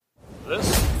This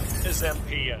is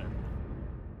MPN.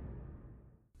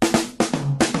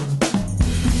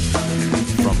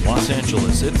 From Los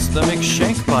Angeles, it's the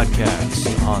McShank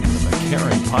Podcast on the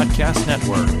McCarran Podcast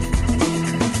Network.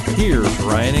 Here's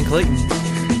Ryan and Clayton.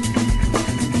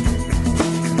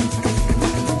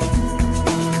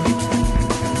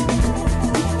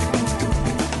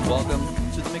 Welcome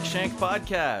to the McShank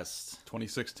Podcast.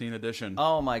 2016 edition.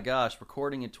 Oh my gosh,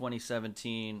 recording in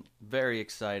 2017. Very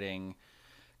exciting.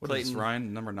 What is this,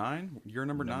 Ryan? Number 9? You're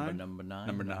number 9? Number nine.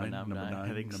 Number nine.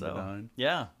 I think number so. 9.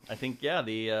 Yeah, I think,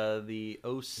 the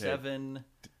 07.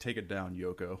 Take it down,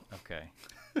 Yoko. Okay.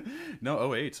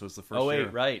 No, 08 was the first Oh, year.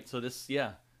 wait, right. So this,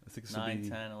 yeah. I think this 9, would be,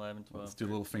 10, 11, 12. let's do a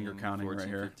little 13, finger counting 14, right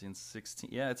here. 15, 16.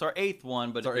 Yeah, it's our 8th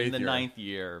one, but It's our in eighth the year. 9th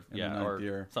year. In the Yeah, ninth or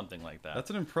year. something like that.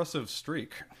 That's an impressive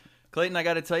streak. Clayton, I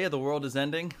got to tell you, the world is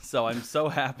ending, so I'm so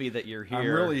happy that you're here.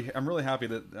 I'm really happy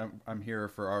that I'm here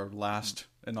for our last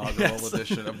inaugural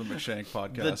edition of the McShank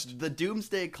Podcast. The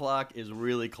doomsday clock is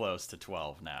really close to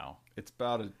 12 now. It's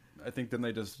about I think then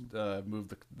they just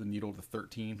moved the needle to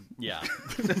 13. Yeah.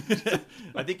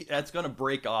 I think that's going to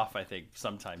break off,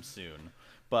 sometime soon.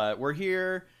 But we're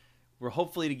here. We're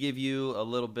hopefully to give you a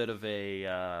little bit of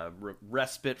a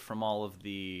respite from all of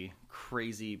the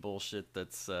crazy bullshit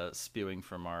that's spewing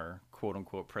from our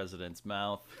quote-unquote president's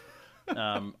mouth.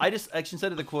 I just actually said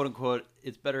to the quote-unquote,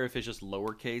 it's better if it's just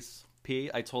lowercase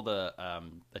p. I told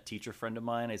a teacher friend of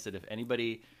mine, I said, if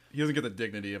anybody... He doesn't get the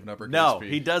dignity of an uppercase No, P.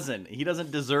 he doesn't. He doesn't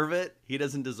deserve it. He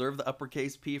doesn't deserve the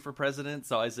uppercase P for president.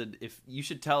 So I said, if you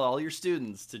should tell all your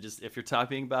students to just, if you're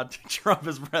talking about Trump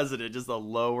as president, just a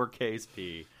lowercase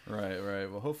p. Right.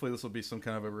 Well, hopefully this will be some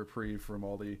kind of a reprieve from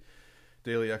all the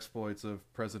daily exploits of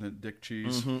President Dick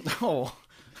Cheese. Mm-hmm. Oh.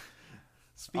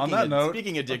 On that note,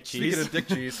 speaking of Dick Cheese. Speaking of Dick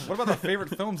Cheese, what about the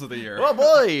favorite films of the year? Oh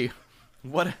boy,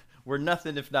 we're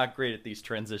nothing if not great at these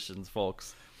transitions,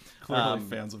 folks. Clearly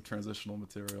fans of transitional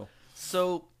material.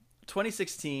 So,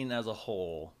 2016 as a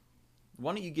whole,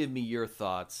 why don't you give me your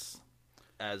thoughts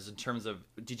as in terms of,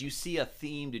 did you see a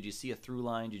theme? Did you see a through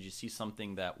line? Did you see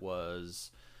something that was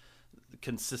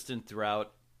consistent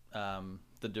throughout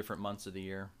the different months of the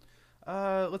year?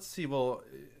 Let's see. Well,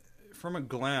 from a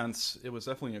glance, it was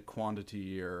definitely a quantity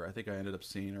year. I think I ended up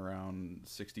seeing around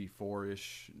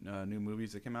 64-ish new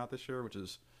movies that came out this year, which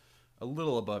is a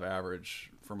little above average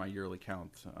for my yearly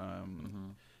count.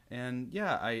 And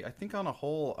yeah, I think on a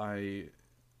whole, I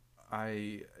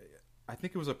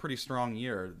think it was a pretty strong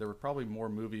year. There were probably more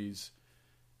movies,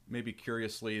 maybe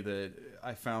curiously, that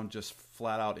I found just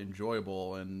flat out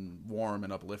enjoyable and warm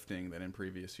and uplifting than in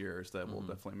previous years. That will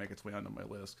definitely make its way onto my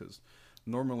list, because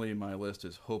normally my list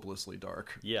is hopelessly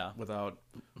dark. Yeah. Without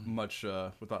much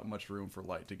room for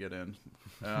light to get in.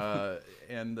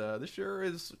 And this year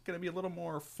is going to be a little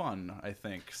more fun, I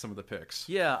think, some of the picks.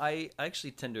 Yeah, I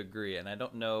actually tend to agree, and I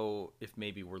don't know if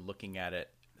maybe we're looking at it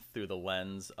through the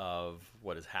lens of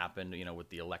what has happened, with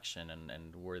the election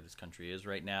and where this country is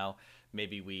right now.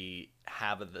 Maybe we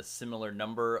have the similar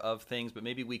number of things, but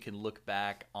maybe we can look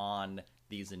back on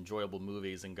these enjoyable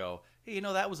movies and go, hey,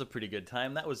 that was a pretty good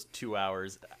time. That was 2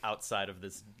 hours outside of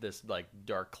this like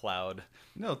dark cloud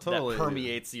No, totally. that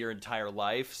permeates your entire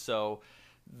life. So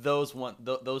those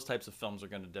types of films are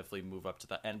going to definitely move up to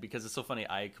that end, because it's so funny.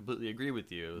 I completely agree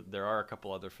with you. There are a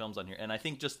couple other films on here, and I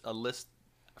think just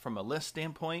from a list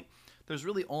standpoint, there's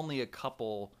really only a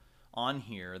couple on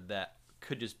here that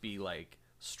could just be like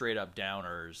straight up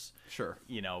downers. Sure.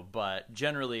 But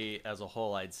generally as a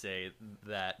whole, I'd say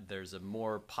that there's a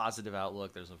more positive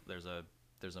outlook.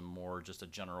 There's a more just a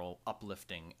general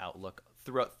uplifting outlook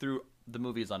through the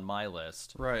movies on my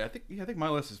list. Right. I think my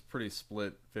list is pretty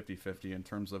split 50-50 in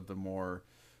terms of the more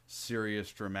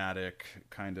serious, dramatic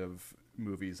kind of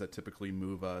movies that typically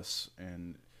move us,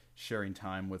 and sharing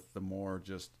time with the more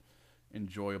just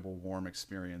enjoyable, warm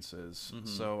experiences.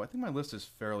 So I think my list is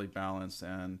fairly balanced,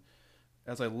 and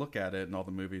as I look at it and all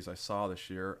the movies I saw this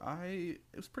year, I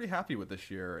was pretty happy with this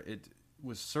year. It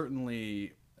was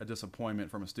certainly a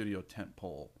disappointment from a studio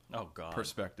tentpole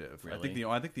perspective. Really?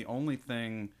 I think the only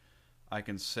thing I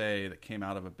can say that came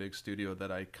out of a big studio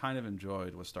that I kind of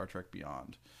enjoyed was Star Trek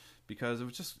Beyond, because it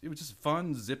was just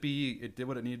fun, zippy. It did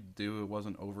what it needed to do. It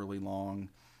wasn't overly long,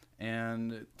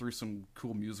 and it threw some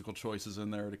cool musical choices in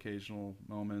there at occasional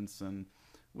moments, and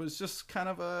was just kind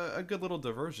of a good little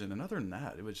diversion. And other than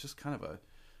that, it was just kind of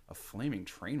a flaming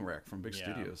train wreck from big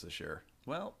studios this year.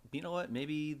 Well, you know what?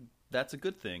 Maybe that's a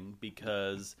good thing,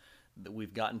 because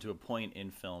we've gotten to a point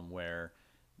in film where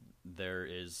they're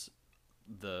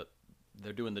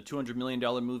doing the $200 million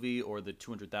movie or the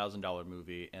 $200,000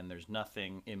 movie, and there's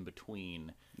nothing in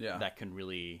between that can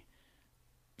really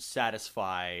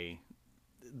satisfy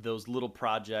those little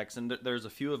projects, and there's a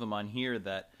few of them on here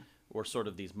that were sort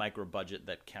of these micro budget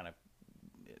that kind of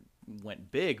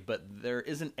went big, but there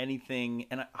isn't anything.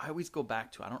 And I always go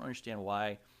back to, I don't understand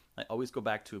why, I always go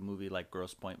back to a movie like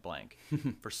Grosse Pointe Blank.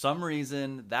 For some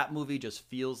reason, that movie just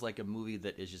feels like a movie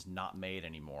that is just not made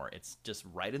anymore. It's just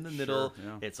right in the middle. Sure,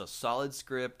 yeah. It's a solid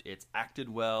script. It's acted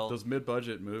well. Those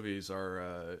mid-budget movies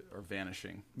are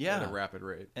vanishing at a rapid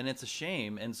rate. And it's a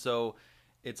shame. And so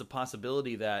it's a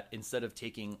possibility that instead of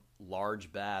taking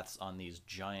large baths on these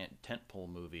giant tentpole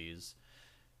movies,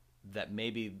 that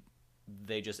maybe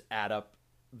they just add up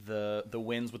the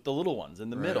wins with the little ones in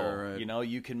the middle. Right. You know,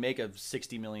 you can make a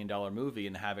 $60 million movie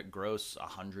and have it gross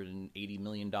 $180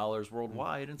 million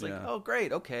worldwide. And it's like, oh,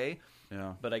 great, okay.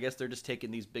 Yeah. But I guess they're just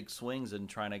taking these big swings and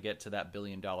trying to get to that $1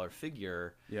 billion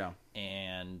figure. Yeah.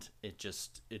 And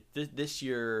this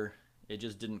year, it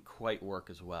just didn't quite work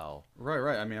as well.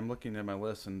 Right. I mean, I'm looking at my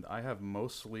list, and I have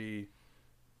mostly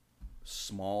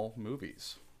small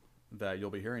movies that you'll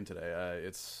be hearing today.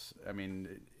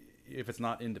 If it's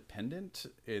not independent,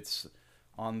 it's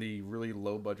on the really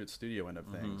low-budget studio end of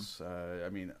things.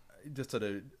 Just at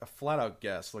a flat-out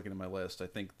guess, looking at my list, I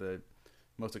think the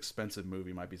most expensive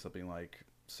movie might be something like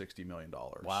 $60 million.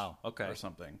 Wow, okay. Or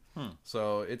something.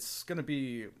 So it's going to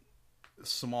be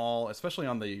small, especially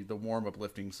on the warm,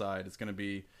 uplifting side. It's going to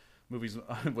be movies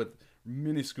with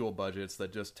minuscule budgets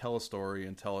that just tell a story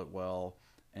and tell it well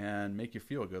and make you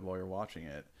feel good while you're watching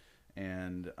it.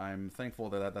 And I'm thankful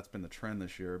that that's been the trend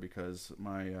this year, because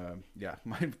my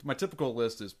typical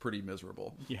list is pretty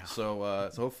miserable. Yeah. So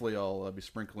hopefully I'll be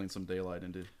sprinkling some daylight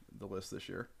into the list this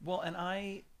year. Well, and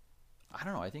I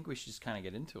don't know. I think we should just kind of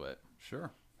get into it.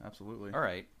 Sure, absolutely. All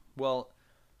right. Well,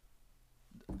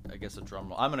 I guess a drum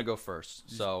roll. I'm going to go first.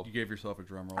 So you gave yourself a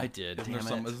drum roll. I did.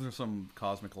 Isn't there some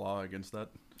cosmic law against that?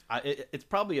 It's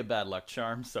probably a bad luck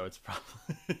charm, so it's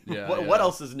probably... Yeah, what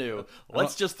else is new?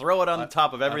 Let's just throw it on the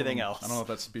top of everything else. I don't know if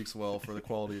that speaks well for the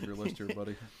quality of your list here,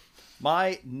 buddy.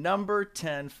 My number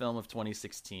 10 film of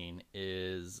 2016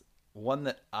 is one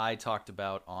that I talked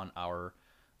about on our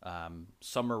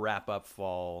summer wrap-up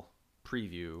fall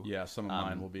preview. Yeah, some of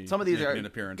mine will be. Some of these are an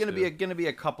appearance going to be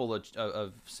a couple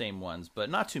of same ones, but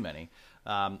not too many.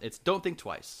 It's Don't Think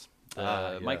Twice.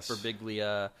 Yes. Mike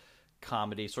Birbiglia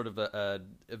comedy, sort of a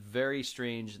very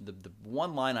strange. The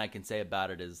one line I can say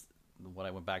about it is what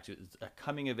I went back to: is a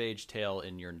coming of age tale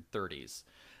in your 30s.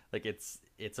 Like it's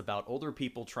about older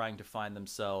people trying to find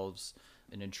themselves.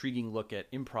 An intriguing look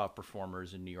at improv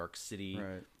performers in New York City.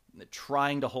 Right.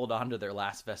 Trying to hold on to their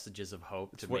last vestiges of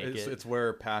hope It's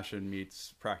where passion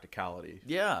meets practicality.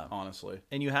 Yeah. Honestly.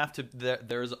 And you have to,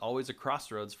 there's always a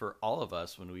crossroads for all of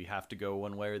us when we have to go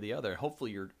one way or the other.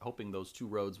 Hopefully you're hoping those two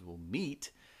roads will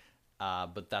meet.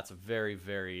 But that's a very,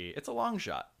 very, it's a long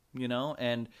shot, you know?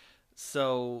 And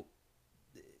so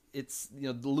it's,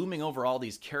 looming over all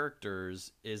these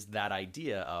characters is that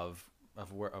idea of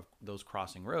those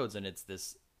crossing roads. And it's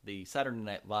the Saturday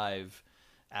Night Live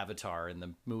avatar in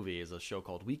the movie is a show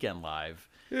called Weekend Live.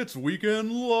 It's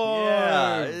Weekend Live.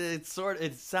 Yeah,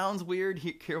 it sounds weird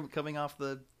coming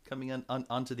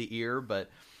onto the ear, but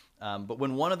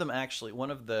when one of the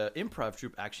improv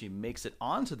troupe actually makes it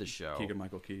onto the show,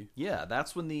 Keegan-Michael Key. Yeah,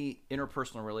 that's when the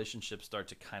interpersonal relationships start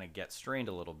to kind of get strained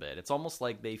a little bit. It's almost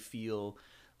like they feel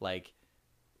like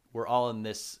we're all in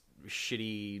this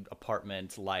shitty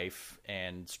apartment life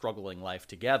and struggling life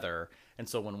together, and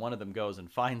so when one of them goes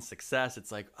and finds success,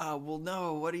 it's like, oh well,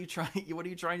 no, what are you trying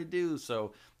to do?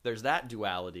 So there's that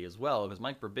duality as well, because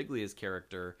Mike Birbiglia's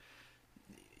character,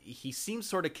 he seems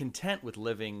sort of content with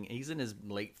living. He's in his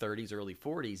late 30s, early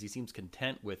 40s. He seems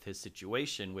content with his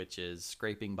situation, which is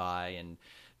scraping by and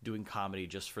doing comedy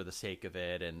just for the sake of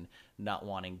it, and not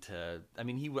wanting to. I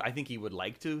mean, I think he would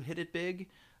like to hit it big,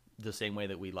 the same way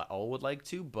that we all would like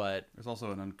to, but there's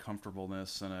also an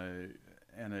uncomfortableness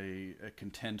and a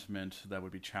contentment that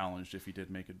would be challenged if he did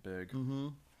make it big. Mm-hmm.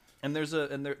 And there's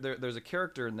a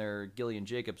character in there, Gillian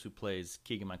Jacobs, who plays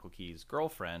Keegan-Michael Key's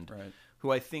girlfriend, right,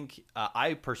 who I think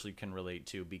I personally can relate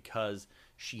to, because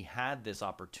she had this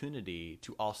opportunity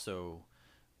to also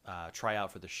try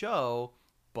out for the show,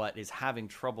 but is having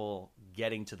trouble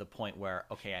getting to the point where,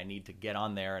 okay, I need to get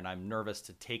on there, and I'm nervous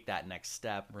to take that next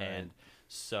step. Right. And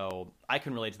so I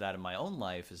can relate to that in my own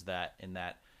life, is that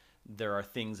there are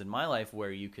things in my life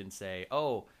where you can say,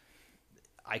 oh,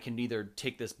 I can either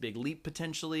take this big leap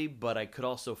potentially, but I could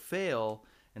also fail.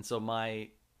 And so my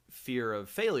fear of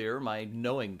failure, my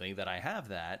knowingly that I have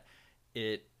that,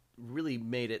 it really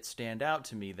made it stand out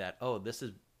to me that, oh,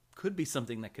 could be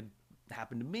something that could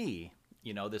happen to me.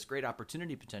 This great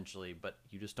opportunity potentially, but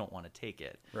you just don't want to take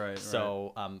it. Right.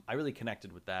 So I really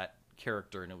connected with that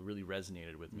character, and it really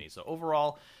resonated with me. So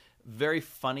overall, very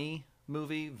funny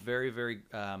movie, very, very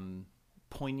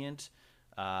poignant,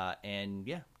 and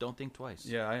yeah, don't think twice.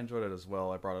 Yeah, I enjoyed it as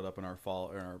well. I brought it up in our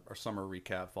our summer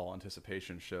recap, fall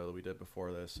anticipation show that we did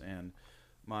before this, and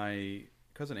my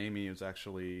cousin Amy was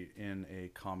actually in a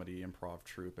comedy improv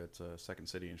troupe at Second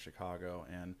City in Chicago,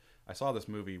 and I saw this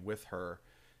movie with her,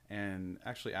 and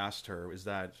actually asked her,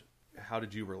 how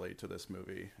did you relate to this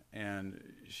movie? And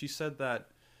she said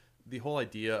that the whole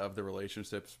idea of the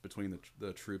relationships between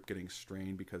the troupe getting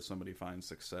strained because somebody finds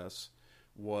success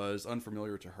was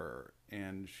unfamiliar to her,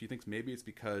 and she thinks maybe it's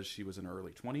because she was in her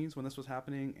early 20s when this was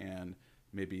happening, and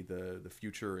maybe the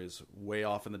future is way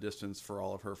off in the distance for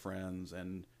all of her friends,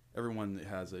 and everyone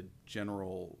has a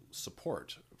general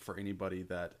support for anybody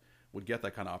that would get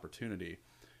that kind of opportunity.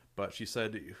 But she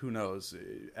said, who knows,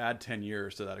 add 10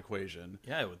 years to that equation.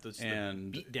 Yeah, with this the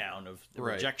beat down of the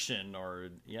Right. rejection, or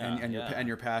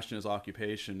your passion as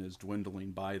occupation is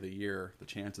dwindling by the year, the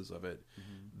chances of it,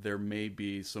 there may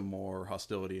be some more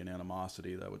hostility and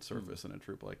animosity that would surface in a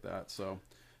troupe like that. So,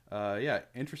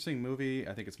 interesting movie.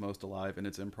 I think it's most alive in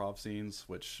its improv scenes,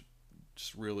 which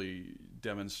just really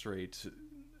demonstrate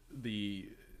the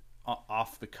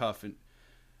off-the-cuff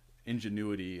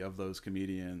ingenuity of those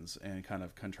comedians, and kind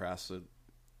of contrasted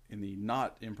in the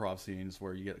not improv scenes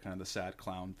where you get kind of the sad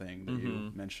clown thing that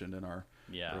you mentioned in our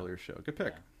earlier show. Good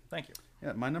pick. Yeah. Thank you.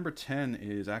 Yeah, my number 10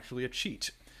 is actually a cheat.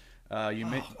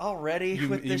 Already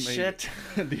with this shit.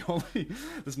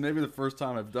 This may be the first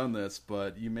time I've done this,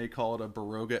 but you may call it a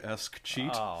Baroga-esque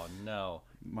cheat. Oh no,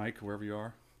 Mike, wherever you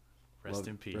are, rest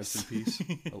in peace. Rest in peace.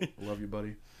 I love you,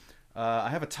 buddy. I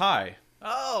have a tie.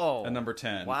 Oh, At number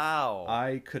 10. Wow.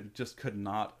 I could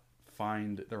not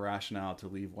find the rationale to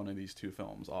leave one of these two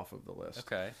films off of the list.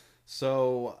 Okay.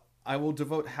 So I will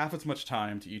devote half as much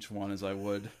time to each one as I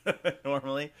would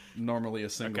Normally a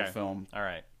single Okay. film. All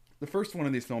right. The first one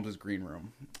of these films is Green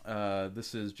Room.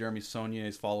 This is Jeremy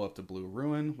Saulnier's follow-up to Blue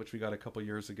Ruin, which we got a couple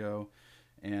years ago,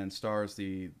 and stars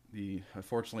the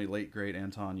unfortunately late great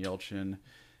Anton Yelchin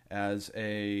as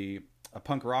a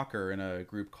punk rocker in a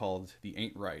group called the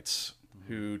Ain't Rights,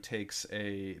 who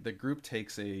the group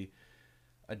takes a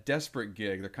desperate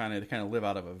gig. They kind of live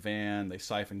out of a van. They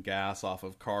siphon gas off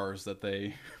of cars that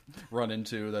they run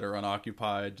into that are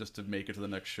unoccupied just to make it to the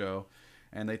next show.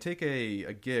 And they take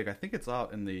a gig. I think it's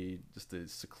out in the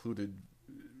secluded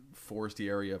foresty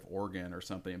area of Oregon or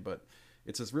something, but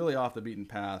it's this really off the beaten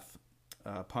path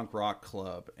punk rock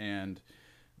club, and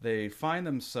they find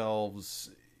themselves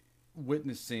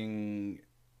witnessing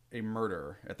a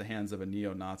murder at the hands of a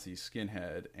neo-Nazi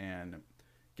skinhead, and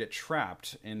get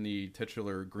trapped in the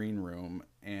titular Green Room,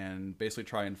 and basically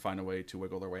try and find a way to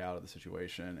wiggle their way out of the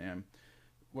situation. And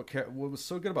what was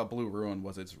so good about Blue Ruin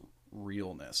was its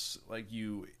realness.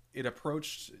 It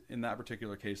approached, in that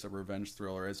particular case, a revenge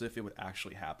thriller as if it would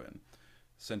actually happen,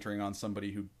 centering on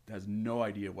somebody who has no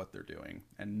idea what they're doing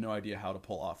and no idea how to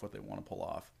pull off what they want to pull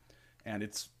off. And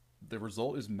the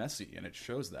result is messy, and it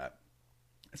shows that.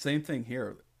 Same thing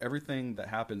here. Everything that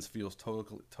happens feels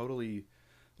totally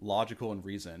logical and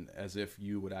reasoned, as if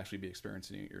you would actually be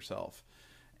experiencing it yourself.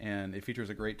 And it features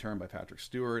a great turn by Patrick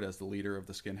Stewart as the leader of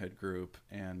the skinhead group,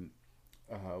 and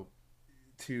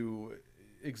to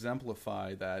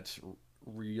exemplify that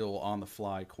real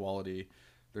on-the-fly quality,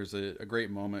 there's a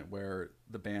great moment where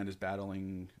the band is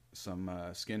battling some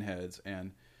skinheads,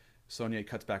 and Saulnier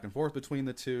cuts back and forth between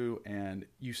the two, and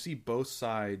you see both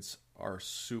sides are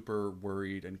super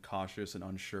worried and cautious and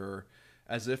unsure,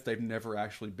 as if they've never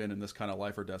actually been in this kind of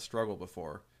life or death struggle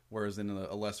before. Whereas in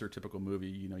a lesser typical movie,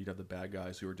 you'd have the bad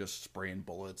guys who are just spraying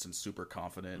bullets and super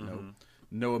confident,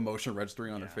 no emotion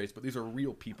registering on their face. But these are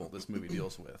real people this movie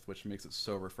deals with, which makes it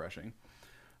so refreshing.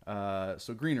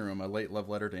 So Green Room, a late love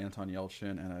letter to Anton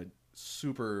Yelchin, and a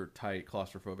super tight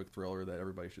claustrophobic thriller that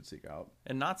everybody should seek out.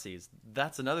 And Nazis,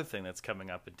 that's another thing that's coming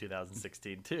up in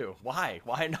 2016 too. Why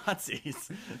Nazis?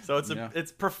 So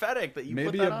it's prophetic that you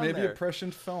put that on maybe there. a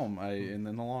prescient film in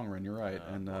the long run. You're right.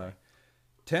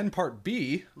 10 Part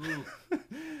B is.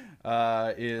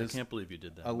 I can't believe you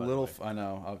did that. A little. I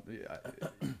know.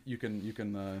 You can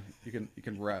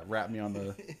wrap me on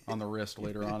the wrist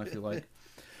later on if you like.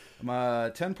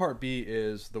 10 Part B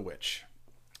is The Witch.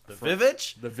 The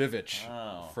Vivitch? The Vivitch,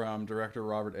 Oh. from director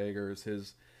Robert Eggers,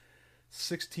 his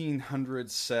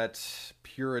 1600 set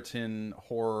Puritan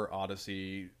horror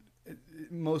odyssey,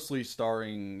 mostly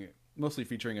featuring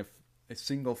a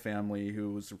single family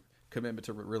whose commitment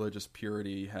to religious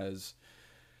purity has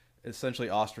essentially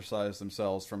ostracized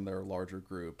themselves from their larger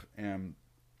group. And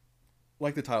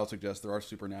like the title suggests, there are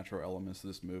supernatural elements to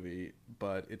this movie,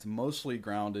 but it's mostly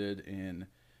grounded in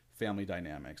family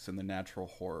dynamics and the natural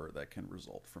horror that can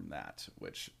result from that,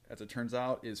 which, as it turns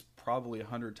out, is probably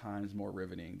 100 times more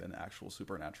riveting than actual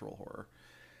supernatural horror.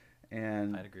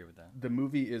 And I'd agree with that. The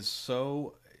movie is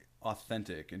so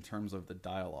authentic in terms of the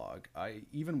dialogue.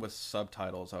 Even with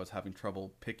subtitles, I was having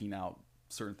trouble picking out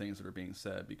certain things that are being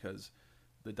said because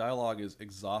the dialogue is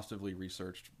exhaustively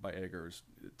researched by Eggers,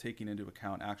 taking into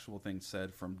account actual things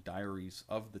said from diaries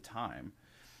of the time.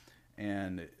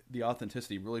 And the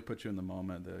authenticity really puts you in the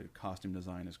moment. The costume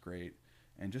design is great.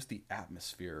 And just the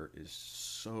atmosphere is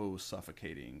so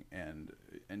suffocating and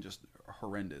just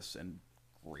horrendous and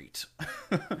great.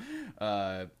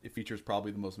 It features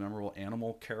probably the most memorable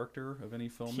animal character of any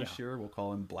film this year. We'll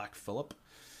call him Black Phillip.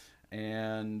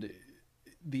 And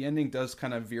the ending does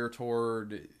kind of veer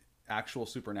toward actual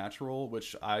supernatural,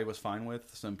 which I was fine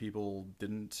with. Some people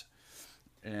didn't,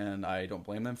 and I don't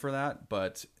blame them for that.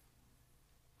 But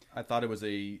I thought it was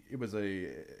a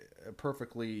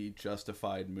perfectly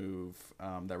justified move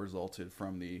that resulted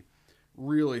from the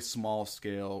really small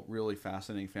scale, really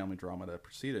fascinating family drama that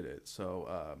preceded it.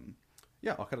 So,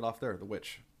 I'll cut it off there. The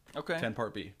Witch. Okay. 10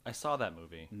 Part B. I saw that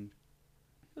movie. It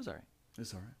was all right.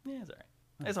 It's all right. Yeah, it's all right.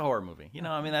 It's a horror movie. You know,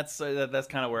 I mean, that's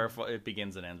kind of where it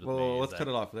begins and ends with me. Well, let's cut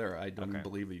it off there. I don't even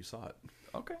believe that you saw it.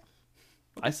 Okay.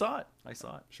 I saw it.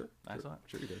 Sure. I saw it.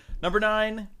 Sure you did. Number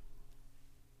 9,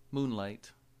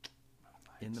 Moonlight.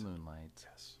 In the Moonlight.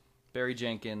 Yes. Barry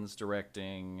Jenkins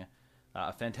directing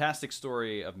a fantastic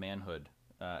story of manhood,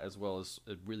 as well as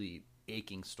a really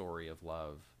aching story of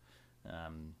love.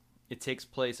 It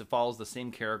follows the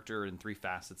same character in 3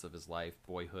 facets of his life: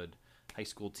 boyhood, high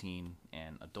school, teen,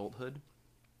 and adulthood.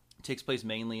 It takes place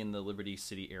mainly in the Liberty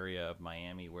City area of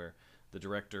Miami, where the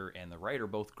director and the writer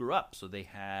both grew up, so they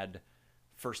had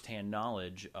firsthand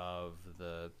knowledge of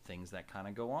the things that kind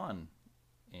of go on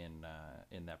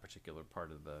in that particular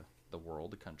part of the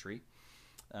world, the country.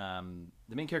 The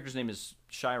main character's name is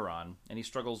Chiron, and he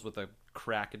struggles with a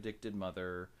crack-addicted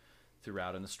mother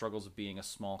throughout, and the struggles of being a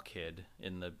small kid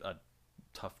in a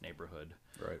tough neighborhood.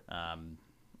 Right.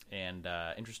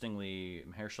 Interestingly,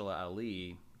 Mahershala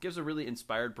Ali gives a really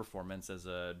inspired performance as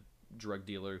a drug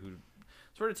dealer who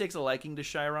sort of takes a liking to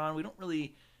Chiron. We don't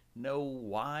really know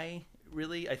why,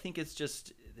 really. I think it's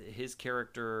just his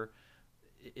character.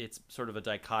 It's sort of a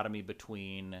dichotomy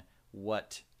between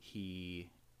what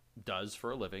he does for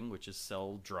a living, which is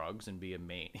sell drugs and be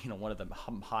one of the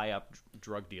high up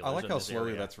drug dealers. I like how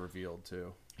slowly area. That's revealed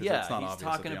too. Yeah, he's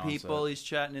talking to people, he's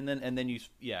chatting, and then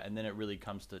it really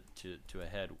comes to a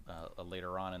head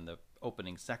later on in the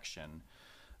opening section.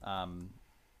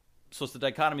 So it's the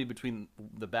dichotomy between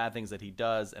the bad things that he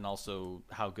does and also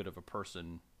how good of a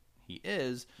person he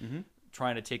is,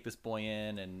 trying to take this boy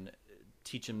in and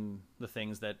teach him the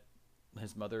things that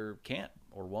his mother can't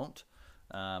or won't,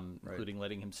 including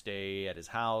letting him stay at his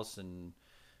house and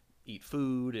eat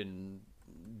food and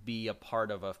be a part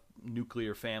of a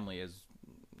nuclear family as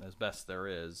best there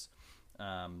is.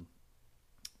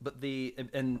 But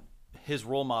his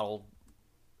role model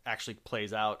actually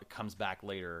plays out. It comes back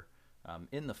later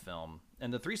in the film,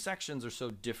 and the 3 sections are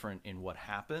so different in what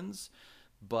happens,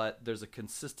 but there's a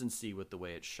consistency with the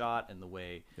way it's shot and the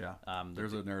way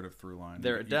there's a narrative through line.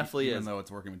 There definitely is, even though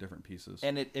it's working with different pieces,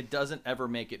 and it doesn't ever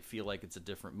make it feel like it's a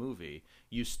different movie.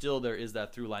 There is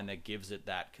that through line that gives it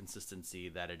that consistency,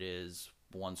 that it is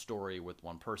one story with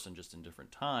one person just in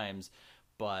different times,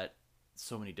 but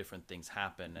so many different things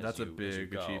happen. That's a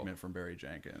big achievement from Barry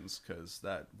Jenkins, because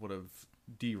that would have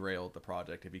derailed the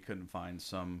project if he couldn't find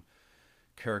some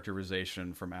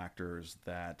characterization from actors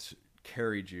that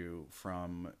carried you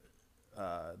from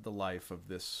the life of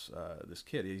this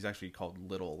kid. He's actually called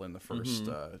Little in the first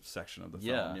section of the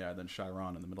film, then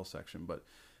Chiron in the middle section. But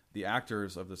the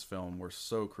actors of this film were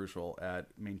so crucial at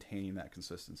maintaining that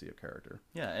consistency of character.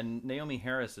 Yeah, and Naomi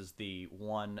Harris is the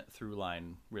one through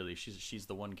line, really. She's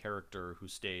the one character who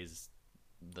stays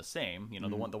the same.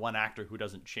 The one actor who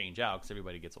doesn't change out because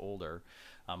everybody gets older.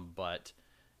 But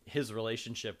his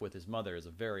relationship with his mother is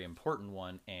a very important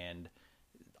one, and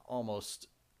almost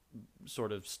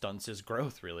sort of stunts his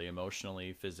growth, really,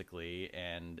 emotionally, physically,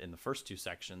 and in the first 2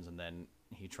 sections, and then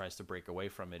he tries to break away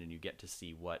from it, and you get to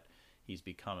see what he's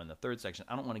become in the 3rd section.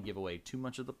 I don't want to give away too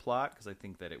much of the plot because I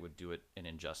think that it would do it an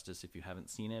injustice if you haven't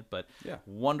seen it, but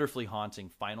wonderfully haunting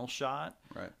final shot.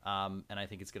 Right. And I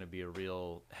think it's going to be a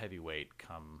real heavyweight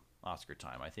come Oscar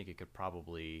time. I think it could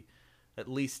probably at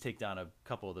least take down a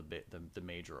couple of the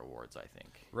major awards, I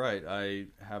think. Right. I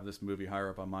have this movie higher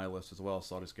up on my list as well,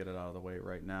 so I'll just get it out of the way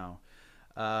right now.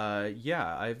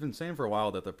 I've been saying for a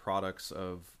while that the products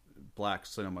of black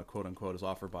cinema, quote unquote, as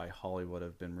offered by Hollywood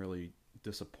have been really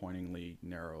disappointingly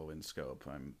narrow in scope.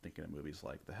 I'm thinking of movies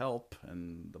like The Help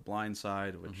and The Blind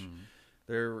Side, which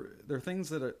they're things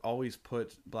that always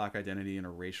put Black identity in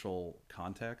a racial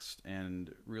context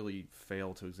and really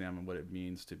fail to examine what it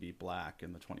means to be Black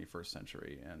in the 21st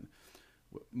century. And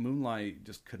Moonlight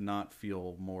just could not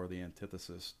feel more the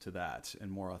antithesis to that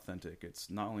and more authentic. It's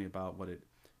not only about what it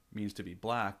means to be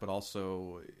Black, but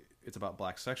also it's about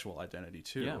Black sexual identity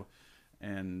too. Yeah.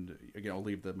 And again, I'll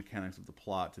leave the mechanics of the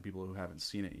plot to people who haven't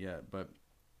seen it yet. But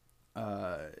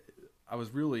I was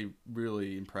really,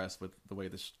 really impressed with the way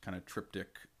this kind of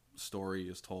triptych story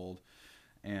is told,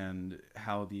 and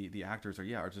how the actors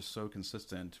are just so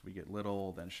consistent. We get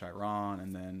Little, then Chiron,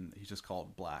 and then he's just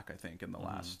called Black, I think, in the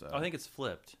last. I think it's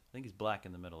flipped. I think he's Black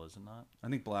in the middle, is it not? I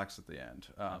think Black's at the end.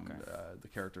 Okay. The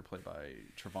character played by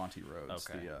Trevante Rhodes,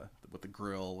 Okay. with the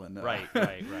grill and Right.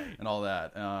 and all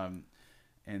that.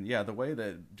 And yeah, the way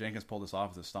that Jenkins pulled this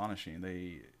off is astonishing.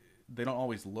 They don't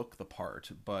always look the part,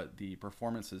 but the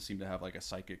performances seem to have like a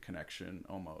psychic connection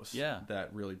almost. Yeah.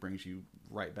 That really brings you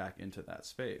right back into that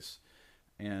space.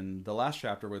 And the last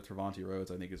chapter with Trevante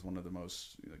Rhodes, I think, is one of the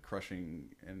most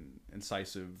crushing and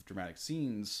incisive dramatic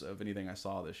scenes of anything I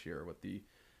saw this year, with the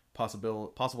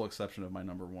possible exception of my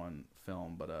number one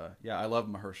film. But yeah, I love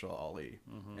Mahershala Ali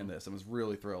in this, and was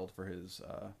really thrilled for his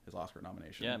Oscar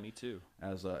nomination. Yeah, me too.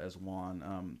 As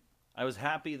Juan. I was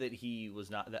happy that he was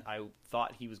not. That I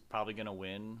thought he was probably going to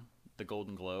win the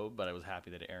Golden Globe, but I was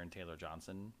happy that Aaron Taylor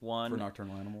Johnson won For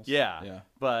Nocturnal Animals. Yeah.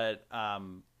 But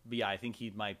yeah, I think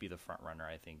he might be the front runner.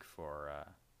 I think for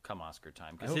come Oscar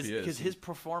time, I hope he is. because his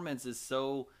performance is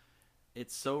so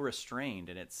restrained,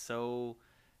 and it's so.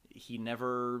 He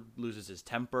never loses his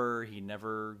temper. He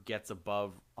never gets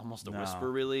above almost a whisper,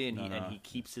 really, and he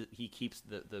keeps it. He keeps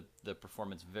the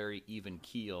performance very even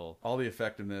keel. All the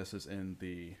effectiveness is in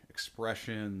the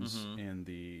expressions, in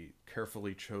the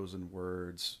carefully chosen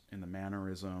words, in the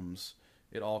mannerisms.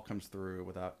 It all comes through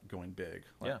without going big,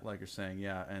 like you're saying.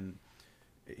 Yeah, and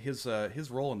his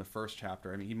role in the first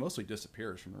chapter, I mean, he mostly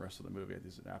disappears from the rest of the movie. I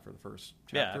think it's after the first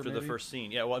chapter. Yeah, after maybe? the first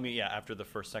scene. Yeah, well, I mean, yeah, after the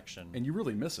first section. And you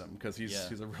really miss him because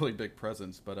he's a really big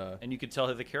presence. But and you could tell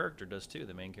that the character does too.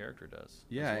 The main character does.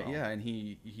 Yeah, as well. yeah, and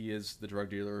he is the drug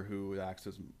dealer who acts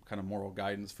as kind of moral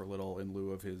guidance for Little in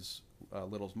lieu of his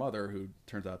Little's mother, who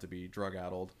turns out to be drug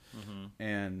addled,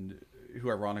 and who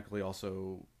ironically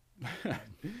also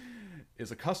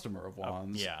is a customer of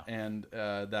Juan's. Yeah. And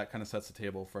that kind of sets the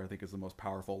table for, I think, is the most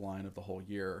powerful line of the whole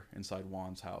year inside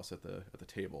Juan's house at the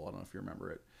table. I don't know if you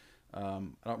remember it. I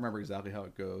don't remember exactly how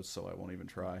it goes, so I won't even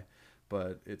try.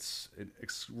 But it's an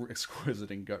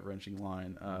exquisite and gut-wrenching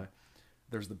line.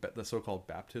 There's the so-called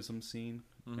baptism scene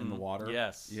in the water.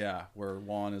 Yes. Yeah, where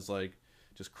Juan is like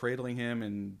just cradling him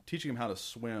and teaching him how to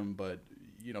swim, but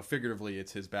figuratively,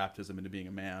 it's his baptism into being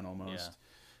a man almost. Yeah.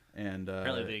 And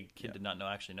apparently the kid did not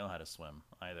actually know how to swim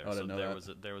either. Oh, I so didn't know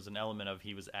there was an element of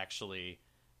he was actually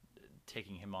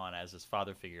taking him on as his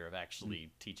father figure of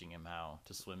actually teaching him how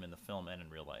to swim in the film and in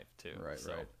real life too. Right,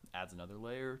 so right. Adds another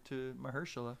layer to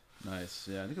Mahershala. Nice.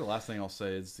 Yeah, I think the last thing I'll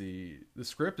say is the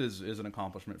script is an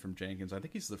accomplishment from Jenkins. I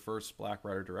think he's the first Black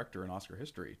writer-director in Oscar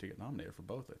history to get nominated for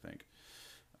both, I think.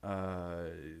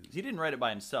 He didn't write it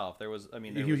by himself. There was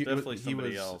definitely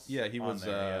somebody else. Yeah, he was.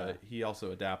 There, He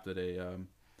also adapted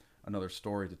another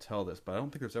story to tell this, but I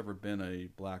don't think there's ever been a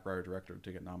Black writer-director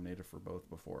to get nominated for both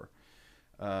before.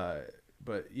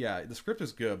 But yeah, the script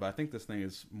is good, but I think this thing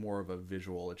is more of a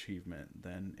visual achievement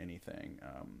than anything.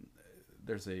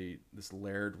 There's this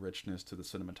layered richness to the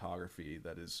cinematography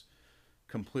that is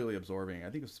completely absorbing.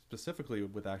 I think specifically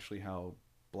with actually how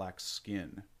Black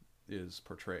skin is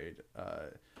portrayed.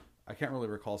 I can't really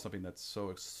recall something that's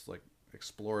so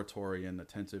exploratory and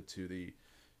attentive to the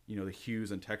the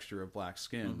hues and texture of Black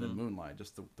skin than Moonlight.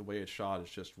 Just the way it's shot is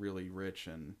just really rich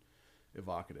and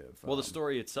evocative. Well, the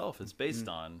story itself it's based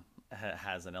on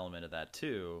has an element of that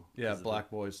too. Yeah, Black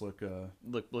boys look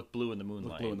blue in the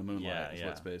moonlight. Look blue in the moonlight is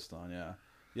what it's based on.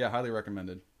 Yeah, highly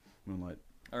recommended. Moonlight.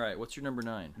 All right, what's your number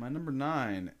 9? My number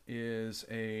 9 is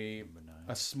a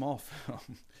small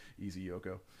film. Easy,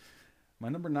 Yoko. My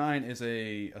number 9 is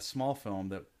a small film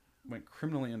that went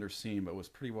criminally underseen, but was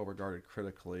pretty well regarded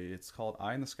critically. It's called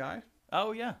Eye in the Sky.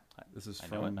 Oh yeah, this is I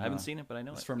know it. I haven't seen it, but I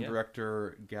know it's from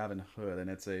director Gavin Hood, and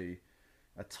it's a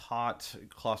taut,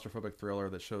 claustrophobic thriller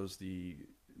that shows the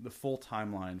full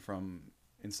timeline from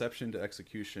inception to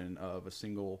execution of a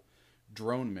single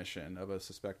drone mission of a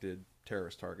suspected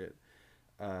terrorist target.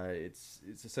 It's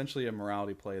essentially a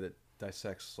morality play that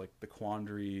dissects the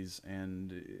quandaries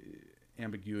and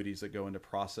ambiguities that go into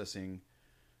processing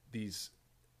these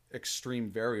extreme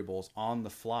variables on the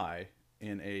fly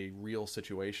in a real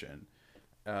situation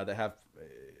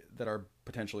that that are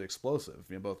potentially explosive,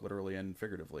 both literally and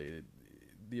figuratively.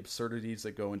 The absurdities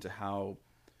that go into how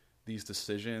these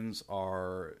decisions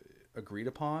are agreed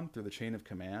upon through the chain of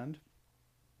command,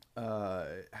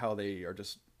 how they are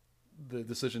just the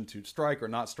decision to strike or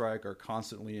not strike are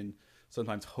constantly and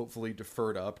sometimes hopefully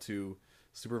deferred up to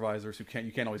supervisors who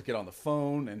you can't always get on the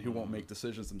phone and who won't make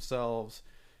decisions themselves.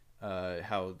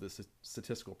 How the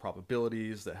statistical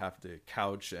probabilities that have to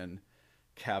couch and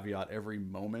caveat every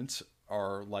moment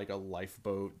are like a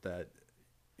lifeboat that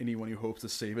anyone who hopes to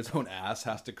save his own ass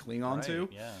has to cling on to.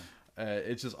 Yeah.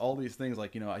 It's just all these things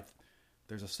like,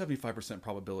 there's a 75%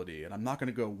 probability and I'm not going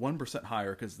to go 1%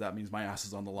 higher because that means my ass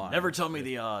is on the line. Never tell me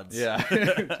the odds.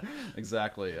 Yeah,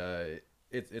 exactly.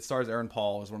 It stars Aaron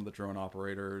Paul as one of the drone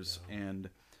operators and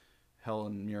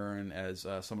Helen Mirren as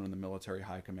someone in the military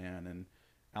high command, and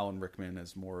Alan Rickman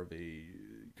as more of a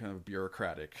kind of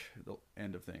bureaucratic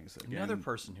end of things. Again, another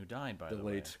person who died, by the way. The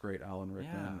late, great Alan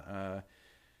Rickman. Yeah.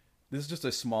 This is just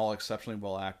a small, exceptionally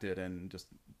well-acted and just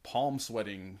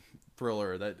palm-sweating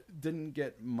thriller that didn't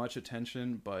get much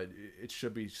attention, but it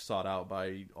should be sought out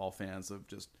by all fans of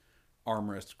just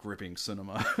armrest-gripping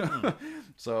cinema.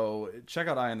 So check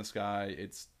out Eye in the Sky.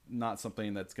 It's not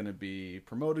something that's going to be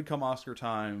promoted come Oscar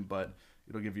time, but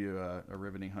it'll give you a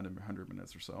riveting 100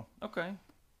 minutes or so. Okay.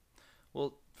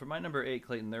 Well, for my number 8,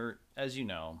 Clayton, as you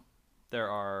know, there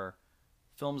are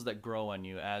films that grow on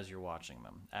you as you're watching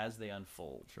them, as they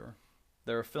unfold. Sure.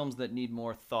 There are films that need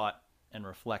more thought and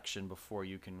reflection before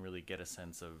you can really get a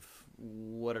sense of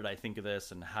what did I think of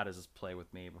this and how does this play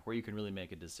with me, before you can really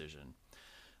make a decision.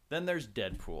 Then there's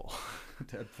Deadpool.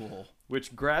 Deadpool.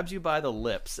 Which grabs you by the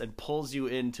lips and pulls you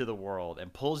into the world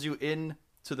and pulls you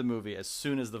into the movie as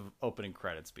soon as the opening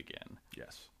credits begin.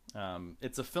 Yes.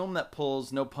 It's a film that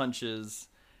pulls no punches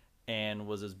and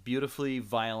was as beautifully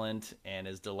violent and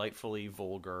as delightfully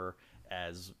vulgar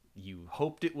as you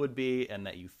hoped it would be and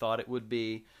that you thought it would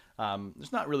be.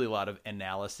 There's not really a lot of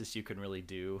analysis you can really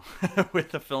do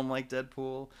with a film like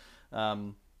Deadpool.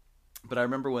 But I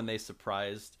remember when they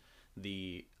surprised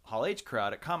the Hall H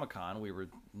crowd at Comic-Con,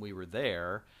 we were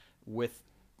there with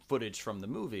footage from the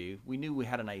movie. We knew we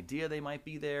had an idea they might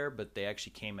be there, but they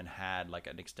actually came and had like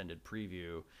an extended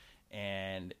preview,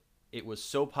 and it was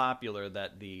so popular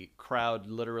that the crowd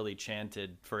literally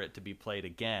chanted for it to be played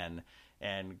again.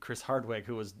 And Chris Hardwick,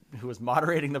 who was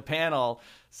moderating the panel,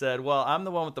 said, "Well, I'm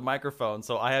the one with the microphone,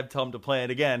 so I have to tell him to play it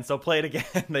again. So play it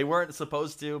again." They weren't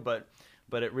supposed to, but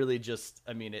it really just,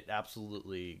 it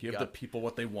absolutely give the people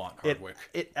what they want, Hardwick.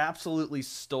 It absolutely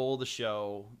stole the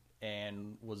show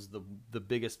and was the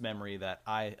biggest memory that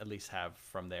I at least have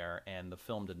from there. And the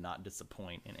film did not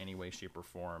disappoint in any way, shape, or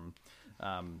form.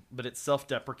 But it's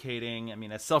self-deprecating.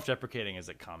 As self-deprecating as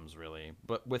it comes, really.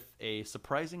 But with a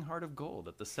surprising heart of gold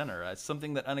at the center. It's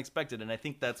something that unexpected, and I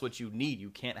think that's what you need. You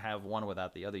can't have one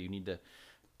without the other. You need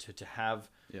to have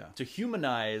to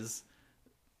humanize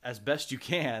as best you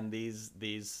can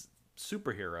these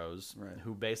superheroes, right,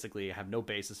 who basically have no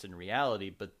basis in reality,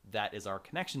 but that is our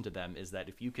connection to them, is that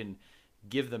if you can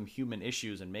give them human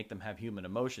issues and make them have human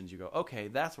emotions, you go, okay,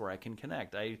 that's where I can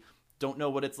connect. I don't know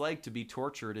what it's like to be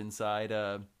tortured inside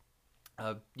a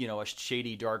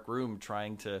shady dark room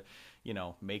trying to,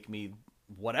 make me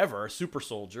whatever, a super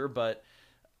soldier, but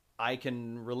I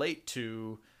can relate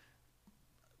to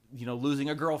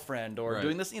losing a girlfriend or right,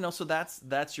 doing this, so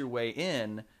that's your way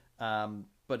in.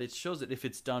 But it shows that if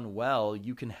it's done well,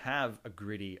 you can have a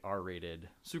gritty R-rated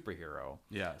superhero.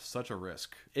 Yeah, such a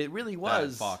risk. It really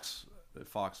was. That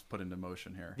Fox put into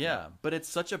motion here. Yeah, but it's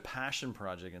such a passion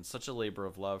project and such a labor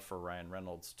of love for Ryan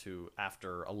Reynolds to,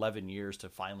 after 11 years, to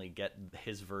finally get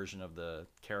his version of the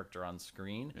character on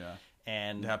screen. Yeah.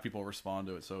 And to have people respond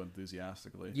to it so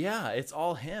enthusiastically. Yeah, it's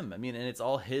all him. And it's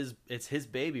all it's his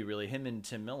baby, really. Him and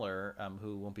Tim Miller,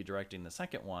 who won't be directing the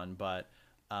second one, but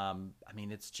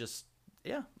it's just,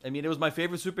 yeah. It was my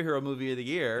favorite superhero movie of the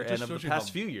year and of the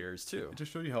past few years too. It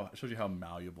just shows you how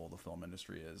malleable the film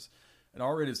industry is. An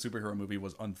R-rated superhero movie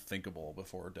was unthinkable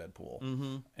before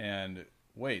Deadpool, and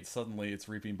suddenly it's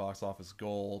reaping box office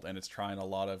gold, and it's trying a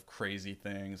lot of crazy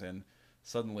things, and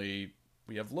suddenly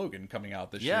we have Logan coming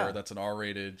out this year. That's an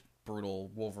R-rated,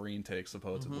 brutal Wolverine take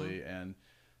supposedly, and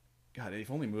God, if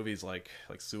only movies like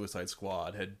Suicide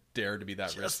Squad had dared to be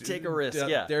that risky. Just take a risk,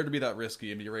 dared to be that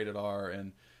risky and be rated R,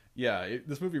 and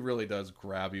This movie really does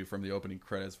grab you from the opening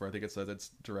credits, where I think it says it's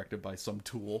directed by some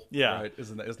tool. Yeah, right?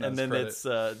 Isn't that and his then credit? it's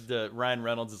the Ryan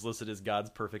Reynolds is listed as God's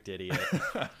perfect idiot.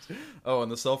 Oh,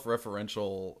 and the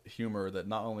self-referential humor that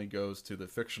not only goes to the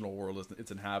fictional world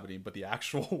it's inhabiting, but the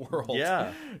actual world.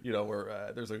 Yeah.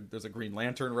 Where there's a Green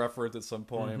Lantern reference at some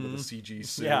point with a CG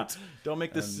suit. Yeah, don't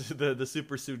make the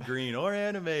super suit green or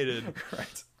animated.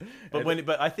 Right.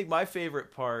 But I think my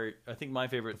favorite part,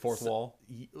 the fourth wall.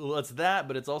 Well, it's that,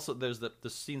 but it's also there's the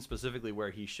scene specifically where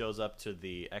he shows up to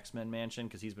the X-Men mansion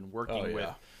because he's been working with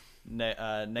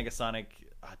Negasonic,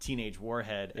 Teenage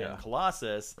Warhead, and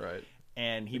Colossus. Right.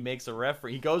 And he makes a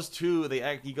reference. He goes to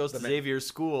Xavier's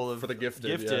school for the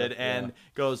gifted, and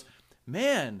goes,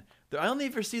 "Man, I only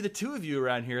ever see the two of you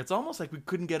around here. It's almost like we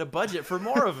couldn't get a budget for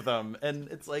more of them." And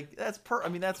it's like that's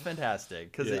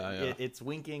fantastic because it's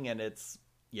winking and it's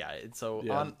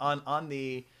on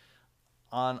the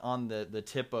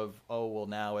tip of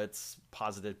now it's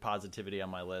positivity on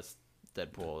my list.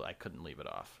 Deadpool, I couldn't leave it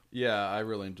off. Yeah, I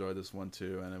really enjoyed this one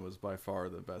too, and it was by far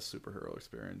the best superhero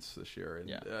experience this year. And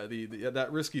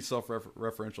that risky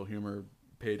self-referential humor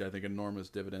paid, I think, enormous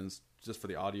dividends just for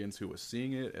the audience who was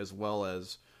seeing it, as well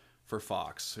as for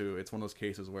Fox, who it's one of those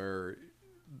cases where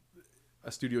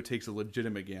a studio takes a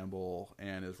legitimate gamble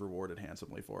and is rewarded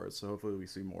handsomely for it. So hopefully we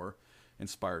see more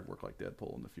inspired work like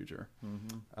Deadpool in the future.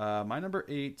 My number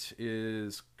 8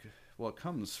 is, it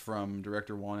comes from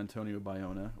director Juan Antonio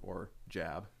Bayona, or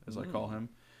Jab, as I call him.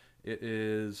 It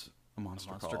is A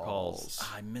Monster Calls.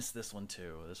 I missed this one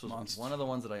too. This was one of the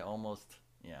ones that I almost,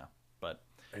 but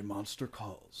A Monster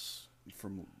Calls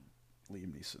from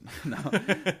Liam Neeson.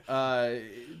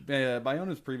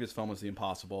 Bayona's previous film was The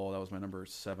Impossible. That was my number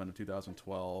 7 of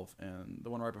 2012, and the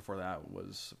one right before that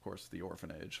was, of course, The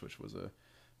Orphanage, which was a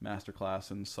masterclass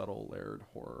in subtle, layered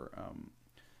horror.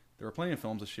 There were plenty of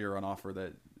films this year on offer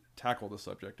that tackle the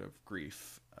subject of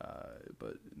grief,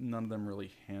 but none of them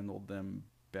really handled them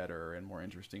better and more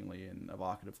interestingly and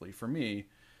evocatively for me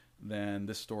than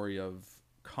this story of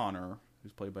Connor,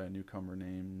 who's played by a newcomer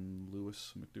named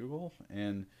Lewis McDougall,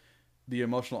 and the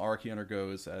emotional arc he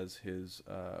undergoes as his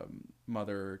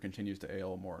mother continues to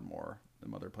ail more and more. The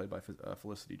mother played by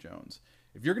Felicity Jones.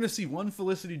 If you're going to see one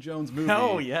Felicity Jones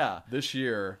movie this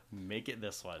year, make it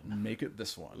this one. Make it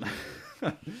this one.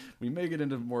 We may get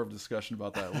into more of a discussion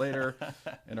about that later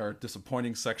in our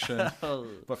disappointing section.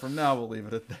 But from now, we'll leave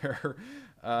it at there.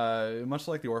 Much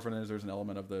like The Orphanage, there's an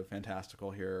element of the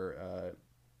fantastical here.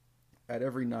 At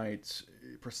every night,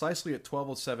 precisely at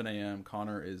 12:07 a.m.,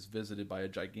 Connor is visited by a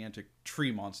gigantic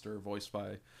tree monster voiced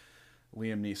by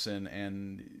Liam Neeson,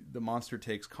 and the monster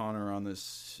takes Connor on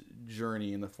this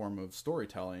journey in the form of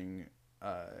storytelling,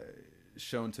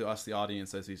 shown to us, the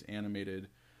audience, as these animated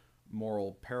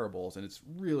moral parables, and it's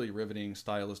really riveting,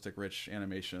 stylistic, rich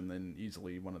animation, and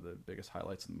easily one of the biggest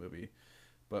highlights in the movie.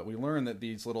 But we learn that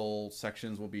these little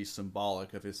sections will be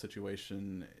symbolic of his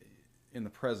situation in the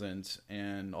present,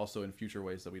 and also in future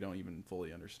ways that we don't even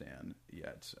fully understand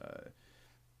yet.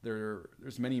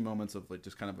 There's many moments of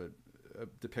just kind of a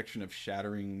depiction of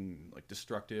shattering,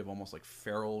 destructive, almost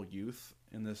feral youth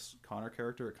in this Connor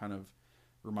character. It kind of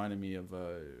reminded me of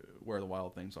Where the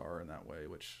Wild Things Are in that way,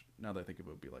 which now that I think of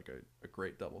it would be a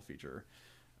great double feature.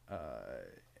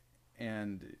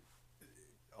 And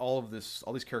all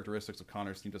these characteristics of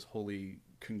Connor seem just wholly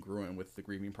congruent with the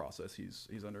grieving process he's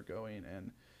undergoing,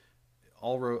 and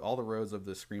all the roads of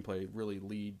the screenplay really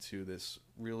lead to this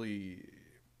really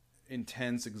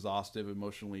intense, exhaustive,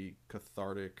 emotionally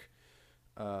cathartic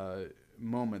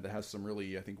moment that has some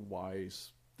really, I think,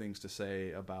 wise things to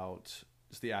say about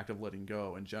just the act of letting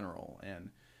go in general. And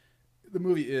the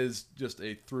movie is just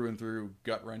a through and through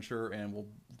gut wrencher and will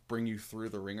bring you through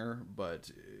the ringer, but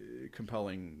a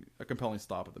compelling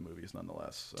stop at the movies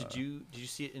nonetheless. Did you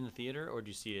see it in the theater, or did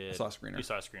you see it? I saw a screener. You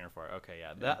saw a screener for it. Okay,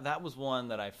 yeah. That was one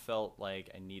that I felt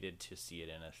like I needed to see it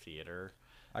in a theater.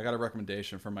 I got a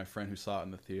recommendation from my friend who saw it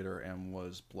in the theater and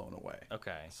was blown away.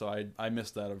 Okay. So I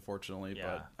missed that, unfortunately,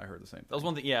 but I heard the same thing. That was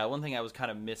one thing. Yeah, one thing I was kind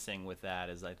of missing with that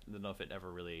is I don't know if it ever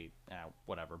really,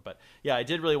 whatever. But yeah, I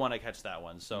did really want to catch that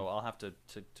one, so I'll have to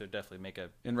definitely make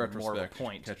in retrospect, more of a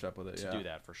point catch up with it. To do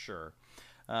that for sure.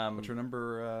 What's your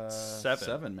number 7?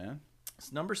 7, man.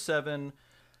 It's number 7.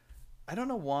 I don't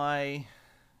know why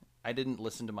I didn't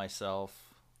listen to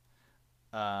myself,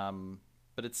 but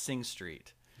it's Sing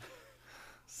Street.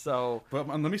 So, but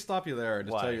let me stop you there and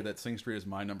just tell you that Sing Street is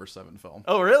my number 7 film.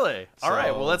 Oh, really? All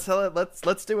right. Well, let's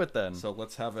do it then. So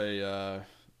let's have an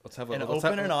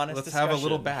open and honest discussion. Have a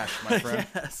little bash, my friend.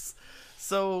 Yes.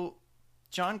 So,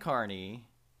 John Carney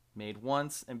made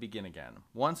Once and Begin Again.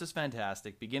 Once is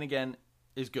fantastic. Begin Again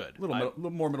is good. Little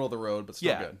more middle of the road, but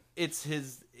still good.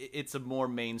 It's a more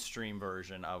mainstream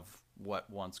version of what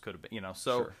once could have been, you know.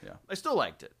 So Sure, yeah. I still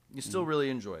liked it. You still really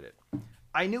enjoyed it.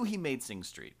 I knew he made Sing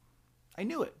Street. I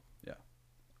knew it. Yeah.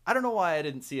 I don't know why I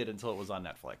didn't see it until it was on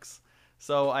Netflix.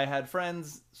 So I had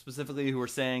friends specifically who were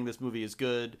saying this movie is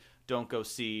good. Don't go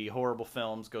see horrible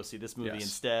films. Go see this movie Yes.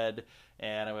 instead.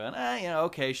 And I went,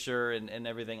 okay, sure, and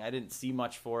everything. I didn't see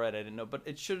much for it. I didn't know, but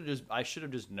I should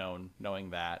have just knowing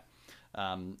that.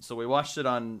 So we watched it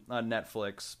on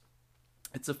Netflix.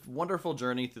 It's a wonderful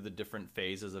journey through the different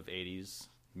phases of 80s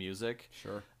music.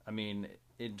 Sure. I mean,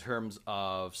 in terms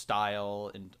of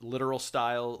style and literal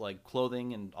style, like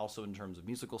clothing, and also in terms of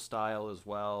musical style as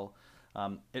well.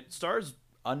 It stars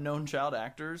unknown child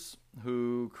actors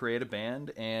who create a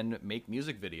band and make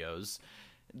music videos.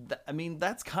 I mean,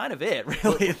 that's kind of it,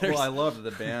 really. Well, I love that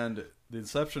the band. The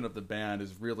inception of the band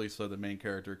is really so the main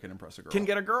character can impress a girl. Can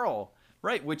get a girl.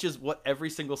 Right, which is what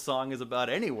every single song is about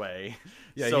anyway.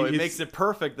 Yeah, so it makes it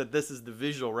perfect that this is the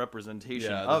visual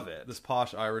representation of it. This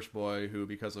posh Irish boy who,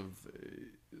 because of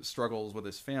struggles with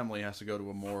his family, has to go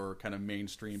to a more kind of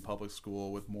mainstream public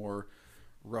school with more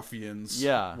ruffians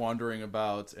wandering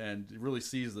about, and really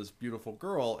sees this beautiful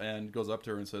girl and goes up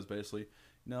to her and says basically,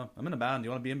 "No, I'm in a band. Do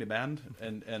you want to be in my band?"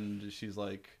 And she's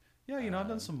like, "Yeah, I've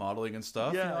done some modeling and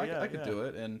stuff. I could do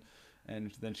it." And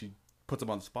then she puts him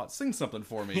on the spot, sing something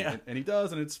for me, and he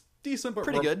does, and it's decent, but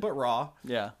pretty good, but raw.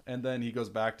 Yeah. And then he goes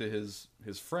back to his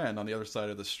friend on the other side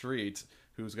of the street,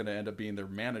 who's going to end up being their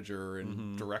manager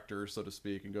and director, so to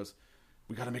speak, and goes,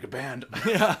 "We got to make a band."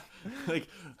 Yeah, like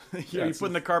you're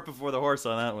putting the cart before the horse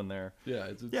on that one there. Yeah,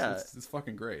 it's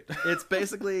fucking great. It's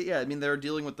basically I mean, they're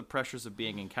dealing with the pressures of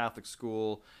being in Catholic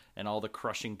school and all the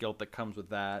crushing guilt that comes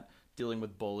with that. Dealing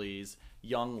with bullies,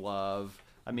 young love.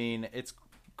 I mean, it's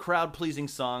crowd-pleasing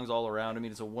songs all around. I mean,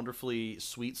 it's a wonderfully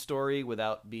sweet story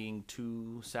without being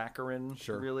too saccharine,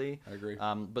 really. I agree.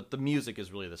 But the music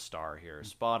is really the star here.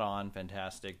 Spot on,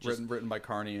 fantastic. Written by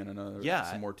Carney and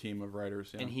some more team of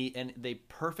writers. Yeah. And they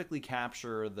perfectly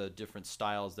capture the different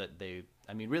styles that they...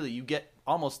 I mean, really, you get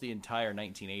almost the entire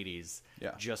 1980s.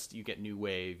 Yeah. You get New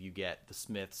Wave, you get the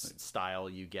Smiths style,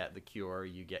 you get the Cure,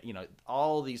 you get,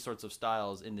 all these sorts of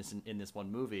styles in this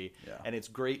one movie. Yeah. And it's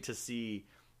great to see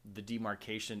the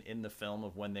demarcation in the film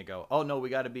of when they go, oh no, we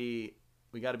got to be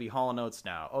Hall & Oates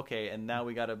now, okay, and now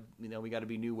we got to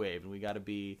be New Wave, and we got to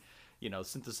be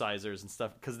synthesizers and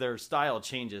stuff, because their style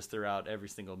changes throughout every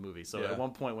single movie. So at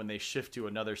one point when they shift to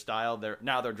another style, they're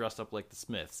dressed up like the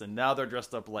Smiths, and now they're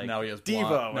dressed up like now he has Devo.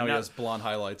 Blonde, now he has blonde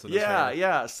highlights in his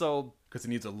hair. So because he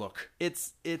needs a look.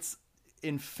 It's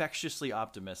infectiously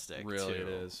optimistic, really too. It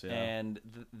is, yeah. And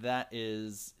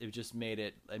it just made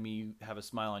it, I mean, you have a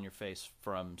smile on your face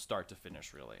from start to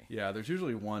finish, really. Yeah, there's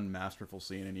usually one masterful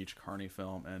scene in each Carney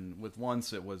film, and with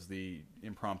once it was the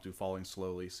impromptu falling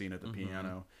slowly scene at the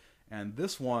piano, and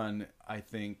this one, I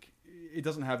think it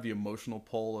doesn't have the emotional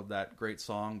pull of that great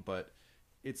song, but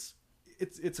it's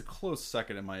a close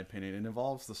second in my opinion. It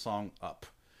involves the song Up,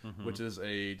 which is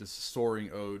a just soaring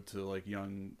ode to like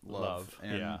young love.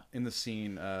 And in the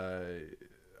scene,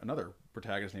 another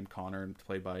protagonist named Connor,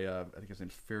 played by I think his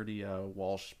name's Ferdy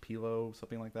Walsh Pilo,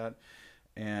 something like that.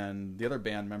 And the other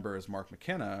band member is Mark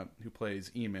McKenna, who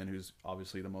plays Eamon, who's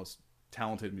obviously the most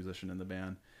talented musician in the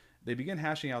band. They begin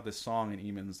hashing out this song in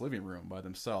Eamon's living room by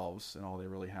themselves, and all they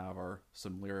really have are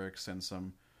some lyrics and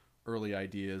some early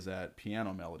ideas at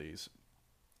piano melodies.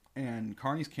 And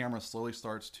Carney's camera slowly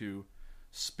starts to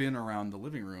spin around the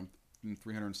living room in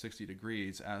 360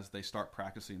 degrees as they start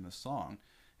practicing this song.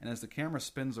 And as the camera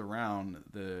spins around,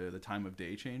 the time of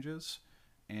day changes,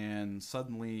 and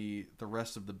suddenly the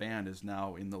rest of the band is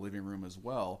now in the living room as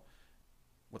well,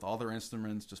 with all their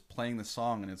instruments just playing the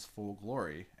song in its full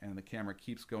glory. And the camera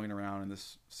keeps going around in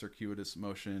this circuitous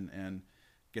motion and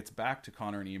gets back to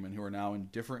Connor and Eamon, who are now in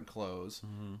different clothes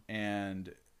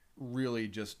and really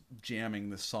just jamming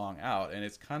the song out. And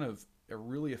it's kind of a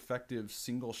really effective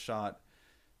single shot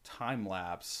time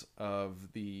lapse of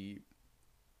a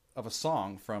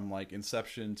song from like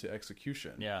inception to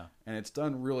execution. Yeah. And it's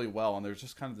done really well, and there's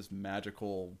just kind of this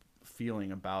magical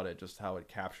feeling about it, just how it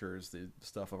captures the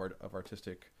stuff of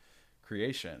artistic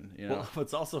creation. Well,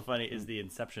 what's also funny is the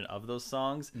inception of those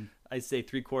songs. I'd say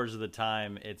 3/4 of the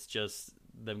time it's just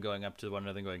them going up to one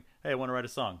another and going, "Hey, I want to write a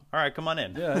song. All right, come on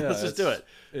in. Let's just do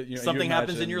it." Something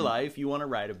happens in your life, you want to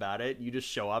write about it, you just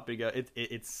show up and go.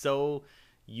 It's so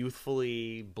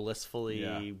youthfully,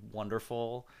 blissfully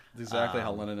wonderful. It's exactly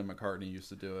how Lennon and McCartney used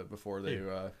to do it before they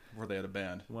had a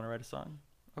band. You want to write a song?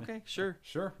 Okay, sure,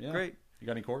 yeah, great. You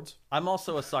got any chords? I'm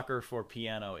also a sucker for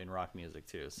piano in rock music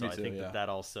too. So Me I too, think yeah. that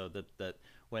also that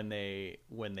when they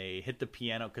hit the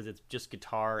piano, because it's just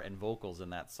guitar and vocals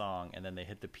in that song, and then they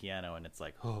hit the piano and it's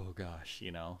like, oh gosh,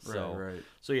 you know. So Right.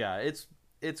 so yeah, it's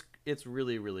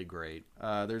really, really great.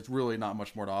 There's really not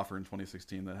much more to offer in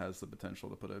 2016 that has the potential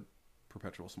to put a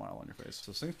perpetual smile on your face.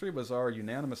 So Sing Street was our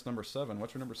unanimous number 7.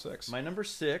 What's your number 6? My number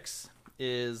 6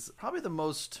 is probably the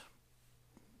most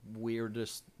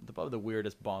weirdest, probably the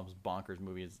weirdest bonkers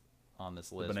movies on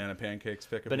this list. Banana Pancakes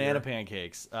pick of Banana the year.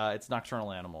 Pancakes. It's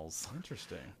Nocturnal Animals.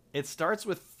 Interesting. It starts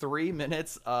with 3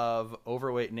 minutes of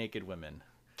overweight naked women.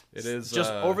 It is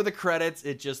just over the credits.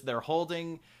 They're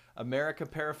holding America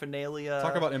paraphernalia.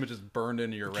 Talk about images burned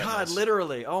into your retinas. God,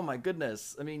 literally. Oh my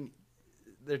goodness. I mean,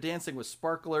 they're dancing with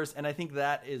sparklers, and I think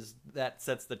that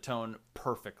sets the tone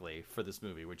perfectly for this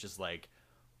movie, which is like,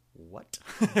 what?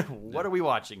 What are we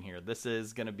watching here? This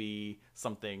is going to be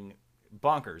something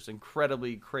bonkers,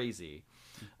 incredibly crazy.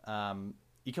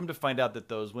 You come to find out that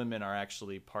those women are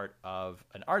actually part of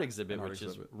an art exhibit,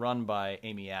 is run by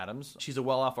Amy Adams. She's a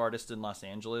well-off artist in Los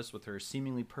Angeles with her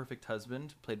seemingly perfect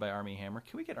husband, played by Armie Hammer.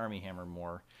 Can we get Armie Hammer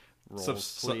more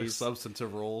roles, please?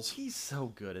 Substantive roles. He's so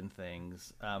good in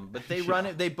things. But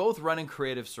they both run in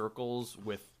creative circles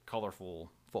with colorful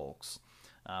folks.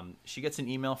 She gets an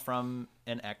email from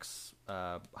an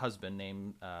ex-husband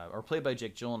named, or played by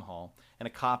Jake Gyllenhaal, and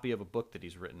a copy of a book that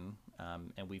he's written.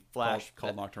 And we flash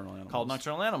called Nocturnal Animals. Called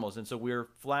Nocturnal Animals. And so we're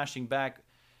flashing back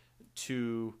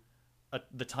to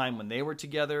the time when they were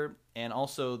together, and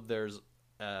also there's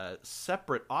a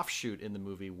separate offshoot in the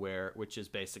movie which is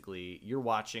basically you're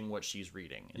watching what she's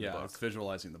reading in the book. It's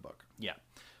visualizing the book. Yeah.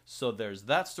 So there's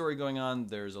that story going on.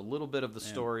 There's a little bit of the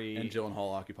story, and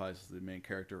Gyllenhaal occupies the main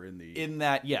character in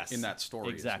that story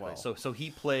exactly. as well. So he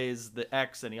plays the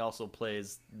ex, and he also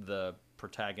plays the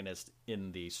protagonist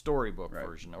in the storybook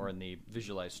version, or in the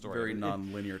visualized story. Very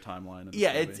non-linear timeline.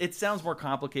 Of it sounds more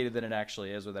complicated than it actually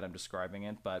is, or that I'm describing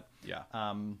it. But yeah.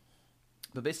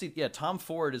 But basically, Tom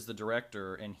Ford is the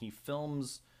director, and he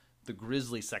films the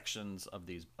grisly sections of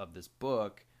this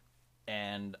book,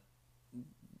 and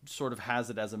sort of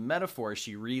has it as a metaphor as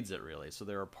she reads it, really. So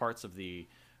there are parts of the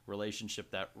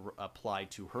relationship that apply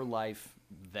to her life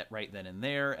that right then and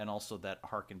there, and also that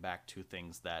harken back to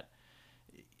things that,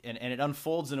 and it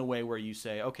unfolds in a way where you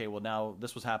say, okay, well, now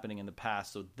this was happening in the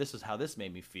past, so this is how this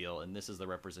made me feel, and this is the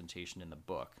representation in the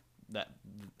book,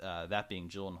 that being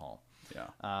Gyllenhaal.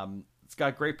 Yeah. It's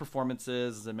got great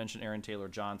performances. As I mentioned, Aaron Taylor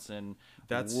Johnson.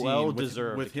 That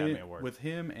well-deserved Academy Award. With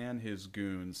him and his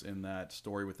goons in that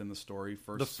story within the story.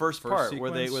 The first part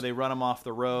sequence, where they run him off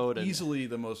the road. Easily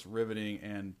the most riveting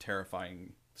and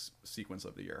terrifying sequence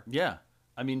of the year. Yeah.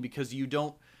 I mean, because you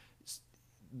don't...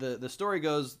 The story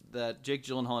goes that Jake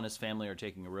Gyllenhaal and his family are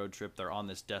taking a road trip. They're on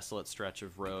this desolate stretch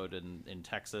of road in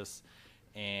Texas,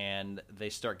 and they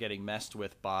start getting messed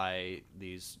with by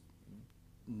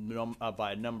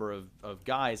by a number of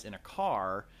guys in a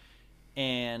car,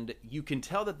 and you can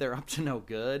tell that they're up to no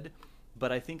good,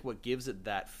 but I think what gives it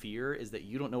that fear is that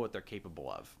you don't know what they're capable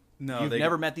of. No, You've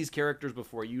never met these characters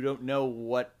before. You don't know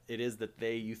what it is that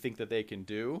you think that they can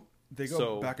do. They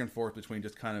go back and forth between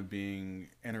just kind of being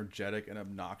energetic and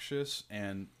obnoxious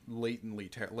and latently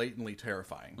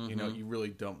terrifying. Mm-hmm. You know, you really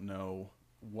don't know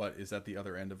what is at the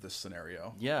other end of this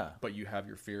scenario. Yeah. But you have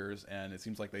your fears, and it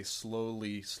seems like they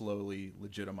slowly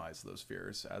legitimize those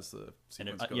fears as the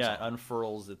sequence goes on. It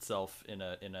unfurls itself in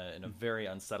a very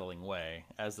unsettling way,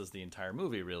 as does the entire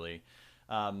movie, really.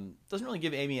 Doesn't really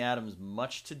give Amy Adams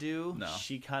much to do. No.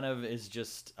 She kind of is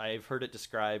just... I've heard it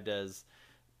described as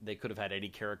they could have had any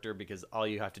character because all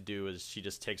you have to do is she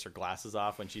just takes her glasses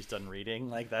off when she's done reading.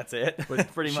 Like, that's it,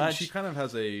 but pretty much. She kind of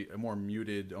has a more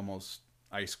muted, almost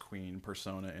Ice Queen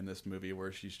persona in this movie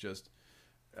where she's just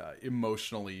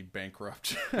emotionally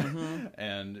bankrupt. Mm-hmm.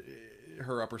 And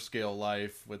her upper scale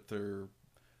life with her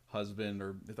husband,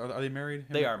 or are they married?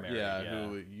 They are married, Yeah, yeah.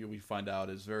 who we find out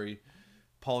is very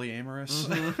polyamorous.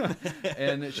 Mm-hmm.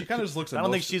 And she kind of just looks I don't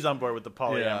think she's on board with the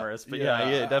polyamorous, but yeah,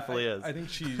 it definitely is. I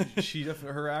think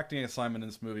her acting assignment in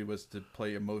this movie was to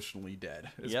play emotionally dead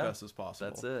as best as possible.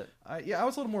 That's it. I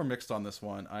was a little more mixed on this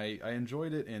one. I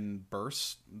enjoyed it in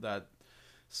bursts. That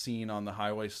scene on the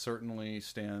highway certainly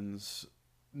stands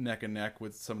neck and neck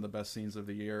with some of the best scenes of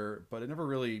the year, but it never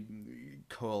really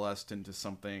coalesced into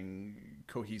something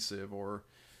cohesive or,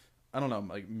 I don't know,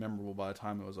 like memorable by the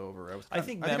time it was over. I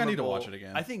think I need to watch it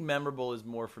again. I think memorable is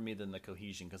more for me than the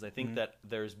cohesion, because I think that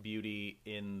there's beauty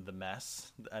in the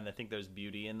mess, and I think there's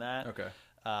beauty in that. Okay.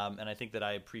 And I think that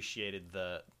I appreciated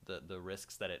the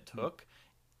risks that it took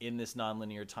in this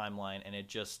nonlinear timeline, and it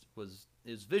just was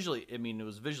visually. I mean, it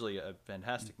was visually a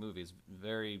fantastic movie. It's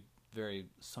very very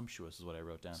sumptuous is what I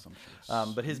wrote down.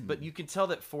 Sumptuous. But you can tell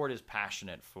that Ford is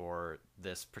passionate for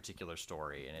this particular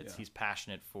story, and he's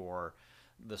passionate for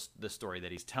the story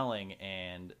that he's telling,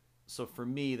 and so for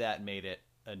me that made it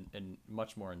a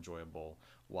much more enjoyable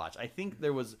watch. I think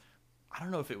there was, I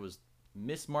don't know if it was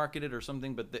mismarketed or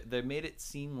something, but they made it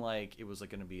seem like it was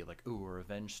like going to be like, ooh, a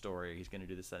revenge story. He's going to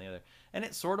do this, that, and the other, and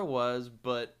it sort of was,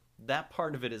 but that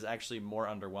part of it is actually more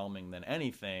underwhelming than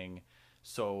anything.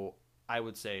 So I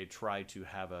would say try to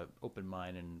have an open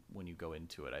mind and when you go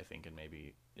into it, I think, and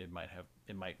maybe it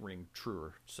might ring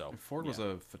truer. So Ford was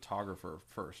a photographer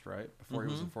first, right? Before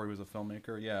he was a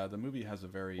filmmaker. Yeah, the movie has a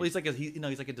very he's like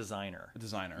a designer. A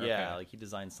designer. Yeah, okay. like he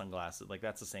designs sunglasses. Like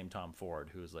that's the same Tom Ford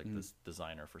who's like this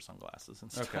designer for sunglasses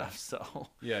and stuff. Okay. So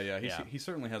he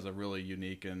certainly has a really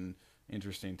unique and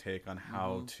interesting take on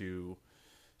how to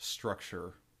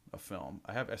structure a film.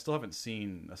 I still haven't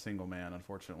seen A Single Man,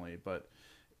 unfortunately, but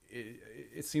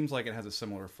it seems like it has a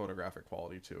similar photographic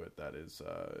quality to it that is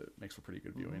makes for pretty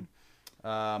good viewing.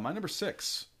 My number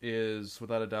 6 is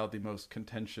without a doubt the most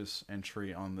contentious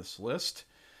entry on this list,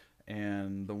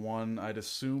 and the one I'd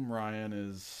assume Ryan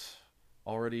is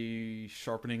already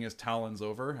sharpening his talons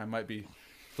over. I might be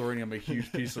throwing him a huge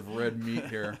piece of red meat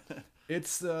here.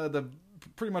 It's the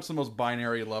pretty much the most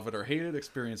binary love it or hate it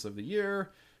experience of the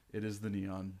year. It is The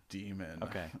Neon Demon.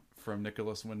 Okay. From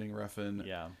Nicholas Winding Refn.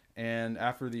 Yeah. And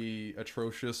after the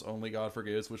atrocious Only God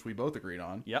Forgives, which we both agreed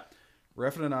on, Yep.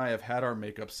 Refn and I have had our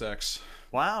makeup sex,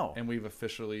 Wow. and we've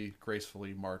officially,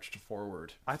 gracefully marched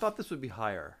forward. I thought this would be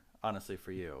higher, honestly,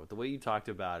 for you. The way you talked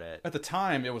about it. At the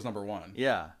time, it was number 1.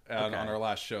 Yeah. On our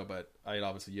last show, but I had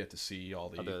obviously yet to see all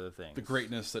the other things. the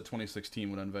greatness that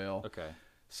 2016 would unveil. Okay.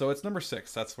 So it's number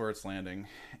 6. That's where it's landing,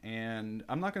 and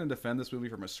I'm not going to defend this movie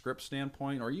from a script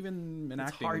standpoint or even an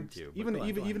It's acting, hard to, but even go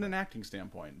ahead. an acting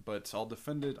standpoint. But I'll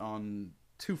defend it on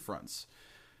 2 fronts.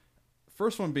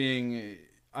 First one being,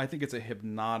 I think it's a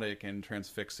hypnotic and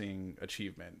transfixing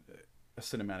achievement, a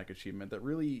cinematic achievement that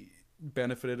really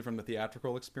benefited from the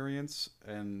theatrical experience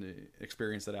and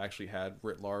experience that I actually had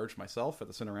writ large myself at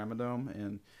the Cinerama Dome,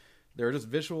 and there are just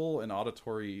visual and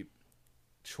auditory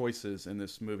choices in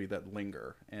this movie that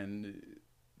linger, and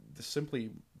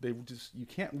you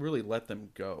can't really let them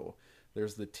go.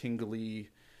 There's the tingly,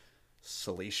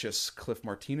 salacious Cliff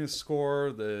Martinez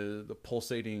score, the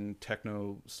pulsating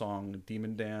techno song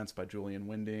Demon Dance by Julian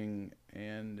Winding,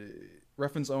 and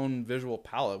Refn's own visual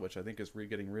palette, which I think is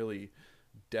getting really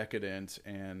decadent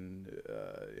and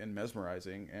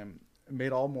mesmerizing, and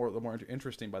made all the more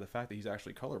interesting by the fact that he's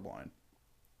actually colorblind,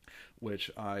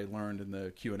 which I learned in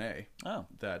the Q&A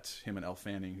that him and Elle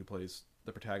Fanning, who plays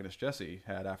the protagonist Jesse,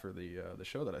 had after the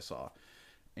show that I saw.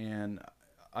 And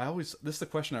this is the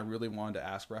question I really wanted to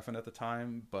ask Refn at the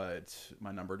time, but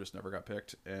my number just never got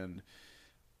picked. And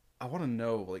I want to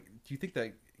know, like, do you think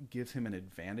that gives him an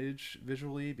advantage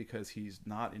visually because he's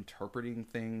not interpreting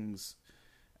things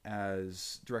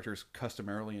as directors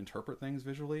customarily interpret things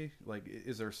visually? Like,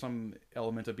 is there some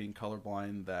element of being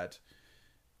colorblind that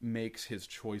makes his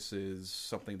choices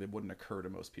something that wouldn't occur to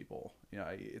most people?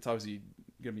 It's obviously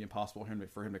going to be impossible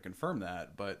for him to confirm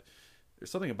that, but there's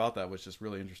something about that which is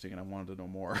really interesting, and I wanted to know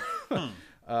more.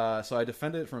 So I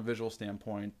defend it from a visual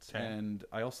standpoint, and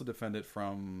I also defend it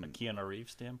from a Keanu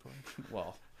Reeves standpoint.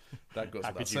 Well, that goes How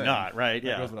without could saying. you not, right?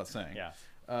 That goes without saying.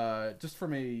 Yeah. Just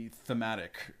from a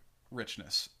thematic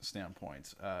richness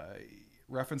standpoint,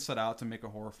 Refn set out to make a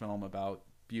horror film about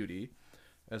beauty,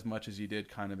 as much as he did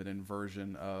kind of an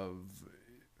inversion of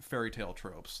fairy tale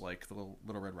tropes like the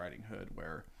Little Red Riding Hood,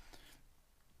 where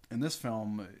in this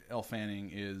film, Elle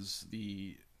Fanning is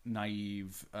the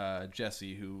naive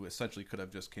Jessie who essentially could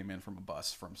have just came in from a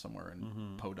bus from somewhere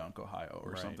in Podunk, Ohio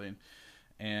or something.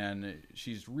 And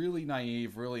she's really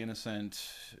naive, really innocent,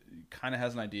 kind of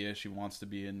has an idea she wants to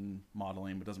be in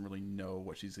modeling, but doesn't really know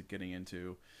what she's getting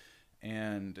into.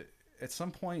 And at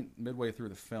some point midway through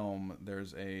the film,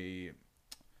 there's a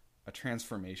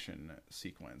transformation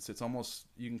sequence. It's almost,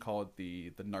 you can call it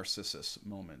the Narcissus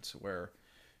moment, where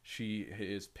she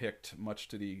is picked, much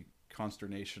to the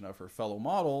consternation of her fellow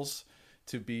models,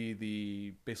 to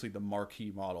be basically the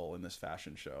marquee model in this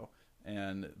fashion show.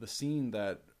 And the scene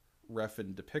that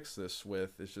Refn depicts this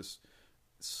with is just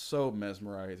so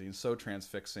mesmerizing, so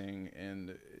transfixing,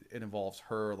 and it involves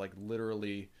her like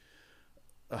literally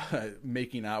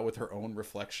making out with her own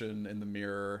reflection in the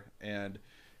mirror. And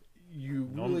you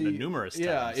really numerous times.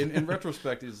 Yeah, in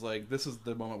retrospect, is like, this is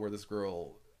the moment where this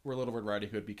girl, where Little Red Riding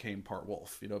Hood became part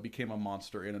wolf, became a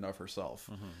monster in and of herself.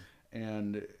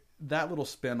 And that little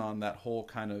spin on that whole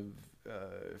kind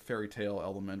of fairy tale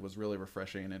element was really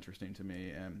refreshing and interesting to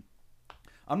me. And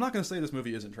I'm not going to say this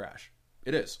movie isn't trash.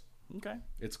 It is. Okay.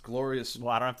 It's glorious, Well,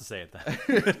 I don't have to say it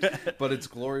then. but it's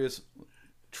glorious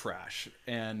trash.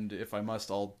 And if I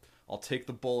must, I'll take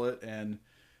the bullet and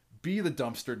be the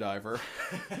dumpster diver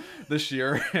this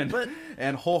year,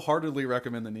 and wholeheartedly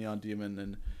recommend the Neon Demon.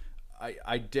 And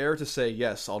I dare to say,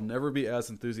 yes, I'll never be as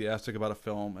enthusiastic about a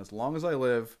film as long as I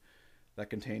live that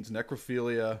contains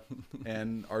necrophilia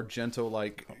and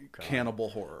Argento-like cannibal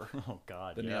horror. Oh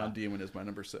God, The Neon Demon is my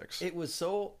number 6. It was.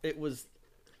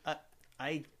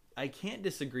 I can't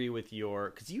disagree with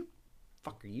because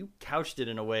you couched it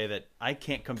in a way that I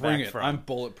can't come Bring back it. from. I'm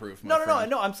bulletproof. No.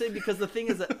 I'm saying because the thing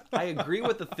is that I agree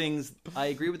with the things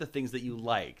that you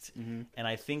liked, and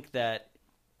I think that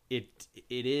it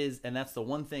is, and that's the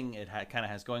one thing it kind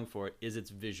of has going for it is its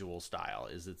visual style.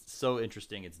 Is it's so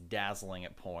interesting. It's dazzling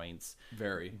at points.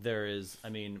 Very. There is. I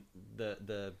mean,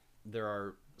 there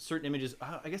are certain images.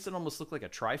 I guess it almost looked like a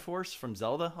Triforce from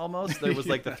Zelda. Almost there was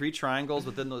like the 3 triangles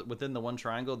within the one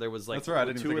triangle. There was like That's right. I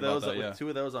didn't two think of about those that, yeah. two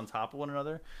of those on top of one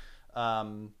another.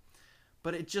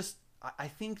 But it just I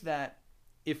think that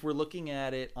if we're looking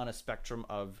at it on a spectrum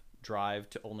of Drive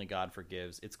to Only God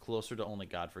Forgives, it's closer to Only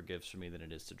God Forgives for me than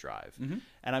it is to Drive.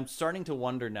 And I'm starting to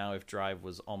wonder now if Drive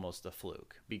was almost a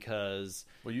fluke, because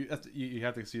you have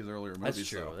to see his earlier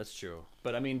movies. That's true.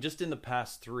 But I mean, just in the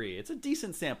past 3, it's a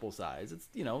decent sample size. It's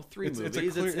 3 movies.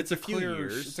 It's a few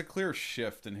years. It's a clear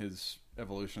shift in his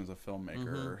evolution as a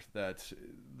filmmaker that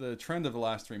the trend of the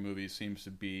last 3 movies seems to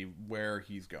be where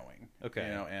he's going. Okay.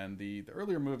 And the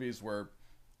earlier movies were,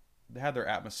 they had their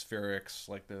atmospherics,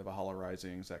 like the Valhalla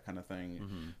Risings, that kind of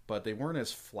thing, but they weren't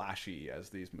as flashy as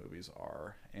these movies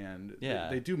are. And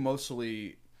they do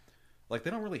mostly, like,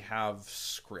 they don't really have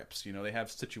scripts, they have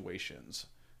situations,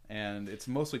 and it's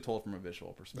mostly told from a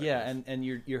visual perspective. Yeah, and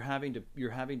you're having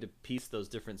to piece those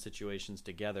different situations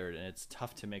together, and it's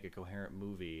tough to make a coherent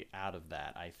movie out of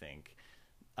that, I think.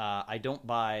 I don't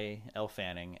buy Elle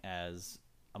Fanning as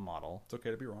a model. It's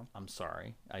okay to be wrong. I'm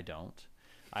sorry, I don't.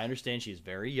 I understand she's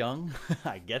very young.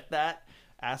 I get that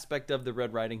aspect of the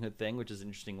Red Riding Hood thing, which is an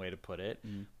interesting way to put it.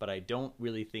 But I don't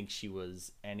really think she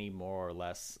was any more or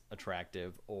less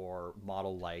attractive or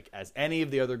model-like as any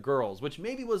of the other girls, which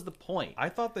maybe was the point. I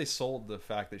thought they sold the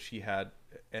fact that she had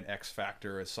an X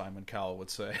factor, as Simon Cowell would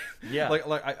say. Yeah.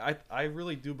 I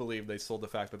really do believe they sold the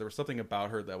fact that there was something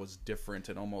about her that was different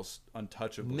and almost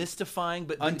untouchably mystifying,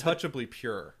 but untouchably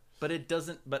pure. But it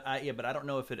doesn't. But I don't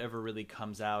know if it ever really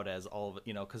comes out as all of it,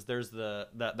 because there's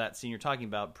that scene you're talking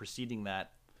about preceding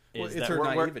that. It's her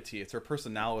naivety. It's her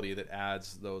personality that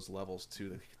adds those levels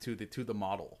to the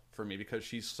model for me, because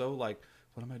she's so like,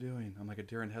 what am I doing? I'm like a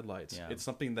deer in headlights. Yeah. It's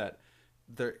something that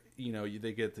they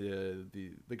get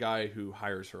the guy who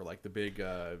hires her, like the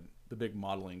big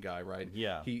modeling guy, right?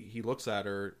 Yeah. He looks at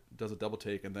her, does a double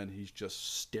take, and then he's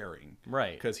just staring,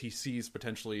 right? Because he sees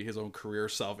potentially his own career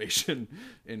salvation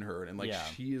in her, and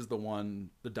she is the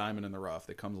diamond in the rough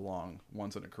that comes along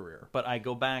once in a career. But I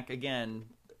go back again,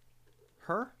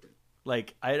 her.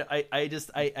 Like I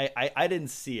didn't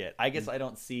see it. I guess I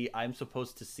don't see. I'm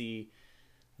supposed to see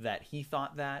that he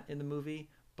thought that in the movie,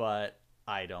 but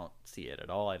I don't see it at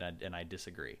all, and I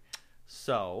disagree.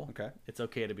 So it's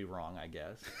okay to be wrong, I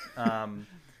guess.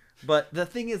 But the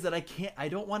thing is that I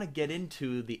don't want to get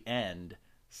into the end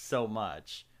so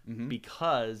much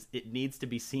because it needs to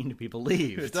be seen to be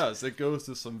believed. It does. It goes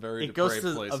to some very depraved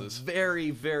places. A very,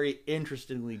 very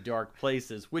interestingly dark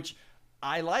places, which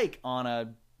I like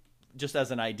just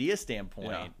as an idea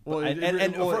standpoint. Yeah.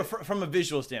 Well, from a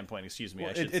visual standpoint, excuse me.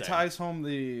 It ties home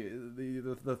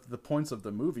the points of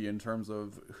the movie in terms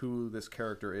of who this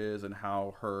character is and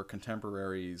how her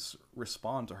contemporaries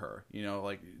respond to her.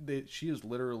 She is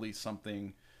literally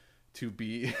something to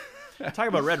be. Talk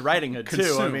about Red Riding Hood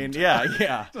too. I mean,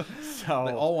 yeah. So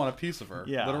they all want a piece of her,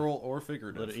 literal or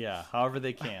figurative. Yeah, however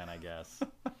they can, I guess.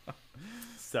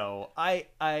 So I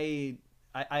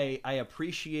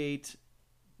appreciate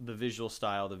the visual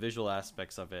style, the visual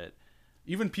aspects of it.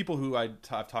 Even people who I've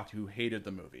talked to who hated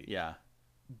the movie,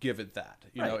 give it that.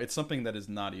 It's something that is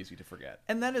not easy to forget.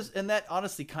 And that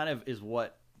honestly kind of is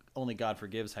what Only God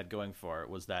Forgives had going for it,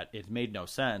 was that it made no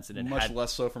sense, and it much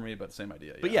less so for me, but same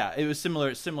idea. But it was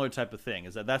similar type of thing.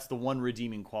 Is that's the one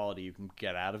redeeming quality you can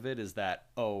get out of it, is that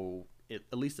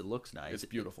at least it looks nice. It's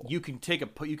beautiful. You can take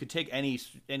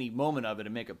any moment of it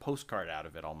and make a postcard out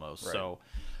of it almost. Right.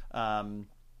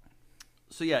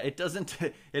 So yeah, it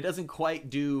doesn't quite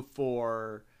do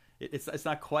for. It's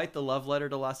not quite the love letter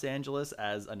to Los Angeles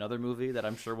as another movie that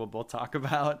I'm sure we'll both talk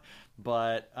about,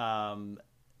 but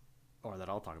or that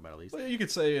I'll talk about at least. Well, you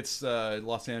could say it's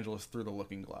Los Angeles through the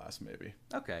looking glass, maybe.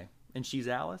 Okay, and she's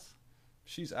Alice.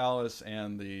 She's Alice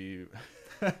and the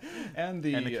and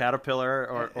the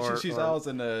caterpillar, or she's Alice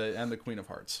and the Queen of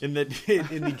Hearts in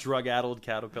the drug-addled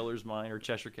caterpillar's mind, or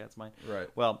Cheshire Cat's mind. Right.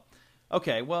 Well,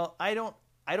 okay. Well, I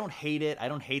don't hate it. I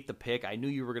don't hate the pick. I knew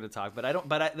you were going to talk, but I don't.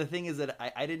 But the thing is that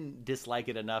I didn't dislike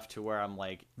it enough to where I'm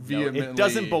like, no, it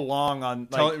doesn't belong on.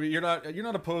 Like, you're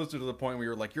not opposed to the point where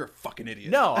you're like, you're a fucking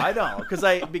idiot. No, I don't,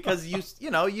 because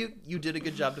you did a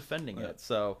good job defending it.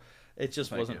 So it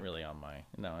just wasn't really on my.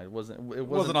 No, it wasn't. It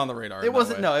wasn't on the radar. It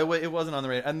wasn't. No, it wasn't on the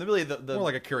radar. And really, the more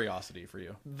like a curiosity for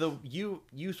you. You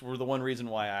were the one reason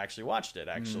why I actually watched it.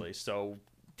 Actually, so.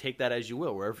 Take that as you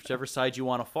will, whichever side you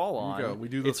want to fall on. We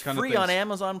do those it's kind free of things on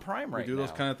Amazon Prime right now. We do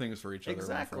those kind of things for each other.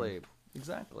 Exactly.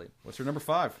 What's your number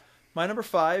 5? My number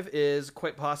 5 is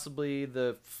quite possibly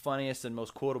the funniest and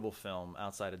most quotable film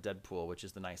outside of Deadpool, which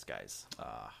is The Nice Guys.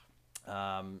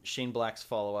 Shane Black's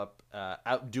follow-up,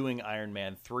 outdoing Iron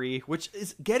Man 3, which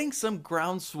is getting some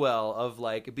groundswell of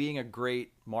like being a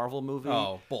great Marvel movie.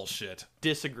 Oh, bullshit.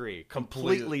 Disagree.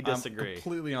 Completely disagree. I'm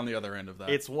completely on the other end of that.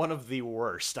 It's one of the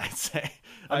worst, I'd say.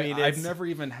 I mean, I've never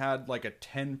even had like a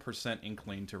 10%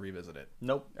 inkling to revisit it.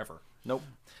 Nope. Ever. Nope.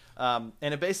 And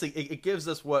it basically it gives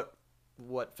us what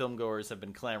filmgoers have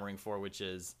been clamoring for, which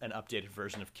is an updated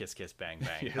version of Kiss Kiss Bang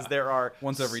Bang. Because there are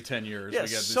once every 10 years we get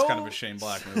this kind of a Shane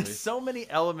Black movie. So many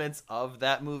elements of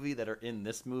that movie that are in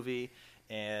this movie,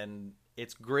 and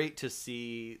it's great to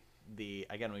see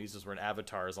again, we use this word,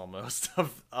 avatars almost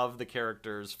of the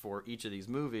characters for each of these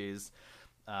movies.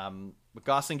 But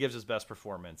Gosling gives his best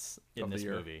performance in this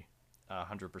movie,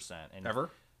 100%. And ever?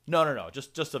 No,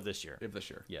 just of this year. Of this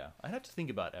year. Yeah, I'd have to think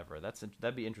about ever.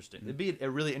 That'd be interesting. It'd be a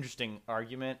really interesting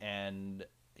argument, and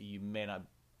you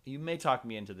may talk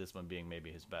me into this one being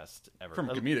maybe his best ever from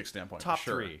a comedic standpoint. Top for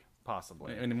sure. 3,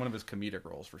 possibly, and in one of his comedic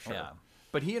roles for sure. Yeah,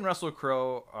 but he and Russell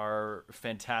Crowe are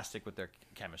fantastic with their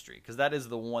chemistry, because that is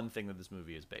the one thing that this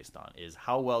movie is based on: is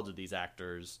how well do these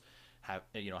actors have?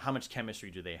 How much chemistry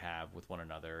do they have with one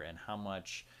another, and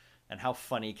how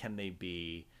funny can they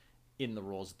be in the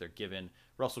roles that they're given.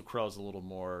 Russell Crowe's a little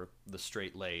more the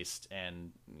straight-laced,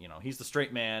 and he's the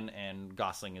straight man, and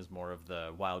Gosling is more of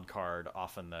the wild card,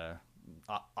 off in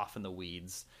the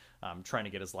weeds, trying to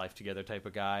get his life together type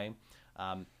of guy.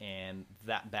 And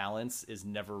that balance is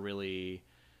never really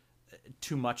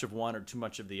too much of one or too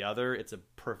much of the other.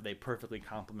 They perfectly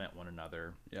complement one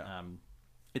another. Yeah.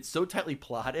 It's so tightly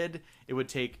plotted, it would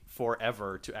take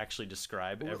forever to actually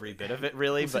describe every bit of it,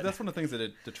 really. But that's one of the things that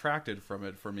it detracted from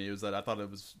it for me, is that I thought it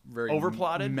was very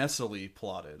overplotted, messily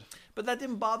plotted. But that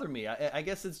didn't bother me. I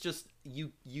guess it's just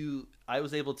I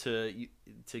was able to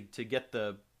get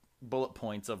the bullet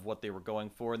points of what they were going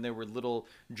for, and there were little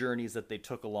journeys that they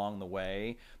took along the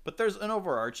way. But there's an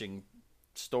overarching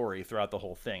story throughout the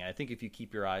whole thing. I think if you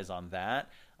keep your eyes on that,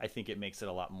 I think it makes it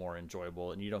a lot more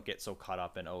enjoyable, and you don't get so caught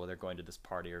up in, they're going to this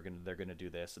party, or they're going to do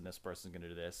this, and this person's going to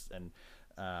do this. And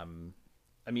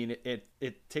I mean,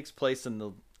 it takes place in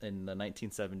the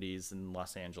 1970s in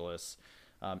Los Angeles.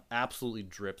 Absolutely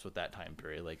drips with that time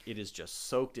period. Like, it is just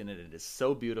soaked in it. It is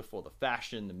so beautiful. The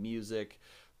fashion, the music,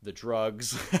 the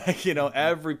drugs,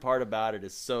 every part about it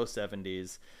is so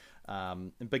 70s.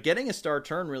 But getting a star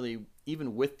turn, really,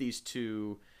 even with these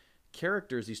two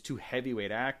characters, these two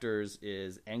heavyweight actors,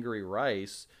 is Angourie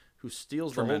Rice, who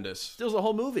steals the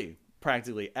whole movie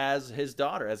practically as his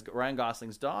daughter, as Ryan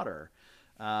Gosling's daughter.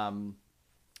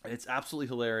 It's absolutely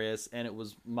hilarious, and it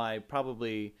was my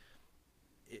probably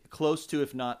close to,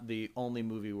 if not the only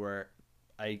movie where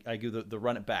I do the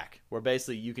run it back, where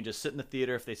basically you can just sit in the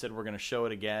theater. If they said we're going to show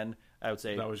it again, I would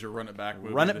say that was your run it back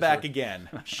movie. Run it back again.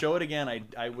 Show it again.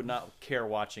 I would not care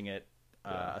watching it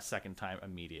a second time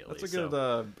immediately. That's a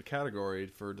good category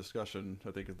for discussion,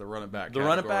 I think, is the run it back.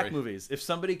 Run it back movies. If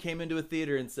somebody came into a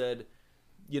theater and said,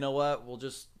 you know what, we'll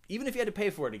just, even if you had to pay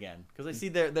for it again, because I see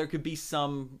there could be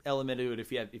some element to it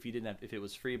if it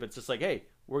was free, but it's just like, hey,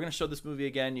 we're going to show this movie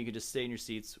again. You can just stay in your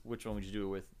seats. Which one would you do it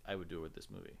with? I would do it with this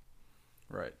movie.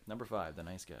 Right. Number 5, The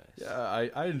Nice Guys. Yeah,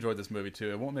 I enjoyed this movie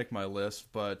too. It won't make my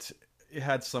list, but it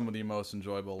had some of the most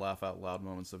enjoyable laugh out loud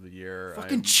moments of the year.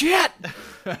 Fucking shit!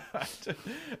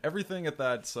 Everything at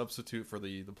that substitute for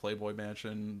the Playboy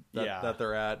Mansion that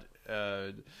they're at,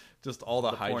 just all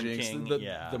the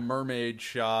hijinks, the mermaid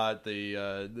shot,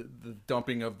 the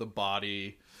dumping of the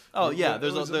body. Oh yeah,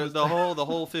 there's the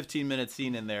whole 15-minute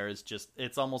scene in there is just,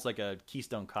 it's almost like a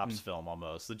Keystone Cops film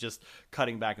almost. So just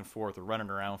cutting back and forth or running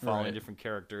around, following different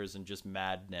characters, and just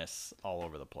madness all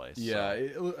over the place. Yeah,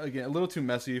 again, a little too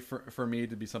messy for me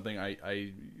to be something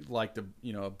I liked,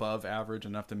 above average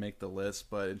enough to make the list.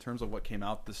 But in terms of what came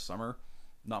out this summer,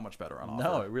 not much better on offer.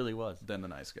 No, it really was. Than The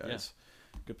Nice Guys.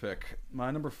 Good pick.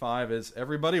 My number 5 is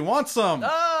Everybody Wants Some.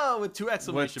 Oh, with 2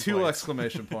 exclamation with 2 points.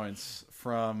 exclamation points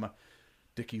from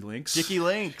Dickie Links. Dickie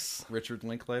Links. Richard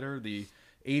Linklater, the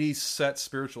 80s set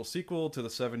spiritual sequel to the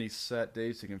 70s set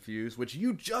Dazed and Confused, which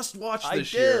you just watched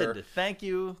this year. I did. Thank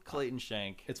you, Clayton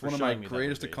Shank. It's for one of my showing me that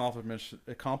greatest movie.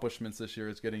 accomplishments this year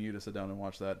is getting you to sit down and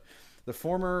watch that. The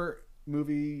former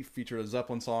movie featured a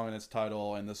Zeppelin song in its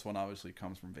title, and this one obviously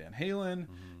comes from Van Halen.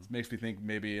 It makes me think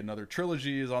maybe another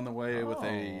trilogy is on the way with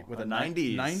a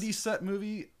 90s set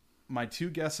movie. My 2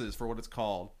 guesses for what it's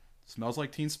called: Smells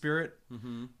Like Teen Spirit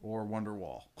or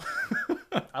Wonderwall.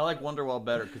 I like Wonderwall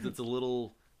better because it's a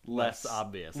little less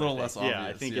obvious. A little less obvious. Yeah,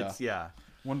 I think it's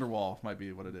Wonderwall might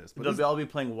be what it is. But they'll all be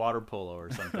playing water polo or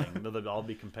something. They'll all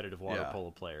be competitive water polo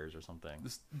players or something.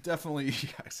 This definitely,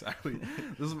 yeah, exactly.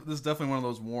 This is definitely one of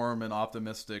those warm and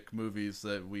optimistic movies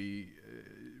that it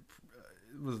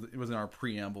was in our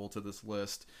preamble to this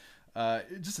list.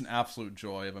 Just an absolute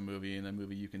joy of a movie, and a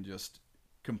movie you can just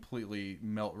completely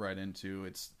melt right into.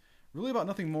 It's really about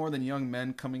nothing more than young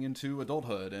men coming into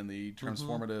adulthood and the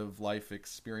transformative life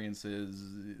experiences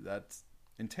that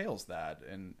entails that,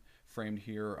 and framed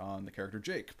here on the character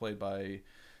Jake, played by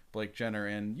Blake Jenner.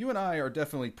 And you and I are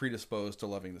definitely predisposed to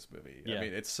loving this movie. Yeah. I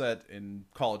mean, it's set in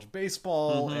college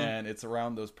baseball, and it's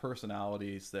around those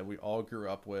personalities that we all grew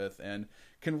up with and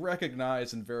can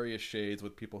recognize in various shades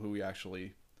with people who we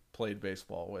actually played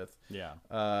baseball with. Yeah.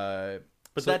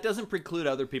 But that doesn't preclude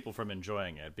other people from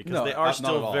enjoying it, because No, they not are at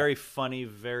still all. very funny,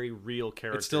 very real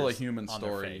characters. It's still a human on their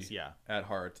story face. Yeah. at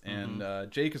heart.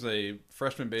 And Jake is a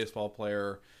freshman baseball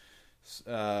player,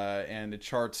 and it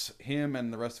charts him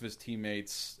and the rest of his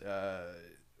teammates'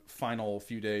 final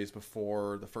few days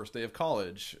before the first day of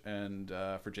college. And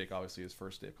for Jake, obviously, his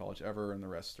first day of college ever, and the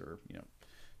rest are,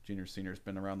 juniors, seniors,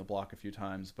 been around the block a few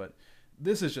times. But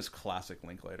this is just classic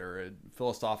Linklater, a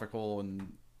philosophical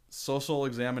and social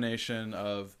examination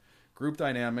of group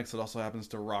dynamics that also happens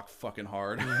to rock fucking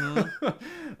hard.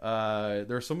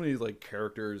 There are so many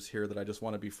characters here that I just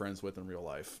want to be friends with in real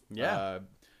life. Yeah.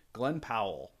 Glenn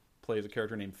Powell plays a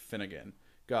character named Finnegan.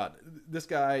 God, this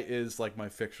guy is like my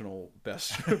fictional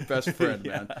best friend,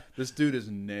 man. This dude is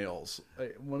nails.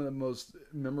 One of the most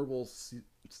memorable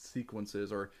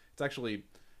sequences, or it's actually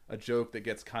a joke that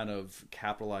gets kind of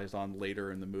capitalized on later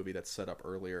in the movie that's set up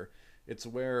earlier. It's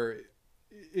where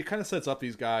it kind of sets up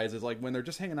these guys as when they're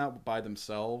just hanging out by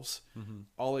themselves,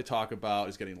 all they talk about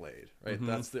is getting laid, right?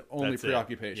 That's the only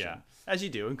preoccupation. Yeah. As you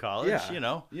do in college,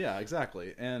 Yeah,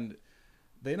 exactly. And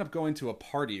they end up going to a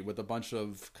party with a bunch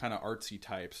of kind of artsy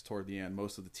types toward the end,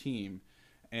 most of the team.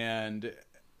 And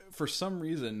for some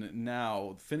reason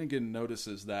now, Finnegan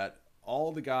notices that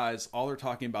all the guys, all they're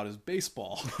talking about is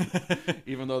baseball,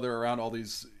 even though they're around all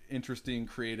these interesting,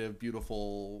 creative,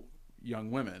 beautiful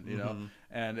young women,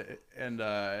 and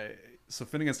so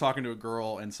Finnegan's talking to a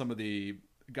girl, and some of the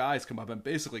guys come up and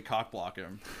basically cockblock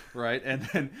him, right?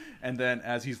 And then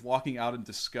as he's walking out in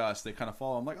disgust, they kind of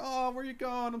follow him like, "Oh, where are you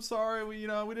going? I'm sorry, we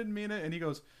didn't mean it." And he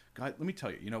goes, "God, let me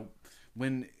tell you,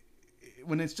 when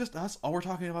it's just us, all we're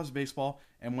talking about is baseball,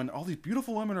 and when all these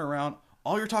beautiful women are around,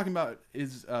 all you're talking about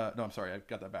is no, I'm sorry, I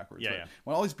got that backwards. Yeah.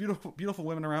 When all these beautiful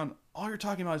women around, all you're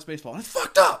talking about is baseball, and it's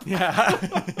fucked up. Yeah.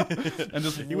 And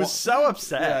just He was so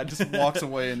upset. Yeah, just walks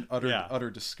away in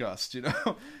utter disgust.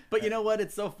 But you know what?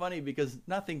 It's so funny because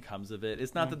nothing comes of it.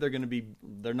 It's not that they're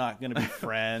not going to be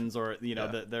friends, or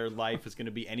that their life is going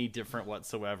to be any different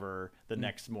whatsoever the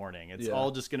next morning. It's all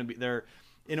just going to be there.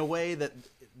 In a way that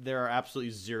there are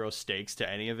absolutely zero stakes to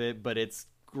any of it, but it's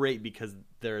great because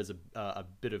there is a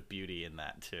bit of beauty in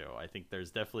that too. I think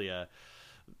there's definitely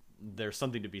there's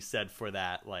something to be said for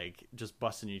that, just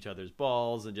busting each other's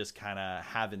balls and just kind of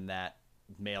having that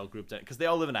male group, because they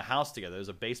all live in a house together. There's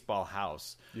a baseball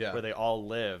house where they all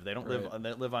live. They don't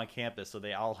live on campus, so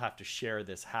they all have to share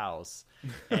this house.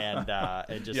 And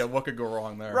just what could go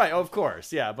wrong there? Right, of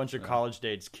course. Yeah, a bunch of college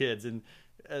age kids. And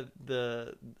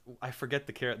I forget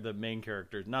the main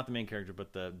character, not the main character,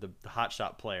 but the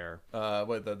hotshot player.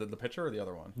 Wait, the pitcher or the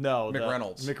other one? No,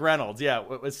 McReynolds. McReynolds, yeah.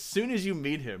 As soon as you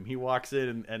meet him, he walks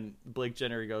in and Blake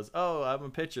Jenner goes, "Oh, I'm a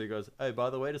pitcher." He goes, "Hey, by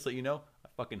the way, just so you know, I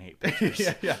fucking hate pitchers."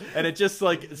 yeah. And it just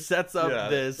sets up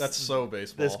this. That's so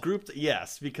baseball. This group,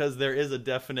 yes, because there is a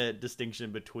definite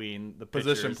distinction between the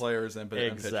position players and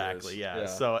exactly, pitchers. Yeah.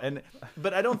 So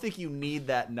but I don't think you need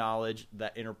that knowledge,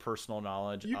 that interpersonal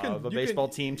knowledge of a baseball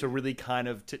team to really kind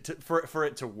of for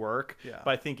it to work. Yeah.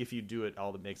 But I think if you do it,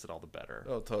 that makes it all the better.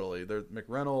 Oh, totally. There's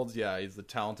McReynolds. Yeah, he's the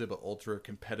talented but ultra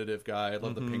competitive guy. I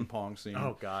love the ping pong scene.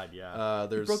 Oh God, yeah.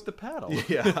 There's he broke the paddle.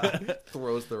 Yeah,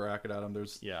 throws the racket at him.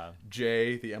 There's Yeah.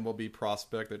 Jay, the MLB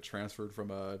prospect that transferred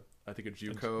from a I think a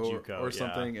JUCO JUCO, or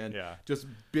something, yeah, and yeah. just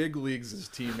big leagues his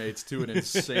teammates to an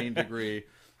insane degree.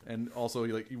 And also,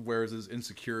 he wears his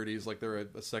insecurities like they're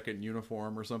a second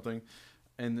uniform or something.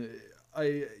 And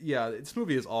this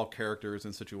movie is all characters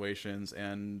and situations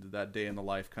and that day in the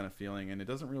life kind of feeling, and it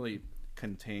doesn't really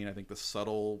contain, I think, the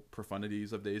subtle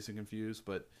profundities of Dazed and Confused,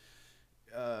 but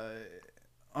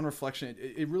on reflection,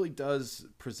 it really does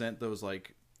present those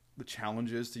like the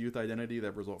challenges to youth identity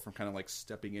that result from kind of like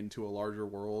stepping into a larger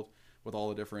world with all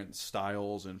the different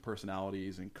styles and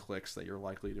personalities and cliques that you're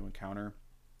likely to encounter.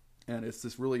 And it's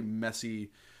this really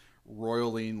messy,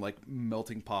 roiling, like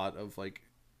melting pot of like,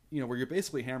 where you're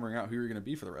basically hammering out who you're going to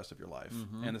be for the rest of your life.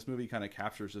 Mm-hmm. And this movie kind of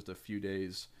captures just a few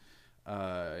days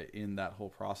in that whole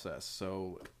process.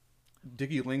 So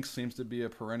Dickie Lynx seems to be a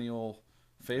perennial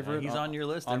favorite. He's on your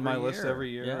list on my year. list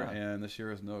every year, yeah. And this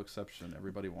year is no exception.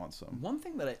 Everybody wants some. One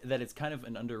thing that it's kind of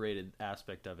an underrated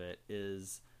aspect of it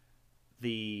is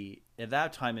at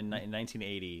that time in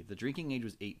 1980, the drinking age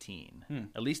was 18.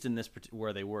 At least in this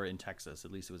where they were in Texas,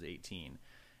 at least it was 18.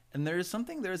 And there's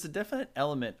a definite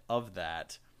element of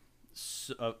that.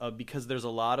 Because there's a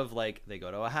lot of like they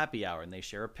go to a happy hour and they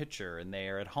share a pitcher and they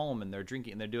are at home and they're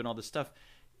drinking and they're doing all this stuff.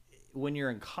 When you're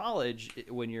in college,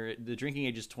 the drinking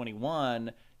age is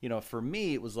 21, for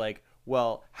me it was like,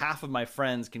 well, half of my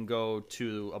friends can go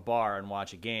to a bar and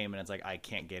watch a game and it's like I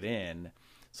can't get in.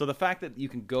 So the fact that you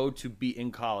can go to be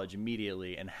in college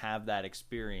immediately and have that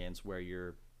experience where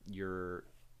you're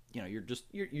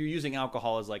using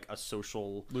alcohol as like a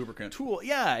social lubricant tool.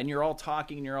 Yeah. And you're all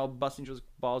talking and you're all busting each other's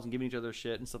balls and giving each other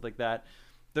shit and stuff like that.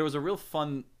 There was a real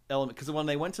fun element because when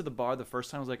they went to the bar the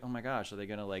first time, I was like, oh my gosh, are they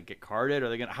going to like get carded?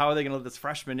 How are they going to let this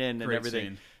freshman in and Great everything?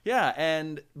 Scene.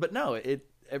 Yeah. But no,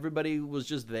 everybody was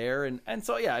just there. And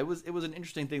so, yeah, it was an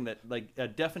interesting thing that like a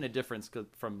definite difference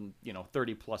from,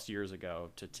 30 plus years ago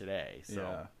to today.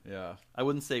 So yeah. I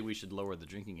wouldn't say we should lower the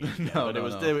drinking age yet, No.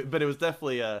 But it was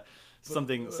definitely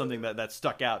something that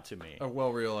stuck out to me. A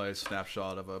well-realized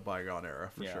snapshot of a bygone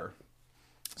era, for sure.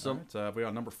 So we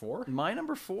on number 4? My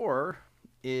number 4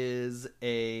 is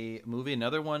a movie. The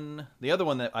other one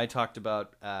that I talked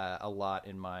about a lot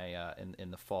in my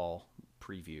in the fall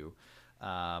preview.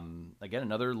 Again,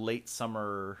 another late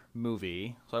summer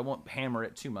movie, so I won't hammer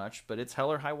it too much, but it's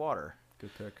Hell or High Water.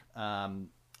 Good pick.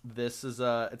 This is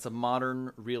it's a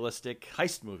modern, realistic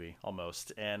heist movie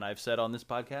almost, and I've said on this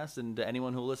podcast and to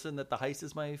anyone who will listen that the heist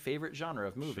is my favorite genre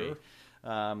of movie. Sure.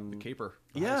 The caper.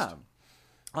 Yeah. Heist.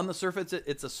 On the surface,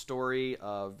 it's a story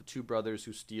of two brothers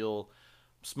who steal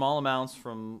small amounts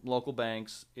from local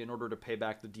banks in order to pay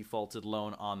back the defaulted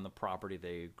loan on the property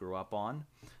they grew up on,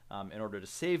 in order to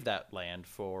save that land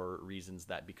for reasons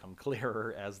that become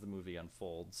clearer as the movie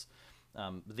unfolds.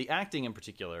 The acting in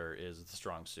particular is the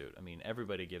strong suit. I mean,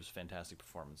 everybody gives fantastic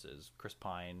performances. Chris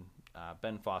Pine,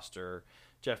 Ben Foster,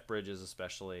 Jeff Bridges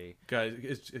especially.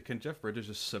 Guys, can Jeff Bridges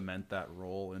just cement that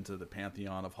role into the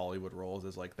pantheon of Hollywood roles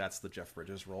as like that's the Jeff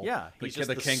Bridges role? Yeah, he's just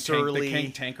the surly,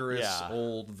 cantankerous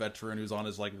old veteran who's on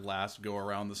his like last go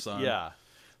around the sun. Yeah.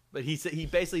 But he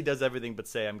basically does everything but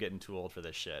say I'm getting too old for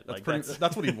this shit.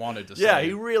 That's what he wanted to say. Yeah,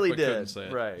 he really did. Couldn't say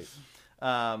it. Right.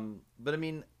 But I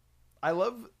mean, I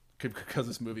love because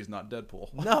this movie's not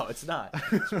Deadpool. No, it's not.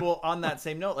 Well, on that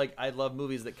same note, like I love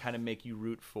movies that kind of make you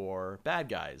root for bad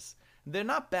guys. They're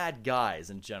not bad guys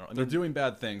in general. They're doing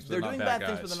bad things. But they're not doing bad bad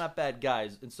things, but they're not bad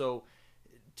guys. And so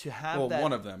to have that,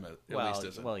 one of them at least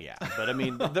isn't. Well, yeah, but I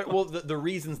mean, the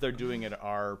reasons they're doing it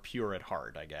are pure at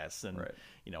heart, I guess, and right.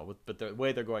 But the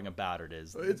way they're going about it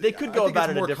is they could go about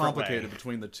it a different way. It's more complicated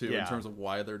between the two in terms of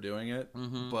why they're doing it,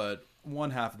 but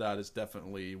one half of that is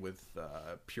definitely with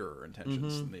pure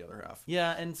intentions, and the other half,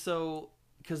 and so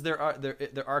because there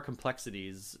are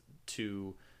complexities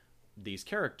to these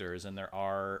characters, and there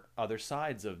are other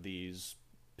sides of these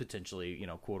potentially,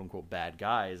 quote unquote bad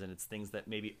guys, and it's things that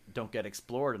maybe don't get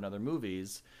explored in other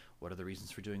movies. What are the reasons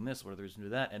for doing this? What are the reasons to do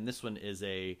that? And this one is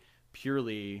a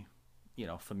purely,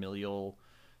 familial,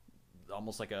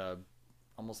 almost like a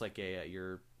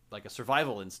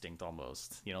survival instinct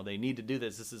almost. They need to do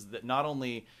this. This is not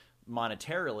only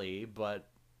monetarily, but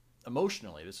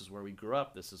emotionally. This is where we grew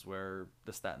up. This is where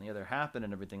this, that, and the other happened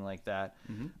and everything like that.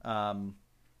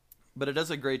 But it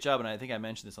does a great job, and I think I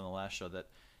mentioned this on the last show, that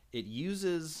it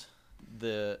uses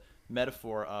the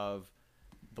metaphor of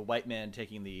the white man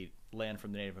taking the land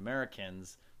from the Native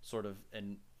Americans sort of,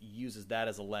 and uses that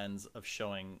as a lens of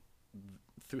showing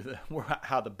through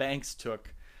how the banks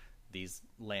took these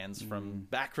lands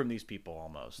back from these people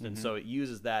almost. And so it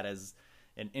uses that as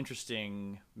an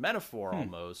interesting metaphor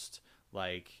almost,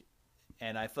 like,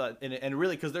 and I thought, and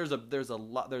really, because there's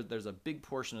a big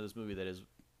portion of this movie that is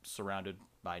surrounded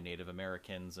by Native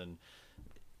Americans, and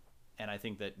And I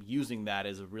think that using that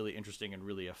is a really interesting and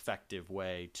really effective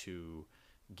way to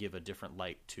give a different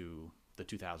light to the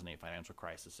 2008 financial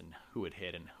crisis and who it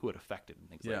hit and who it affected and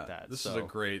things like that. This is a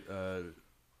great, I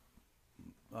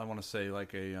want to say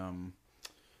like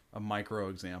a micro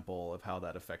example of how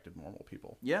that affected normal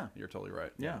people. Yeah. You're totally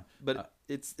right. Yeah. But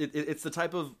it's the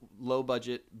type of low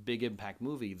budget, big impact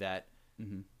movie that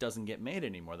doesn't get made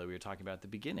anymore that we were talking about at the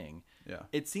beginning. Yeah.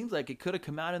 It seems like it could have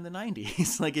come out in the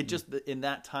 90s. Like it just, in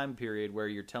that time period where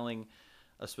you're telling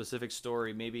a specific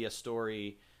story, maybe a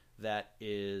story that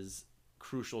is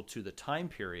crucial to the time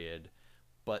period,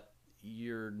 but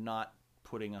you're not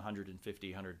putting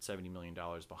 150, 170 million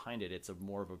dollars behind it. It's a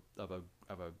more of a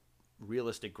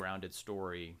realistic, grounded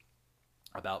story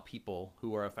about people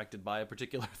who are affected by a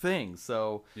particular thing.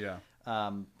 So yeah.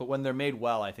 But when they're made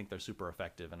well, I think they're super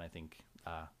effective, and I think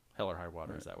Hell or High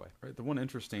Water is that way. Right. The one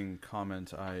interesting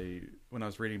comment when I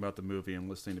was reading about the movie and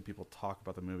listening to people talk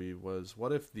about the movie was,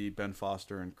 what if the Ben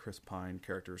Foster and Chris Pine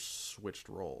characters switched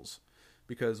roles?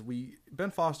 Because Ben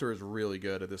Foster is really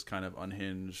good at this kind of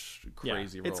unhinged,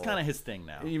 crazy role. It's kind of his thing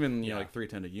now. Even like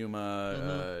 3:10 to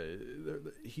Yuma,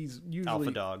 he's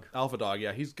usually Alpha Dog.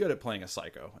 Yeah, he's good at playing a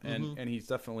psycho, and he's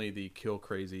definitely the kill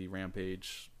crazy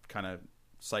rampage kind of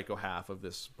psycho half of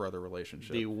this brother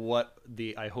relationship.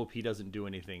 I hope he doesn't do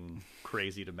anything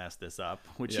crazy to mess this up,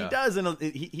 which Yeah. he does.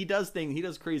 And he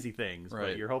does crazy things, Right.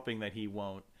 but you're hoping that he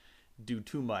won't do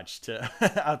too much to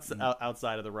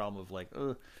outside of the realm of like,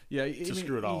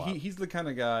 screw it all up. He's the kind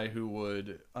of guy who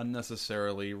would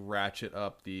unnecessarily ratchet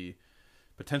up the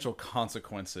potential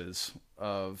consequences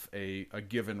of a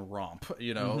given romp,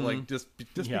 like just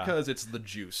because it's the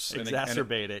juice,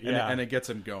 Exacerbate it, and it gets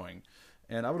him going.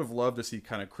 And I would have loved to see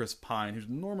kind of Chris Pine, who's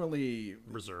normally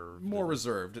more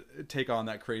reserved, take on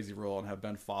that crazy role and have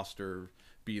Ben Foster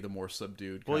be the more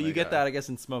subdued. Well, you get that, I guess,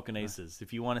 in Smokin' Aces.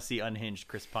 If you want to see unhinged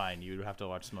Chris Pine, you'd have to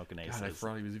watch Smokin' Aces. God, I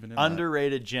forgot he was even in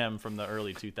underrated gem from the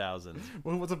early 2000s.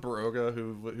 Well, was it Baroga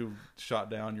who shot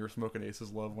down your Smokin'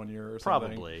 Aces love one year or something?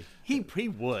 Probably. He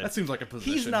would. That seems like a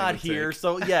position. He's not here,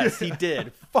 so yes, he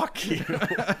did. Fuck you.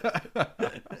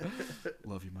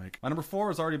 Love you, Mike. My number 4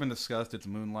 has already been discussed. It's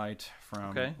Moonlight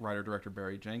from Okay. writer-director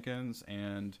Barry Jenkins,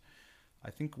 and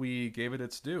I think we gave it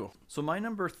its due. So my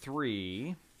number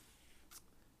 3,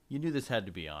 you knew this had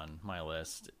to be on my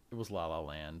list. It was La La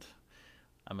Land.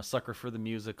 I'm a sucker for the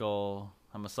musical.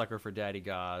 I'm a sucker for Daddy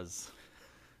Gaz.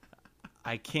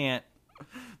 I can't.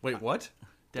 Wait, what?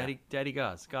 Daddy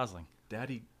Gosling.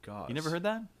 Daddy Gaz. You never heard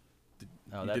that?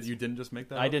 You didn't just make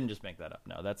that up? I didn't just make that up.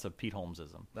 No, that's a Pete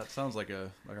Holmesism. That sounds like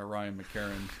a Ryan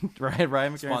McCarran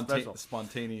Ryan McCarran special.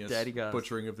 Spontaneous Daddy Gaz.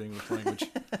 butchering of the English language.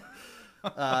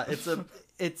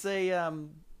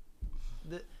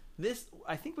 This,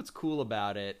 I think what's cool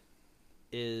about it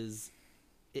is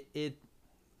okay,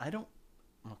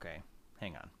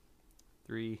 hang on.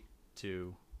 3,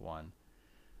 2, 1.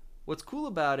 What's cool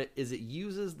about it is it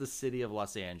uses the city of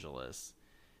Los Angeles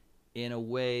in a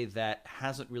way that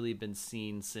hasn't really been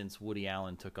seen since Woody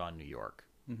Allen took on New York.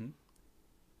 Mm-hmm.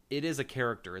 It is a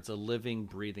character. It's a living,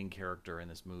 breathing character in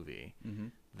this movie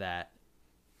that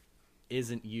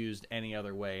isn't used any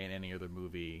other way in any other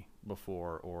movie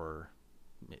before or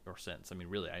since. I mean,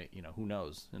 really, who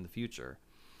knows in the future.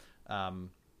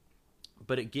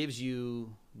 But it gives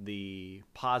you the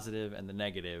positive and the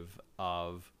negative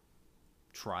of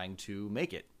trying to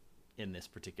make it in this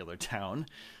particular town,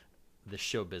 the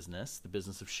show business, the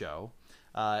business of show.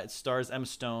 It stars Emma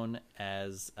Stone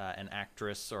as an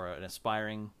actress or an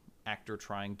aspiring actor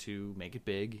trying to make it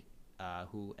big,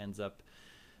 who ends up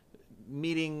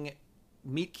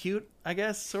meet cute, I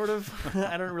guess, sort of.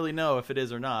 I don't really know if it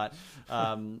is or not.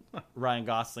 Ryan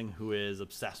Gosling, who is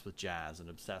obsessed with jazz and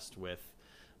obsessed with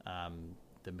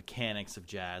the mechanics of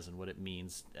jazz and what it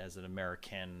means as an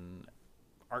American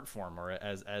art form, or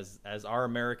as our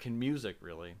American music,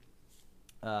 really.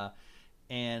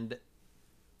 And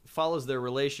follows their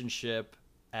relationship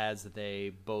as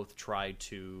they both try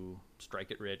to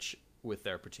strike it rich with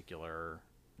their particular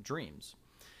dreams.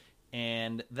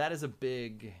 And that is a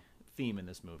big theme in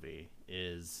this movie,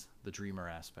 is the dreamer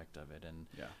aspect of it.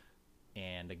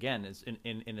 And again, is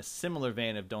in a similar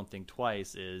vein of Don't Think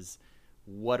Twice, is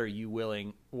what are you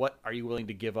willing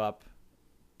to give up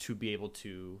to be able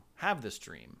to have this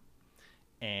dream?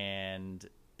 And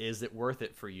is it worth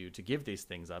it for you to give these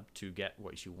things up to get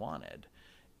what you wanted?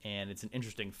 And it's an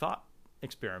interesting thought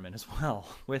experiment as well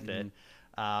with it.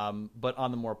 But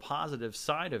on the more positive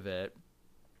side of it,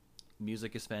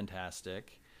 music is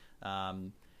fantastic.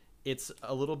 It's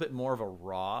a little bit more of a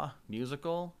raw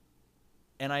musical.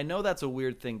 And I know that's a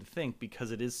weird thing to think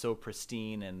because it is so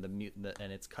pristine and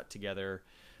and it's cut together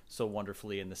so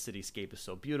wonderfully, and the cityscape is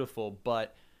so beautiful,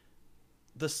 but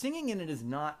the singing in it is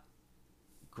not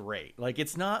great. Like,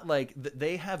 it's not like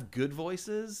they have good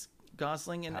voices,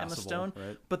 Gosling and Emma Passable, Stone,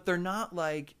 right? but they're not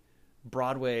like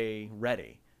Broadway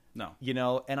ready. No. You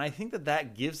know, and I think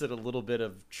that gives it a little bit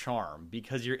of charm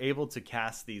because you're able to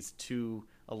cast these two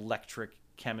electric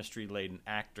chemistry laden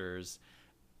actors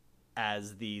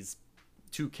as these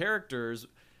two characters,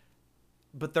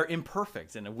 but they're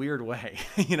imperfect in a weird way,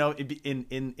 you know,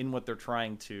 in what they're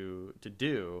trying to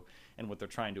do and what they're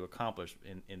trying to accomplish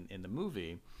in the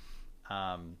movie.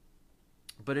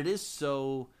 But it is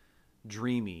so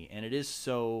dreamy, and it is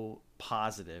so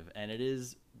positive, and it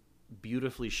is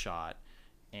beautifully shot.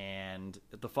 And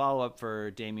the follow-up for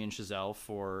Damien Chazelle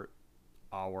for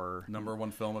our number one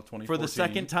film of 2014. for the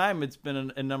second time, it's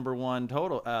been a number one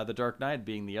total. The Dark Knight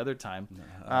being the other time.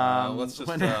 Let's just.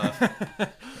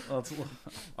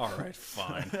 All right,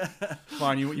 fine.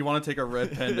 Fine. You want to take a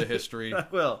red pen to history?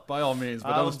 Well, by all means,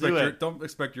 but don't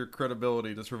expect your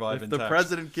credibility to survive if in the text.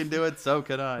 president can do it, so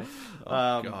can I.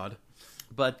 Oh God.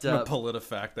 But I'm gonna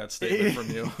PolitiFact that statement from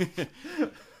you.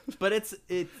 But it's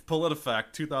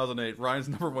PolitiFact 2008. Ryan's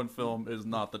number one film is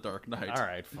not The Dark Knight. all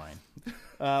right, fine.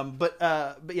 But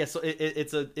yeah, so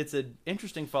it's an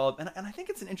interesting follow-up, and I think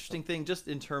it's an interesting thing just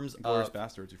in terms Glorious of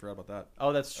Bastards. You forgot about that.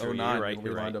 Oh, that's true. 09, You're right. we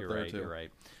lined up there, too. You're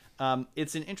right.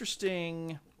 It's an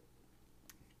interesting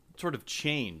sort of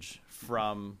change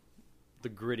from the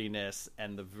grittiness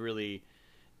and the really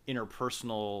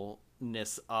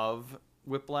interpersonalness of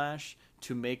Whiplash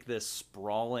to make this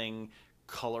sprawling,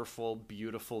 colorful,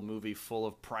 beautiful movie full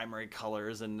of primary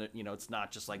colors, and you know, it's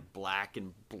not just like black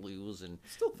and blues and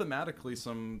Still thematically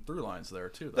some through lines there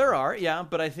too. Though. there are, yeah,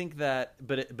 but I think that,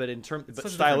 but in terms, but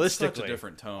stylistically, such a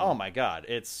different tone. Oh my God,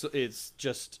 it's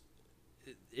just.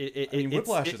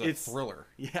 Whiplash is a thriller.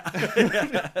 Yeah,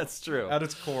 that's true. At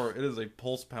its core, it is a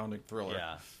pulse-pounding thriller.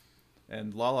 Yeah,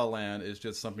 And La La Land is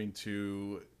just something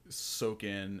to soak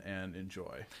in and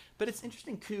enjoy. but it's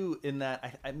interesting too in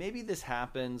that maybe this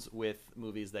happens with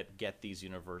movies that get this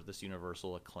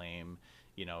universal acclaim.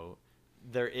 You know,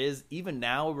 there is even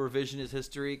now a revisionist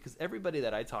history because everybody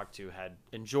that I talked to had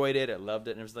enjoyed it, loved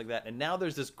it, and everything like that. And now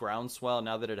there's this groundswell.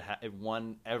 Now that it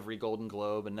won every Golden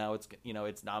Globe, and now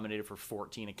it's nominated for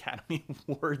 14 Academy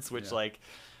Awards, which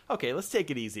okay, let's take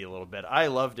it easy a little bit. I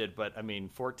loved it, but I mean,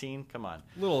 14, come on.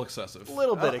 A little excessive. A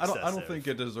little bit excessive. I don't think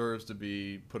it deserves to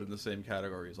be put in the same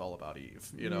category as All About Eve,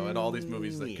 you know, and all these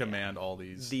movies that command all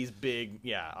these big,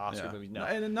 Oscar movies. No,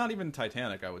 and not even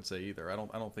Titanic, I would say either. I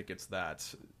don't think it's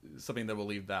something that will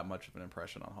leave that much of an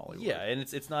impression on Hollywood. Yeah, and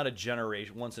it's not a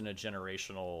generation, once in a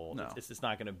generational. No. It's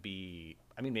not going to be.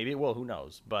 I mean, maybe it will. Who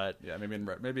knows? But yeah,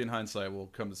 maybe in hindsight we'll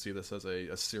come to see this as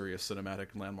a serious cinematic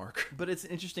landmark. But it's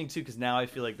interesting too because now I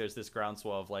feel like there's this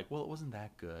groundswell of like, well, it wasn't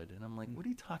that good, and I'm like, what are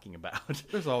you talking about?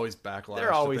 There's always backlash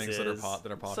There always to things is. that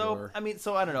are popular.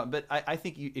 So I don't know, but I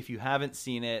think if you haven't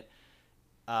seen it,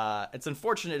 it's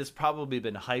unfortunate. It's probably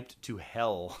been hyped to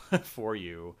hell for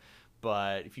you.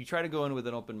 But if you try to go in with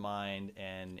an open mind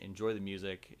and enjoy the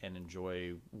music and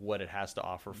enjoy what it has to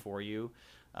offer for you,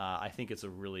 I think it's a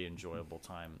really enjoyable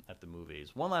time at the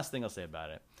movies. One last thing I'll say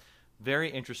about it. Very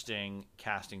interesting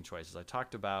casting choices. I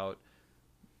talked about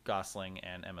Gosling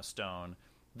and Emma Stone.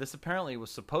 This apparently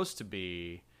was supposed to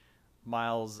be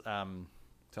Miles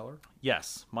Teller?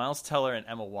 Yes, Miles Teller and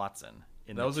Emma Watson.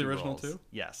 That was the original roles. too?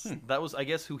 Yes. That was, I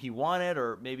guess, who he wanted,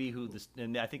 or maybe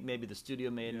and I think maybe the studio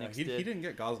made next he did. didn't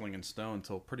get Gosling and Stone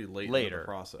until pretty later in the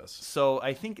process. So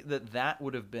I think that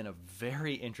would have been a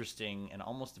very interesting and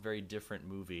almost a very different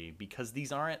movie because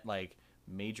these aren't like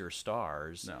major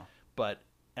stars. No. But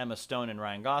Emma Stone and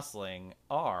Ryan Gosling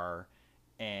are,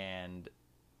 and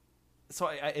so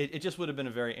it just would have been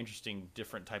a very interesting,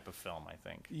 different type of film, I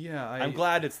think. Yeah, I'm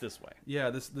glad it's this way. Yeah,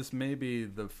 this may be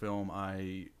the film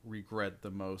I regret the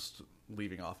most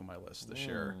leaving off of my list this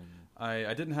year.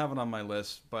 I didn't have it on my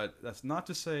list, but that's not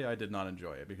to say I did not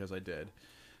enjoy it, because I did.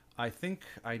 I think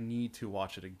I need to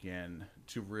watch it again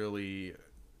to really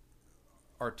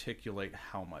articulate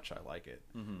how much I like it.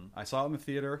 Mm-hmm. I saw it in the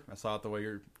theater. I saw it the way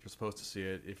you're supposed to see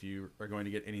it. If you are going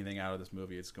to get anything out of this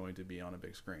movie, it's going to be on a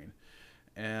big screen.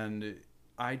 And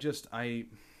I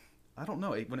don't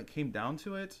know. When it came down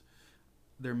to it,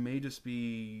 there may just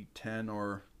be 10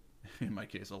 or, in my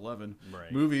case, 11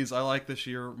 movies I like this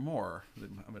year more.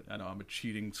 I know I'm a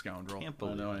cheating scoundrel. Can't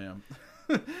believe I know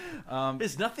it. I am.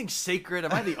 There's nothing sacred.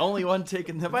 Am I the only one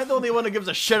am I the only one who gives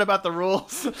a shit about the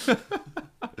rules?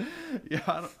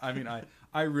 Yeah,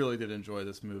 I really did enjoy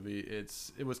this movie.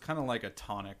 It was kind of like a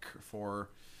tonic for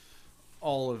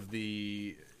all of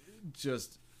the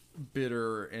just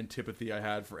bitter antipathy I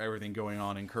had for everything going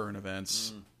on in current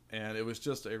events. and it was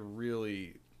just a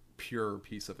really pure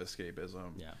piece of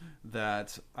escapism Yeah.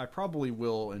 that I probably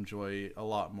will enjoy a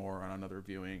lot more on another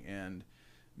viewing, and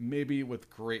maybe with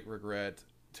great regret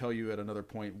tell you at another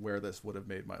point where this would have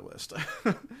made my list.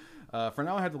 For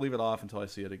now, I had to leave it off until I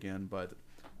see it again, but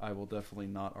I will definitely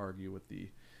not argue with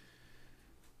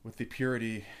the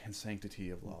purity and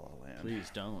sanctity of La La Land. Please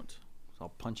don't. I'll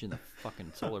punch you in the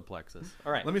fucking solar plexus.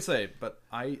 All right. Let me say, but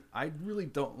I really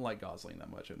don't like Gosling that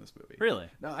much in this movie. Really?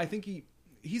 No, I think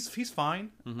he's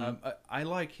fine. Mm-hmm. I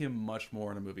like him much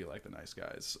more in a movie like The Nice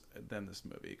Guys than this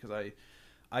movie, because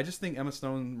I just think Emma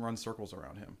Stone runs circles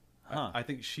around him. Huh. I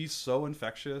think she's so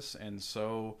infectious and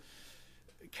so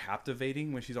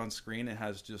captivating when she's on screen and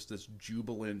has just this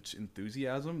jubilant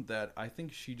enthusiasm that I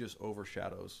think she just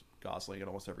overshadows Gosling at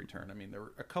almost every turn. I mean, there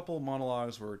were a couple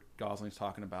monologues where Gosling's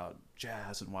talking about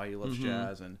jazz and why he loves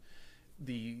jazz, and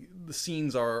the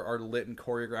scenes are lit and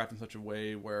choreographed in such a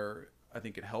way where I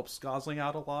think it helps Gosling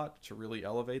out a lot to really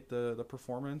elevate the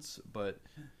performance. But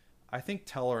I think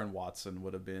Teller and Watson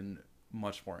would have been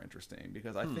much more interesting,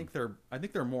 because I think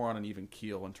they're more on an even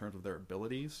keel in terms of their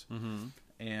abilities.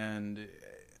 And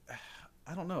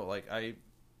I don't know, like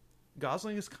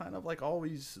Gosling is kind of like I'm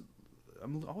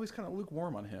always kind of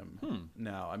lukewarm on him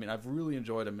now. I mean, I've really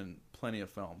enjoyed him in plenty of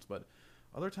films, but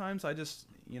other times I just,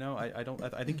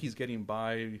 I think he's getting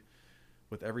by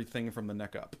with everything from the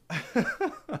neck up.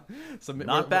 So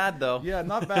Not bad, though. Yeah,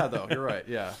 not bad though. You're right.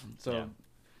 Yeah. So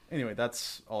anyway,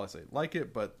 that's all I say. Like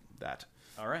it, but that.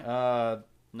 All right.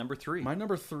 Number 3. My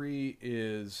number 3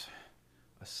 is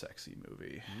a sexy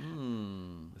movie.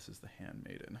 This is The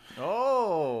Handmaiden.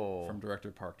 Oh. From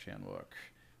director Park Chan-wook.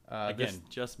 Again,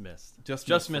 just missed.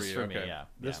 Just missed for me, okay. yeah.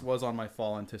 This was on my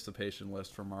fall anticipation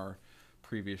list from our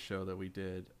previous show that we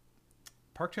did.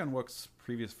 Park Chan-wook's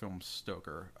previous film,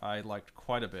 Stoker, I liked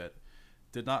quite a bit.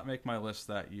 Did not make my list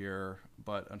that year,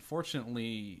 but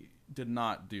unfortunately did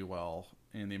not do well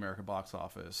in the American box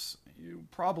office.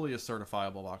 Probably a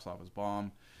certifiable box office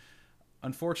bomb.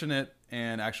 Unfortunate,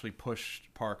 and actually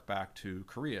pushed Park back to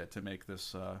Korea to make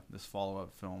this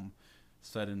follow-up film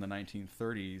set in the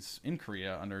 1930s in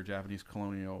Korea under Japanese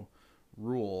colonial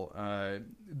rule.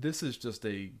 This is just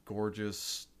a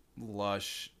gorgeous,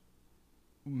 lush,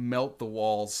 melt the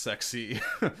walls, sexy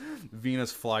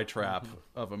Venus flytrap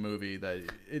of a movie that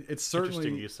it's certainly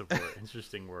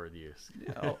Interesting word use.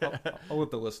 Yeah, I'll let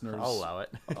the listeners. I'll allow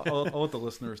it. I'll let the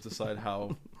listeners decide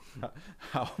how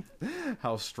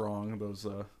strong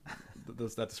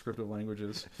that descriptive language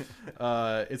is.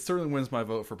 It certainly wins my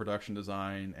vote for production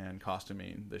design and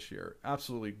costuming this year.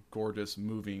 Absolutely gorgeous,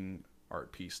 moving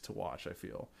art piece to watch, I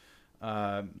feel.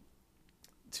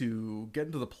 To get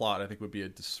into the plot, I think, would be a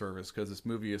disservice, because this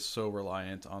movie is so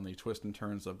reliant on the twists and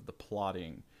turns of the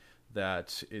plotting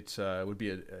that it would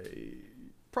be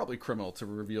probably criminal to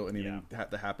reveal anything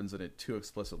that happens in it too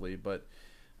explicitly. But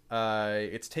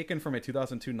it's taken from a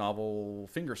 2002 novel,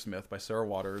 Fingersmith, by Sarah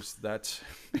Waters. That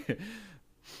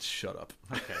shut up.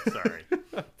 Okay, sorry.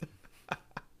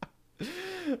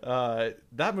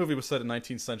 That movie was set in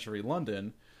 19th century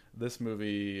London. This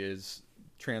movie is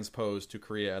transposed to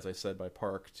Korea, as I said, by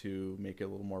Park to make it a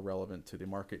little more relevant to the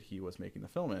market he was making the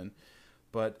film in.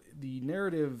 But the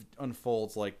narrative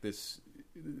unfolds like this,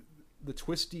 the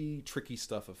twisty, tricky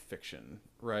stuff of fiction,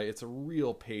 right? It's a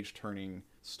real page-turning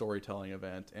storytelling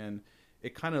event, and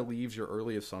it kind of leaves your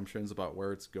early assumptions about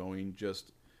where it's going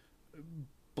just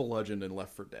bludgeoned and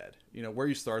left for dead. Where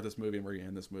you start this movie and where you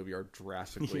end this movie are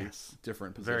drastically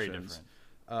different positions. Very different.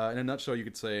 In a nutshell, you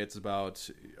could say it's about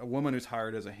a woman who's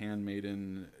hired as a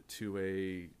handmaiden to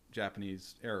a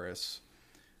Japanese heiress,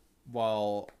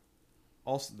 while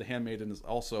also the handmaiden is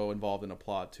also involved in a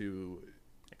plot to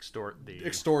extort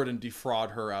and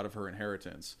defraud her out of her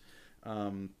inheritance.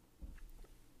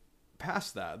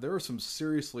 Past that, there are some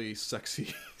seriously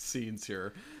sexy scenes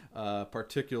here,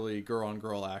 particularly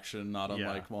girl-on-girl action, not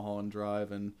unlike Mulholland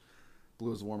Drive and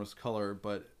Blue is the Warmest Color,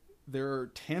 but they're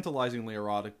tantalizingly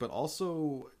erotic, but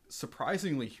also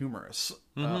surprisingly humorous.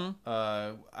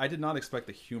 I did not expect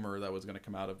the humor that was going to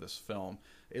come out of this film.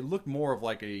 It looked more of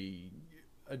like a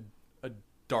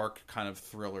dark kind of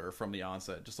thriller from the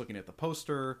onset. Just looking at the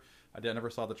poster, I never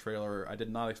saw the trailer. I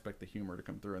did not expect the humor to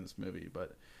come through in this movie,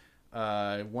 but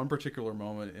one particular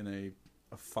moment in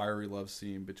a fiery love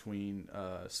scene between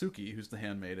Suki, who's the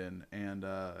handmaiden, and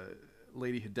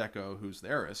Lady Hideko, who's the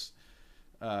heiress,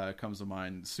 comes to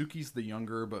mind. Suki's the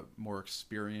younger but more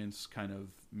experienced kind of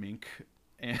mink,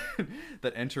 and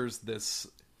that enters this.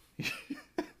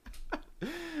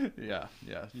 yeah.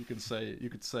 You could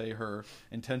say her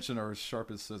intention are as sharp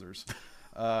as scissors.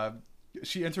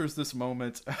 She enters this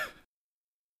moment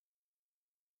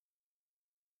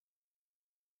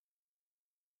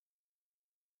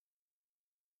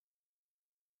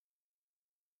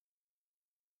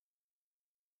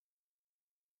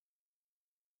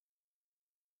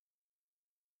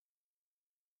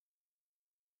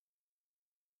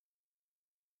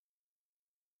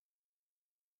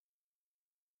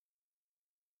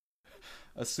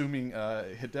assuming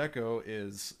Hideko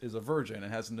is a virgin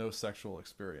and has no sexual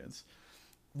experience.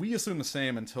 We assume the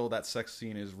same until that sex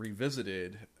scene is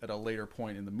revisited at a later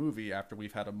point in the movie after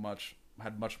we've had much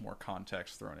more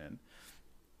context thrown in,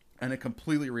 and it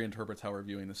completely reinterprets how we're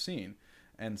viewing the scene.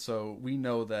 And so we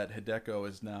know that Hideko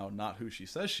is now not who she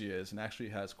says she is, and actually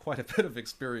has quite a bit of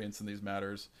experience in these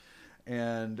matters.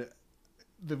 And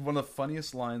one of the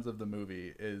funniest lines of the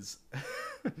movie is,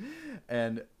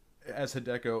 and as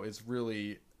Hideko is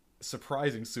really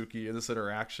surprising Suki in this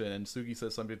interaction, and Suki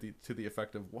says something to the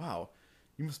effect of, "Wow,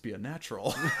 you must be a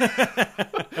natural,"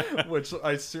 which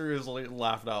I seriously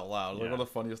laughed out loud. Like, one of the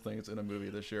funniest things in a movie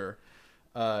this year.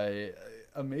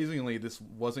 Amazingly, this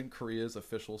wasn't Korea's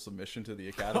official submission to the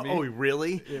Academy. Oh,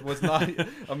 really? It was not.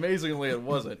 Amazingly, it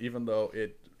wasn't, even though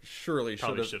it surely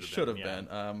should have yeah.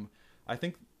 been. I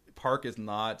think Park is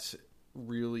not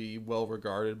really well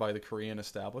regarded by the Korean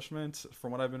establishment,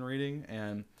 from what I've been reading,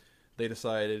 and they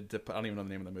decided to. I don't even know the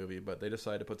name of the movie, but they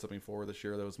decided to put something forward this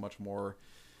year that was much more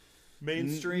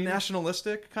Mainstream,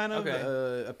 nationalistic, kind of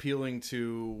Okay. appealing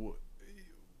to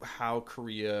how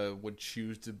Korea would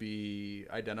choose to be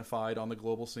identified on the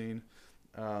global scene.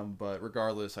 But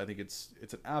regardless, I think it's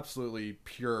an absolutely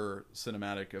pure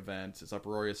cinematic event. It's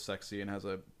uproarious, sexy, and has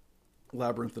a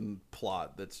labyrinthine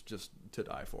plot that's just to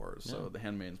die for. So The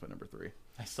Handmaid's my number 3.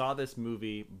 I saw this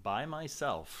movie by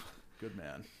myself Good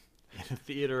man. in a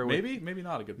theater. Maybe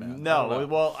not a good man. I don't No, know.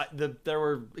 well, there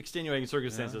were extenuating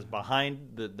circumstances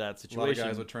behind that A lot of situation.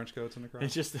 guys with trench coats in the crowd.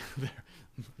 It's just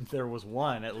there was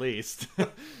one at least.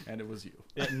 And it was you.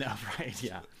 No, right?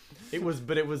 Yeah, it was,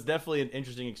 but it was definitely an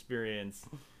interesting experience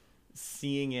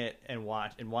seeing it and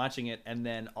watching it, and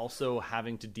then also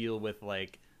having to deal with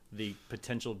like the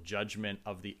potential judgment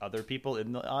of the other people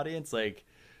in the audience. Like,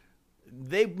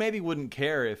 they maybe wouldn't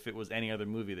care if it was any other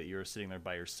movie that you were sitting there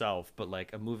by yourself, but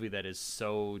like a movie that is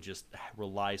so just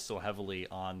relies so heavily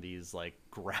on these like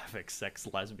graphic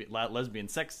lesbian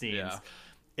sex scenes, Yeah.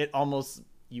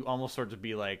 you almost sort of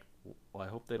be like, well, I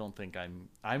hope they don't think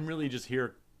I'm really just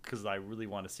here because I really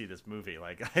want to see this movie.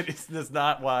 Like, that's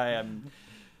not why I'm.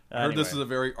 I heard this Anyway, is a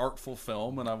very artful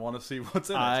film, and I want to see what's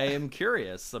in it. I am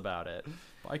curious about it, Am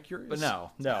I curious? but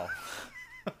no.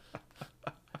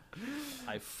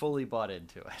 I fully bought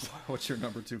into it. What's your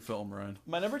number 2 film, Ryan?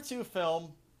 My number 2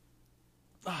 film.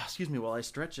 Excuse me while I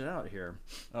stretch it out here.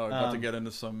 Oh, about to get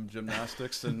into some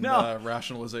gymnastics and No.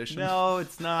 rationalization. No,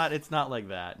 it's not. It's not like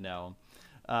that. No.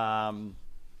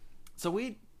 So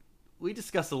we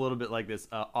discussed a little bit like this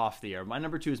off the air. My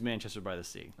number 2 is Manchester by the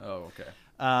Sea. Oh, okay.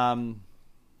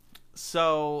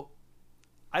 So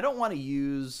I don't want to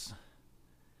use,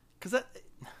 because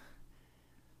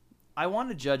I want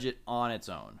to judge it on its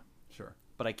own, Sure.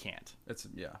 but I can't. It's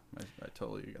I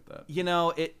totally get that. You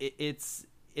know, it's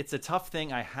a tough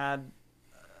thing. I had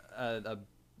a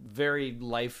very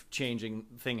life-changing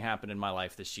thing happen in my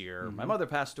life this year. My mother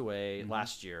passed away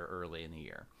last year, early in the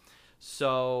year.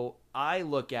 So I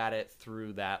look at it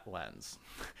through that lens.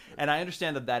 And I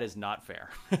understand that is not fair.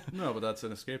 No, but that's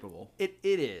inescapable. It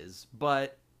is,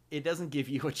 but it doesn't give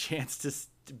you a chance to,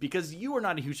 because you are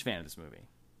not a huge fan of this movie.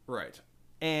 Right.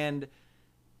 And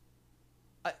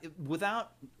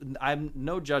I'm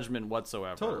no judgment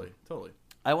whatsoever. Totally.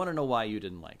 I want to know why you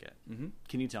didn't like it. Mm-hmm.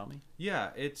 Can you tell me?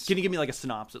 Yeah, it's. Can you give me like a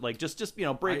synopsis? Like just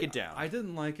break it down. I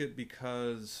didn't like it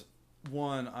because,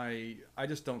 one, I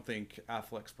just don't think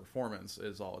Affleck's performance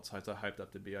is all it's hyped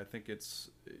up to be. I think it's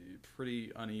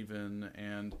pretty uneven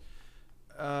and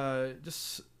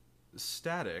just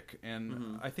static,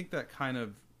 and I think that kind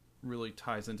of really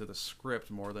ties into the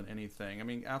script more than anything. I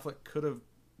mean, Affleck could have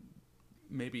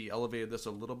maybe elevated this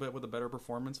a little bit with a better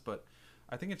performance, but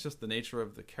I think it's just the nature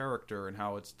of the character and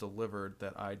how it's delivered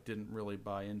that I didn't really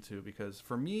buy into, because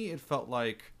for me it felt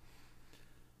like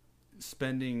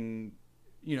spending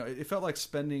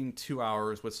 2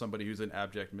 hours with somebody who's in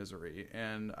abject misery,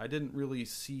 and I didn't really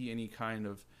see any kind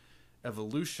of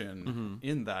evolution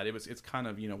in that. It's kind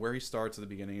of, where he starts at the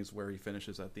beginning is where he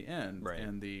finishes at the end, right.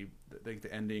 And the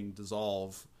ending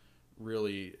dissolve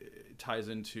really ties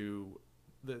into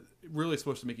really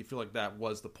supposed to make you feel like that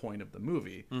was the point of the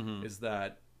movie, is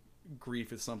that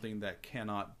grief is something that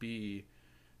cannot be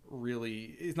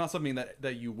really, it's not something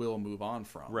that you will move on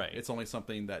from. Right. It's only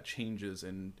something that changes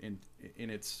in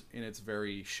its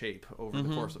very shape over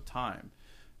the course of time.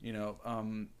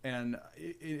 And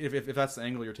if that's the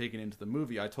angle you're taking into the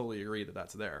movie, I totally agree that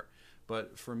that's there.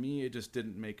 But for me, it just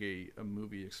didn't make a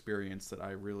movie experience that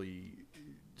I really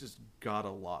just got a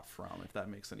lot from, if that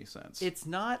makes any sense. It's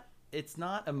not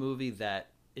a movie that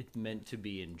it's meant to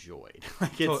be enjoyed.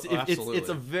 Like Absolutely. it's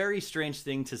a very strange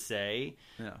thing to say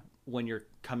Yeah. when you're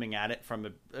coming at it from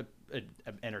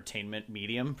an entertainment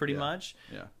medium, pretty much.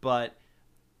 Yeah. But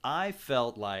I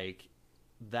felt like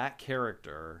that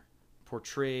character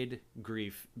portrayed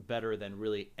grief better than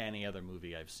really any other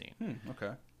movie I've seen.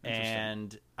 Okay.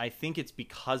 And I think it's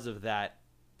because of that,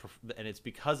 and it's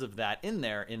because of that in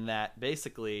that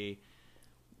basically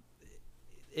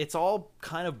it's all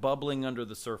kind of bubbling under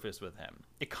the surface with him.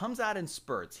 It comes out in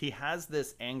spurts. He has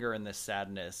this anger and this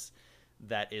sadness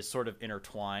that is sort of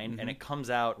intertwined, and it comes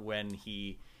out when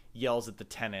he yells at the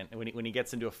tenant, when he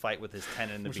gets into a fight with his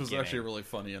tenant in the beginning. Which was actually a really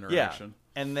funny interaction.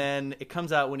 Yeah. And then it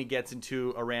comes out when he gets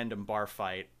into a random bar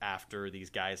fight after these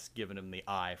guys giving him the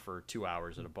eye for 2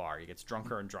 hours at a bar. He gets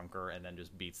drunker and drunker and then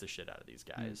just beats the shit out of these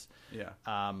guys. Yeah.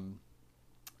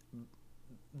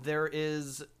 There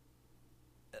is,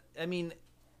 I mean,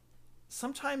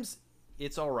 sometimes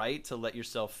it's all right to let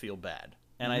yourself feel bad.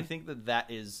 And I think that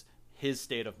is his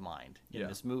state of mind in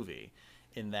this movie,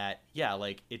 in that,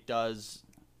 like it does...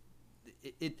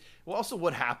 Well, also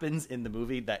what happens in the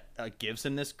movie that gives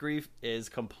him this grief is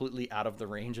completely out of the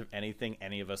range of anything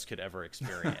any of us could ever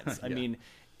experience. I mean,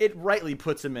 it rightly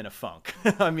puts him in a funk.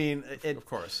 I mean, of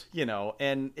course,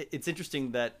 and it's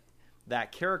interesting that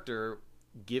character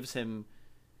gives him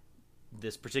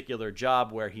this particular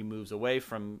job where he moves away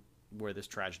from where this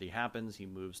tragedy happens. He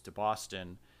moves to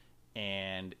Boston,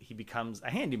 and he becomes a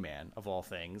handyman of all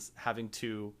things, having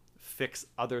to fix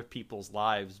other people's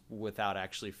lives without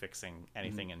actually fixing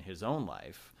anything in his own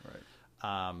life.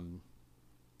 Right.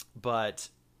 But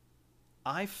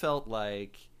I felt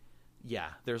like,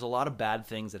 there's a lot of bad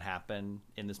things that happen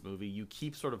in this movie. You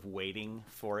keep sort of waiting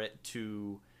for it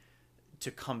to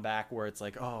come back where it's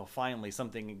like, oh, finally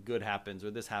something good happens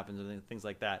or this happens or things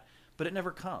like that. But it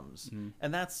never comes.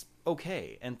 And that's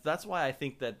okay. And that's why I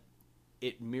think that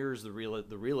it mirrors the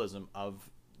realism of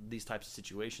these types of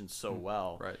situations so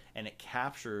well. Right. And it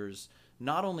captures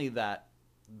not only that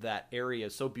area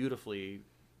so beautifully,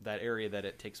 that area that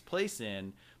it takes place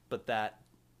in, but that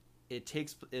it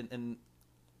takes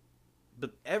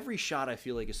but every shot I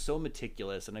feel like is so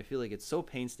meticulous, and I feel like it's so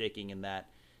painstaking in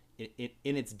that in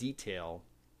its detail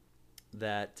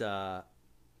that I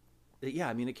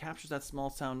mean, it captures that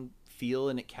small town feel,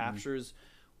 and it captures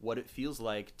what it feels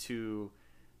like to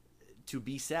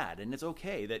be sad. And it's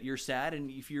okay that you're sad, and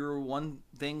if you're one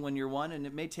thing when you're one, and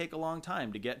it may take a long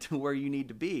time to get to where you need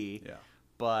to be.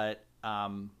 But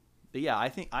I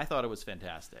thought it was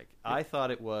fantastic. I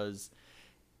thought it was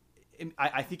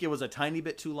I think it was a tiny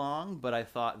bit too long, but I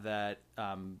thought that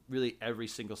really every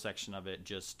single section of it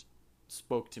just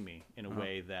spoke to me in a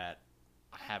way that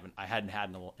I hadn't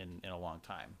had in a long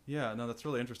time. Yeah, no, that's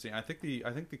really interesting. I think the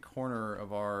cornerstone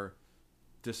of our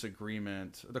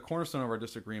disagreement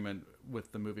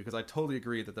with the movie, because I totally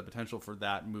agree that the potential for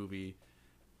that movie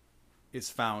is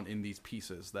found in these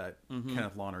pieces that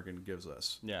Kenneth Lonergan gives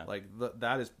us. Yeah, like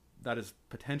that is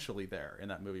potentially there in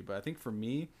that movie. But I think for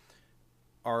me,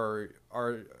 our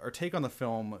take on the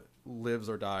film lives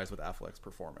or dies with Affleck's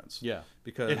performance. Yeah,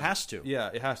 because it has to. Yeah,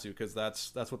 it has to, because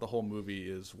that's what the whole movie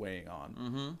is weighing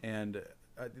on. And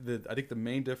I think the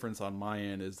main difference on my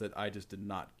end is that I just did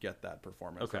not get that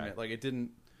performance. Okay. I mean, like it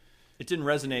didn't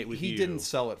resonate with you. He didn't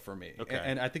sell it for me. Okay.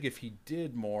 And I think if he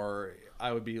did more,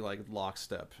 I would be like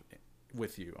lockstep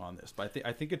with you on this. But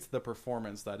I think it's the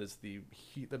performance that is the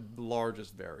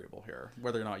largest variable here,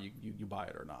 whether or not you buy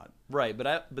it or not. Right,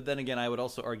 but then again, I would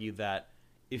also argue that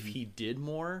if he did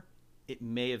more, it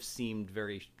may have seemed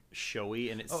very showy,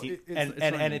 and so is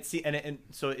that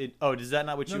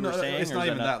not what you were saying? It's not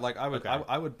even that. Like Okay.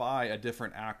 I would buy a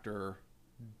different actor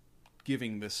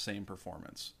giving this same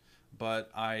performance, but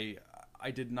I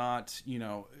did not,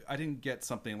 I didn't get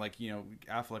something like,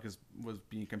 Affleck was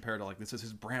being compared to, like, this is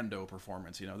his Brando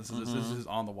performance, this is his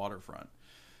On the Waterfront.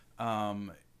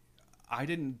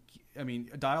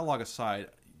 Dialogue aside,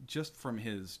 just from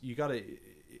his, you gotta,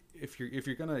 if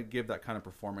you're gonna give that kind of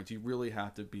performance, you really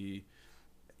have to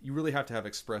have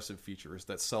expressive features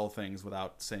that sell things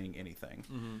without saying anything.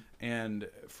 And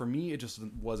for me, it just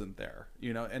wasn't there,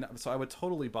 and so I would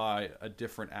totally buy a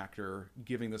different actor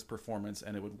giving this performance,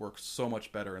 and it would work so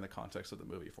much better in the context of the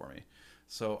movie for me.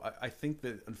 So I think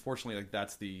that, unfortunately, like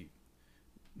that's the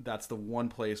one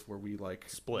place where we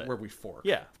split, where we fork.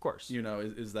 Yeah, of course.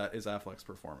 Is Affleck's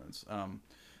performance.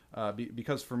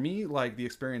 Because for me, like, the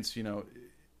experience,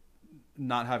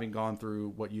 not having gone through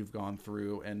what you've gone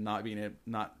through, and not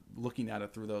looking at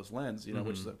it through those lens,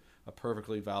 which is a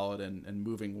perfectly valid and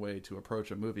moving way to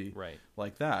approach a movie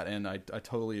like that. And I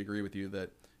totally agree with you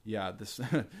that, this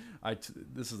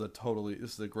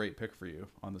is a great pick for you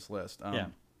on this list.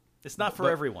 It's not for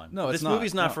But- everyone. no, it's this not.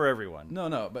 movie's not No. for everyone.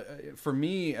 No, but for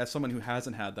me, as someone who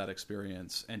hasn't had that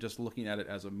experience and just looking at it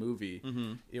as a movie,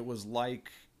 it was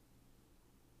like,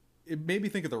 it made me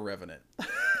think of The Revenant.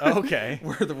 Okay.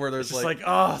 where there's It's like,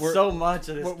 where- so much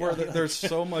of this. where guy. there's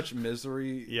so much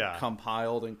misery Yeah.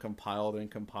 compiled and compiled and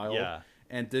compiled, Yeah.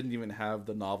 and didn't even have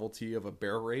the novelty of a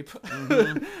bear rape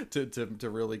to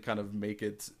really kind of make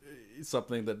it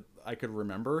something that I could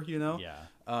remember, you know? Yeah.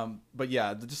 But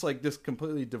yeah, just like this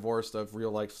completely divorced of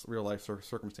real life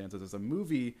circumstances as a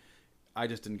movie, I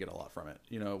just didn't get a lot from it,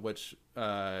 you know, which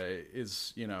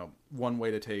is, you know, one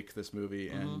way to take this movie,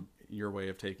 and your way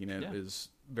of taking it is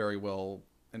very well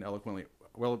and eloquently,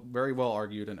 very well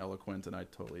argued and eloquent, and I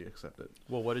totally accept it.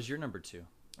 Well, what is your number 2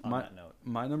 on that note?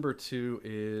 My number 2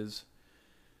 is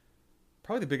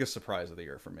probably the biggest surprise of the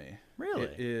year for me. Really?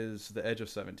 It is The Edge of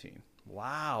 17.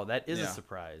 Wow, that is a Yeah.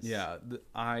 surprise. Yeah,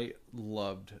 I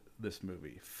loved this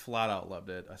movie. Flat out loved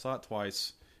it. I saw it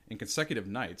twice in consecutive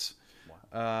nights.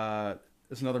 Wow.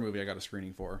 It's another movie I got a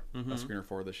screening for, a screener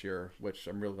for this year, which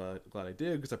I'm really glad I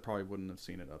did, because I probably wouldn't have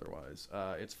seen it otherwise.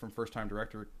 It's from first-time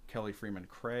director Kelly Freeman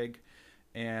Craig,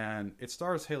 and it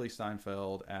stars Haley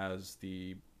Steinfeld as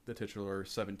the titular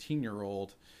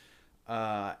 17-year-old.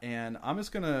 And I'm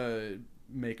just gonna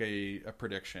make a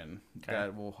prediction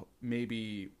that will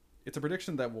maybe, it's a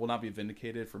prediction that will not be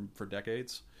vindicated for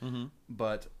decades,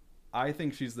 but I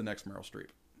think she's the next Meryl Streep.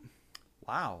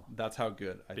 Wow. That's how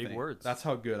good I Big think. words. That's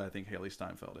how good I think Haley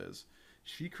Steinfeld is.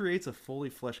 She creates a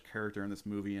fully fleshed character in this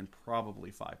movie in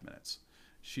probably 5 minutes.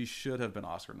 She should have been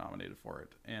Oscar nominated for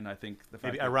it, and I think the fact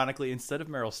Maybe that, ironically instead of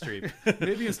Meryl Streep.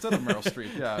 maybe instead of Meryl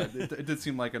Streep, yeah, it did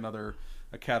seem like another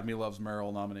Academy Loves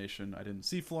Meryl nomination. I didn't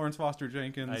see Florence Foster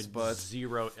Jenkins,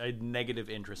 I had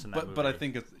negative interest in that movie. but I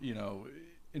think it's, you know,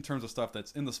 in terms of stuff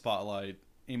that's in the spotlight,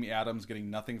 Amy Adams getting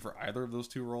nothing for either of those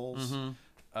two roles.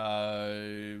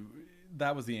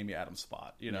 That was the Amy Adams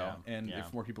spot, you know. Yeah, and yeah.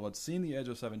 if more people had seen The Edge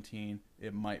of 17,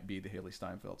 it might be the Haley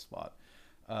Steinfeld spot.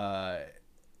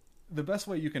 The best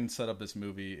way you can set up this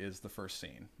movie is the first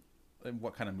scene, and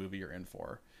what kind of movie you're in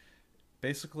for.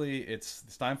 Basically, it's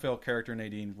the Steinfeld character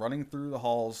Nadine running through the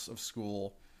halls of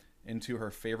school into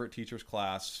her favorite teacher's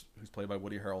class, who's played by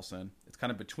Woody Harrelson. It's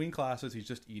kind of between classes. He's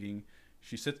just eating.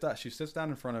 She sits down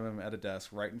in front of him at a desk,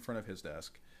 right in front of his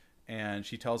desk, and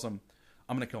she tells him,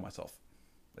 "I'm going to kill myself."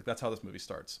 Like, that's how this movie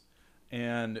starts.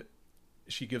 And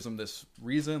she gives him this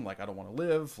reason, like, I don't want to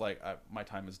live, like, my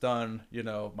time is done, you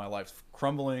know, my life's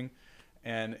crumbling.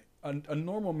 And a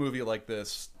normal movie like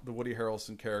this, the Woody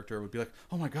Harrelson character would be like,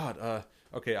 oh my God,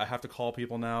 okay, I have to call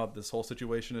people now, this whole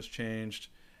situation has changed,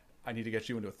 I need to get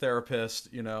you into a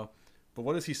therapist, you know. But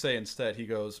what does he say instead? He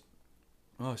goes,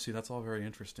 oh, see, that's all very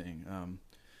interesting.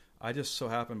 I just so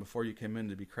happened before you came in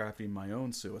to be crafting my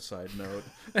own suicide note,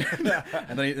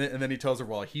 and then he tells her,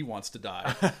 well, he wants to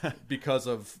die because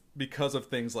of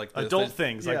things like this. Adult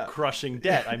things like crushing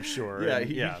debt, I'm sure. Yeah,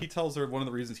 And, he tells her one of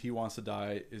the reasons he wants to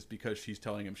die is because she's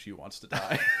telling him she wants to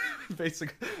die,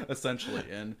 basically, essentially.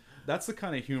 And that's the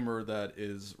kind of humor that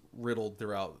is riddled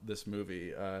throughout this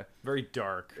movie. Very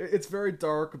dark. It's very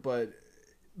dark, but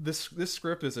this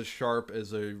script is as sharp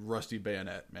as a rusty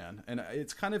bayonet, man. And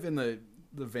it's kind of in the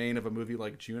vein of a movie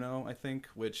like Juno, I think,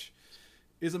 which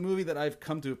is a movie that I've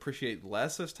come to appreciate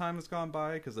less as time has gone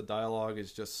by, because the dialogue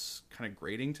is just kind of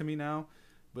grating to me now.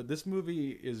 But this movie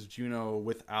is Juno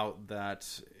without that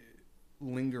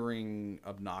lingering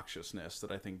obnoxiousness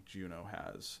that I think Juno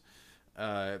has.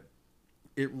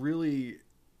 It really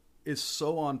is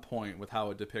so on point with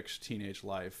how it depicts teenage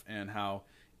life, and how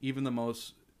even the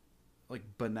most like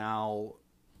banal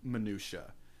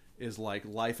minutia is like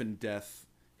life and death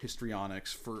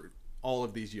histrionics for all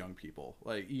of these young people.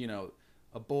 Like, you know,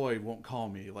 a boy won't call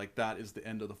me, like, that is the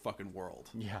end of the fucking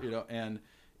world. Yeah. You know, and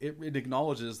it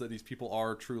acknowledges that these people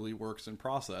are truly works in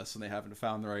process and they haven't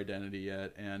found their identity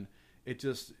yet, and it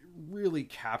just really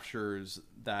captures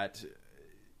that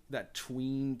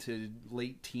tween to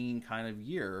late teen kind of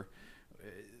year.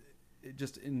 It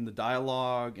just, in the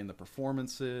dialogue, in the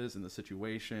performances, in the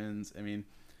situations. I mean,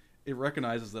 it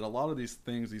recognizes that a lot of these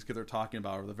things these kids are talking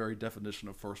about are the very definition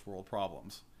of first world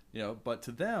problems, you know, but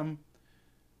to them,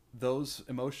 those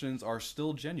emotions are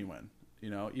still genuine,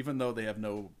 you know, even though they have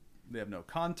no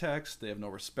context, they have no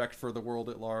respect for the world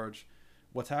at large.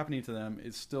 What's happening to them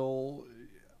is still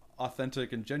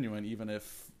authentic and genuine, even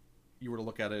if you were to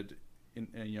look at it in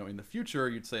the future,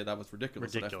 you'd say that was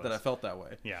ridiculous. That I felt that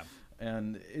way. Yeah.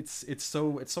 And it's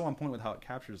so on point with how it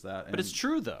captures that. But it's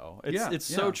true, though. It's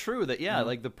so true that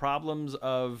like the problems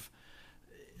of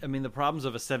I mean, the problems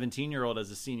of a 17-year-old as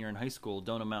a senior in high school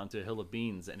don't amount to a hill of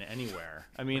beans in anywhere.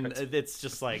 I mean, it's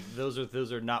just like those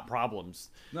are not problems.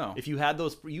 No. If you had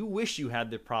those, you wish you had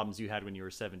the problems you had when you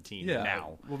were 17. Yeah.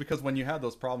 Now. Well, because when you had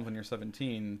those problems when you're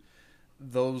 17,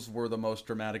 those were the most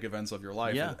dramatic events of your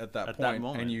life at that point,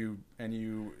 moment. and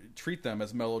you treat them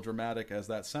as melodramatic as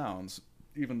that sounds,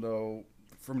 even though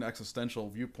from an existential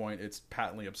viewpoint, it's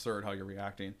patently absurd how you're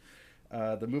reacting.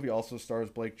 The movie also stars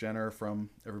Blake Jenner from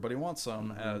Everybody Wants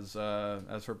Some as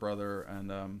her brother,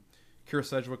 and Kira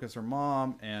Sedgwick as her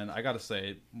mom. And I got to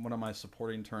say, one of my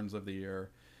supporting turns of the year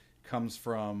comes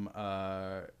from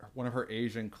one of her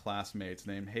Asian classmates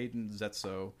named Hayden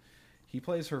Zetso. He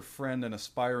plays her friend and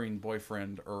aspiring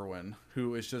boyfriend, Erwin,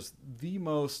 who is just the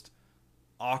most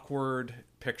awkward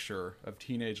picture of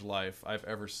teenage life I've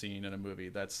ever seen in a movie.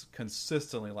 That's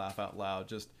consistently laugh out loud.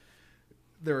 Just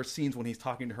there are scenes when he's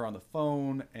talking to her on the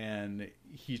phone and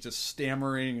he's just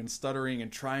stammering and stuttering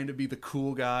and trying to be the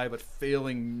cool guy but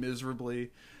failing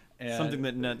miserably. And Something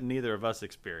that neither of us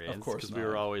experienced. Of course because we not.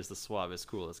 were always the suavest,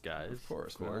 coolest guys. Of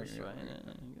course, right?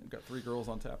 I've got 3 girls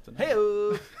on tap tonight.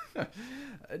 Hey-o!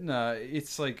 No,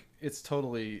 it's like it's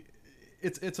totally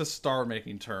it's a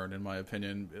star-making turn in my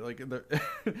opinion. Like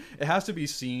it has to be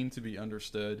seen to be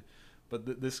understood,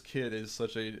 but this kid is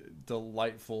such a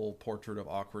delightful portrait of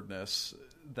awkwardness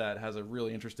that has a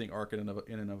really interesting arc in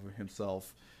and of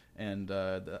himself, and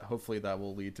hopefully that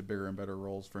will lead to bigger and better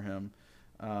roles for him.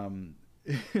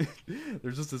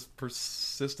 There's just this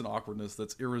persistent awkwardness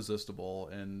that's irresistible,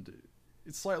 and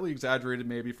it's slightly exaggerated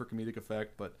maybe for comedic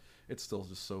effect, but it's still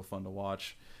just so fun to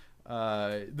watch.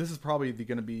 This is probably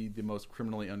going to be the most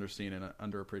criminally underseen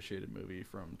and underappreciated movie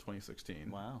from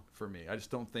 2016. Wow. For me, I just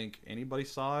don't think anybody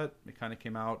saw it. It kind of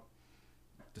came out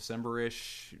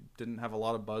December-ish, didn't have a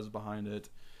lot of buzz behind it,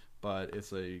 but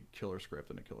it's a killer script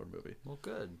and a killer movie. Well,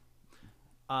 good.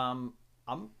 I'm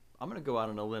going to go out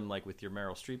on a limb like with your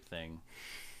Meryl Streep thing.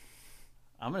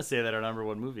 I'm going to say that our number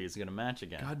one movie is going to match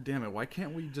again. God damn it! Why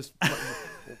can't we just?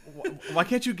 Why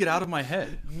can't you get out of my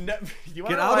head? No, you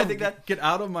Get out of get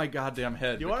out of my goddamn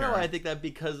head. You want to know McCarran. why I think that?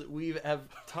 Because we have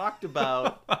talked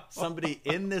about somebody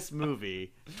in this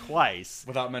movie twice.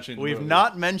 Without mentioning the We've movie.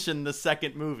 not mentioned the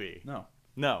second movie. No,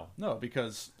 No.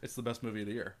 because it's the best movie of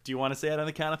the year. Do you want to say it on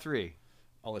the count of 3?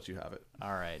 I'll let you have it.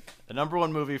 All right. The number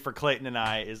one movie for Clayton and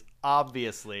I is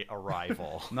obviously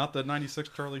Arrival. Not the '96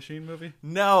 Charlie Sheen movie.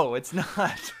 No, it's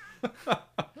not.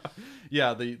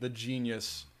 Yeah, the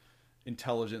genius,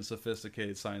 intelligent,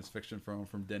 sophisticated science fiction film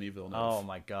from Denis Villeneuve. Oh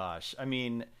my gosh. I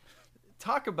mean,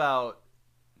 talk about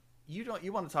you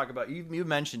want to talk about you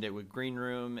mentioned it with Green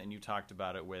Room, and you talked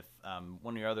about it with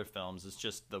one of your other films. It's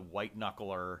just the white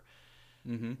knuckler,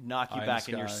 knock you Eye in back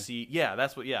the in your Sky. seat. Yeah,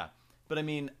 that's what. Yeah, but I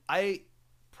mean, I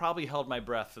probably held my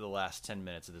breath for the last 10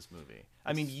 minutes of this movie.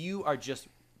 I mean, you are just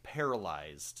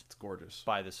paralyzed It's gorgeous.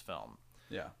 by this film.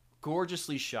 Yeah.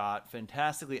 Gorgeously shot,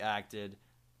 fantastically acted,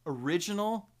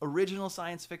 original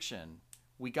science fiction.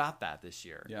 We got that this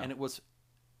year, Yeah. and it was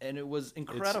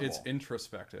incredible. It's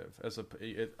introspective.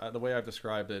 The way I've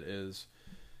described it is,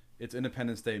 it's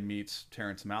Independence Day meets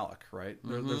Terrence Malick, right?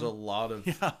 There's a lot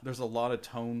of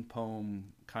tone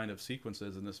poem kind of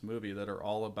sequences in this movie that are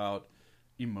all about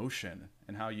emotion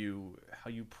and how you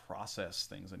process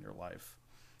things in your life,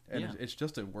 and it's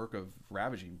just a work of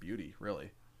ravaging beauty, really.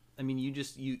 I mean, you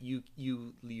just you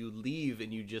leave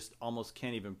and you just almost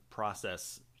can't even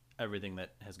process everything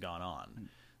that has gone on.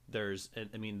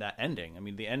 That ending. I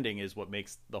mean, the ending is what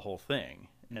makes the whole thing,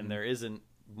 and there isn't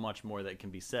much more that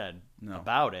can be said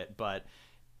about it. But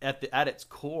at its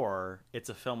core, it's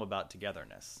a film about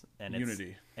togetherness and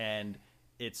Unity, and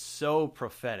it's so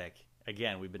prophetic.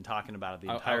 Again, we've been talking about it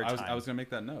the entire time. I was going to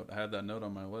make that note. I had that note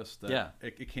on my list. That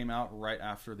it came out right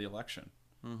after the election,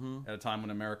 at a time when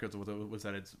America was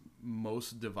at its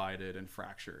most divided and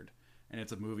fractured. And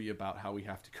it's a movie about how we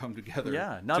have to come together.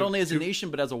 Yeah, not only as a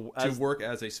nation, but as to work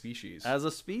as a species. As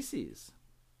a species.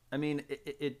 I mean,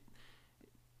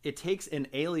 it takes an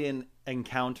alien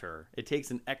encounter. It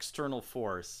takes an external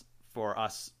force for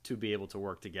us to be able to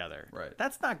work together. Right.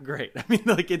 That's not great. I mean,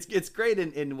 like it's great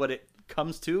in what it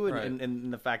comes to, and, Right.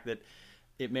 and the fact that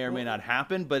it may or may not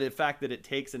happen, but the fact that it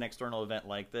takes an external event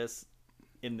like this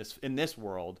in this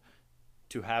world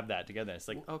to have that together. It's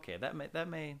like, okay, that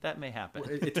may happen.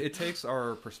 It takes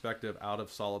our perspective out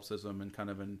of solipsism and kind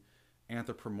of an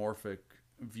anthropomorphic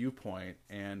viewpoint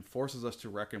and forces us to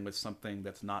reckon with something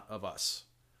that's not of us,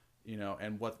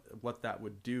 and what that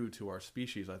would do to our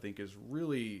species, I think, is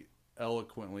really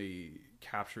eloquently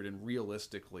captured and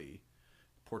realistically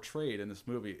portrayed in this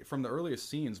movie from the earliest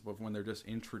scenes, but when they're just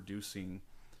introducing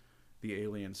the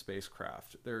alien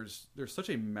spacecraft. There's such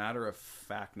a matter of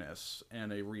factness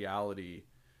and a reality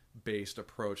based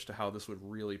approach to how this would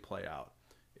really play out.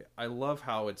 I love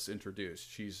how it's introduced.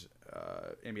 She's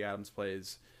Amy Adams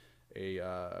plays a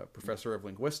professor of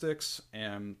linguistics,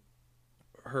 and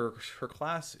her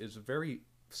class is very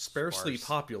sparsely Sparse.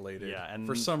 populated, Yeah, and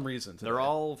for some reason. They're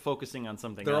all focusing on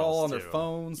something They're else, all on too. their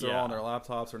phones. They're all on Yeah. their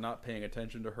laptops. They're not paying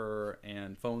attention to her,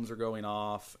 and phones are going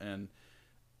off. And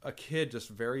a kid just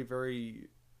very, very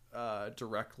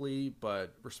directly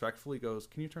but respectfully goes,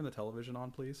 "Can you turn the television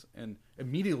on, please?" And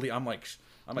immediately I'm like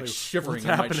shivering What's in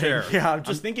my happening? chair. Yeah, I'm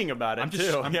just thinking about it I'm too.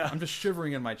 just, I'm just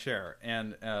shivering in my chair,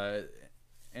 and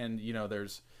you know,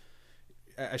 there's,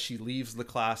 as she leaves the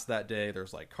class that day,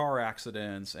 there's like car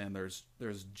accidents, and there's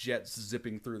jets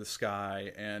zipping through the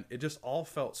sky, and it just all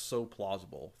felt so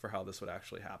plausible for how this would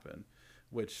actually happen,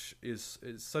 which is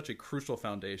such a crucial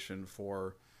foundation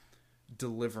for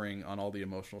delivering on all the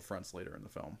emotional fronts later in the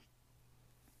film.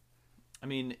 I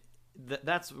mean,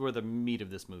 that's where the meat of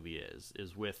this movie is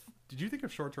with... Did you think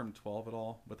of Short Term 12 at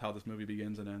all with how this movie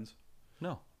begins and ends?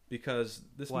 No. Because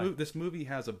this movie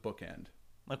has a bookend.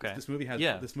 Okay. This movie has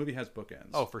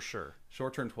bookends. Oh, for sure.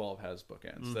 Short Term 12 has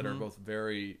bookends that are both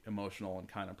very emotional and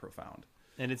kind of profound.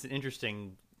 And it's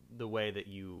interesting the way that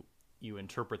you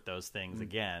interpret those things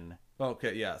again.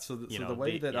 Okay, yeah. So the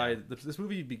way that this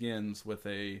movie begins with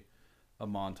a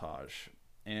montage,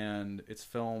 and it's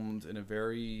filmed in a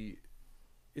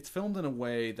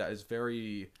way that is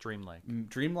very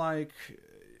Dreamlike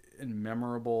and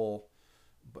memorable,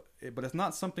 but it's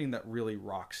not something that really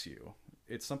rocks you.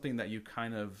 It's something that you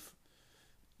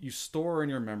you store in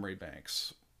your memory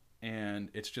banks, and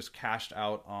it's just cashed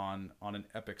out on an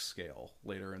epic scale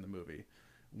later in the movie,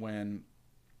 when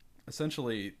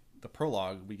essentially the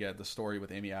prologue, we get the story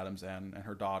with Amy Adams and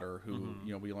her daughter, who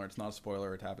we learn, it's not a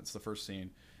spoiler, it happens the first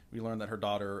scene. We learn that her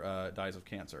daughter dies of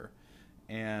cancer,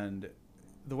 and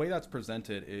the way that's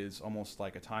presented is almost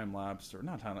like a time lapse, or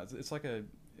not time lapse. It's like a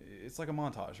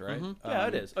montage, right? Yeah,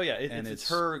 it is. Oh yeah, and it's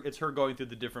her going through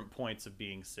the different points of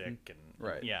being sick, and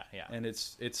right. Yeah. And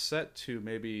it's set to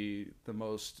maybe the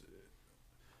most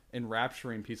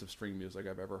enrapturing piece of string music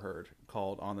I've ever heard,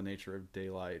 called "On the Nature of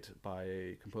Daylight" by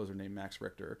a composer named Max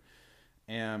Richter.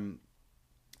 And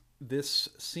this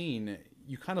scene,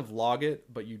 you kind of log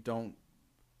it, but you don't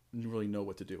really know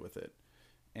what to do with it.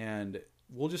 And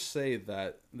we'll just say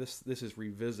that this is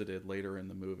revisited later in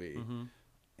the movie,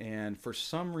 and for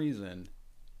some reason,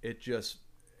 it just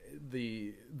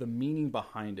the meaning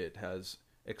behind it has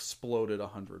exploded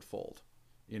 100-fold.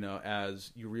 You know,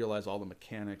 as you realize all the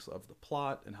mechanics of the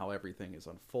plot and how everything is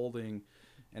unfolding,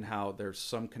 and how there's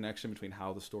some connection between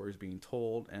how the story is being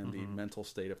told and the mental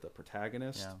state of the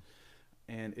protagonist. Yeah.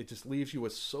 And it just leaves you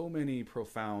with so many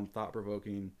profound,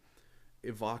 thought-provoking,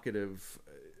 evocative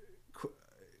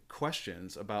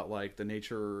questions about like the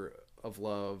nature of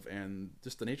love and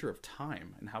just the nature of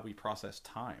time and how we process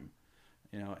time.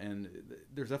 You know, and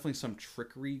there's definitely some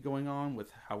trickery going on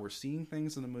with how we're seeing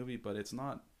things in the movie, but it's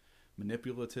not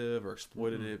manipulative or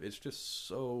exploitative. It's just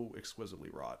so exquisitely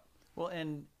wrought. Well,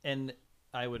 and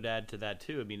I would add to that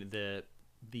too. I mean, the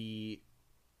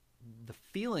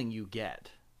feeling you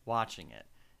get watching it,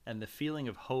 and the feeling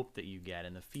of hope that you get,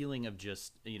 and the feeling of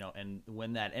just, you know, and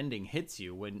when that ending hits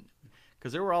you,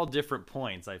 because there were all different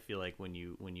points. I feel like when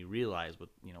you realize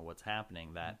what's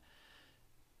happening,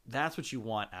 that's what you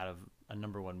want out of a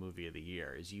 #1 movie of the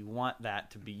year. Is you want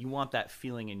that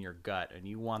feeling in your gut, and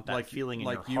you want that feeling in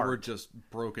your heart. Like you were just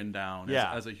broken down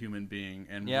as a human being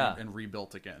and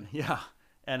rebuilt again. Yeah,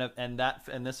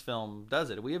 and this film does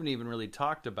it. We haven't even really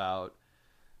talked about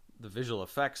the visual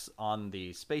effects on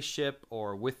the spaceship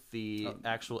or with the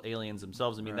actual aliens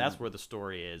themselves. I mean, that's where the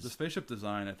story is. The spaceship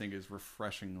design, I think, is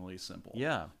refreshingly simple.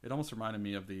 Yeah, it almost reminded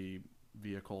me of the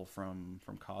vehicle from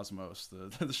Cosmos,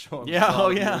 the show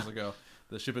years ago,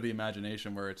 the Ship of the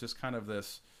Imagination, where it's just kind of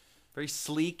this very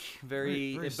sleek,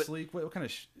 very sleek. What kind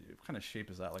of shape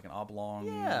is that? Like an oblong?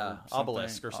 Yeah,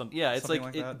 obelisk or something. Yeah, it's something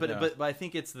like that? But I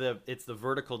think it's the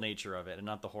vertical nature of it and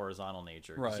not the horizontal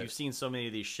nature. Because you've seen so many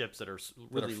of these ships that are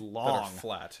really long, that are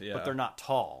flat, but they're not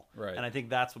tall. Right. And I think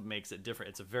that's what makes it different.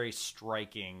 It's a very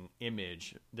striking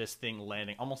image. This thing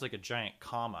landing almost like a giant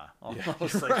comma,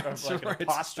 almost like an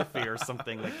apostrophe or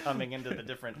something, like coming into the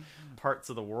different parts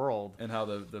of the world. And how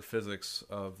the physics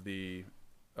of the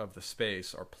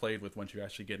space are played with once you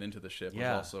actually get into the ship was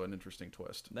also an interesting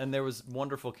twist. And there was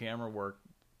wonderful camera work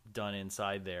done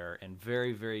inside there, and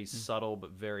very, very subtle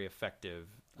but very effective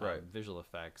visual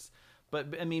effects.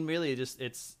 But I mean, really,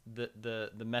 it's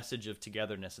the message of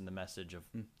togetherness and the message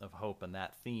of hope, and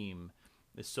that theme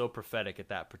is so prophetic at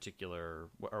that particular,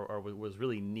 or was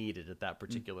really needed at that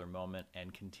particular moment,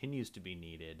 and continues to be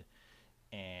needed.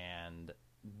 And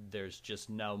there's just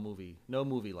no movie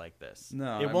like this.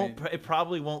 No, it I won't. mean- It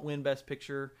probably won't win Best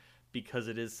Picture because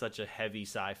it is such a heavy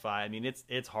sci-fi. I mean,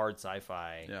 it's hard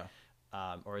sci-fi.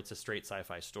 Yeah. Or it's a straight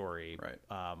sci-fi story.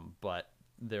 Right. But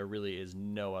there really is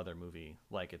no other movie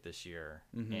like it this year,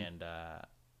 and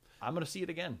I'm gonna see it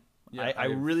again. Yeah, I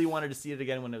really wanted to see it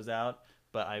again when it was out,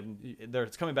 but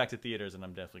it's coming back to theaters, and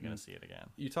I'm definitely gonna see it again.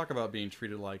 You talk about being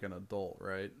treated like an adult,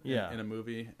 right? Yeah. In a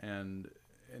movie, and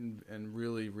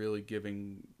really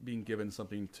being given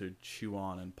something to chew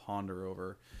on and ponder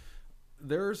over.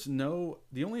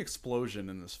 The only explosion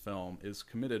in this film is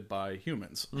committed by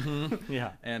humans.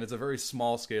 Yeah. And it's a very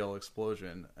small scale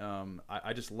explosion.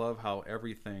 I just love how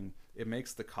it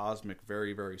makes the cosmic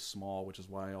very, very small, which is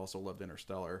why I also loved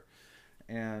Interstellar.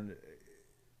 And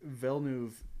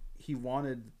Villeneuve,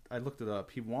 I looked it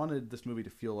up, he wanted this movie to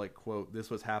feel like, quote, this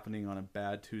was happening on a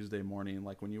bad Tuesday morning,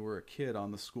 like when you were a kid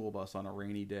on the school bus on a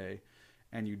rainy day,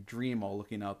 and you dream while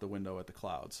looking out the window at the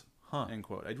clouds, end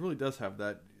quote. It really does have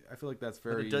that. I feel like that's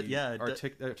very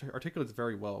articulates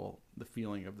very well the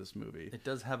feeling of this movie. It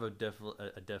does have a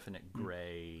definite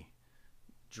gray,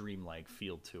 dreamlike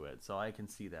feel to it, so I can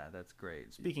see that. That's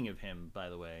great. Speaking of him, by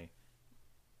the way,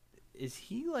 is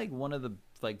he like one of the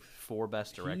 4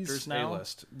 best directors He's now?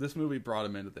 A-list. This movie brought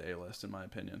him into the A-list, in my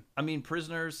opinion. I mean,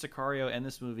 Prisoners, Sicario, and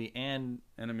this movie, and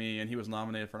Enemy, and he was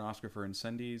nominated for an Oscar for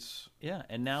Incendies. yeah,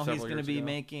 and now Several he's going to years be ago.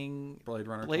 making Blade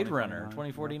Runner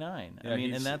 2049. Yeah. I mean,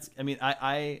 he's- and that's. I mean,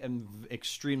 I am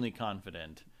extremely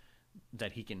confident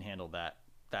that he can handle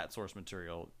that source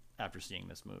material after seeing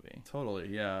this movie. Totally,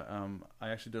 yeah. I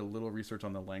actually did a little research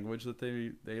on the language that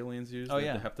the aliens use. Oh,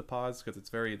 yeah. The heptapods, because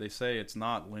they say it's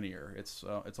not linear. It's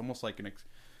almost like an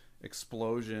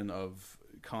explosion of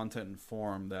content and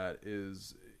form that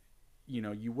is,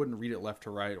 you wouldn't read it left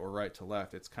to right or right to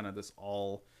left. It's kind of this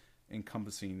all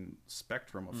encompassing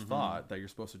spectrum of thought that you're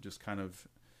supposed to just kind of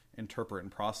interpret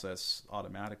and process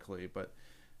automatically. But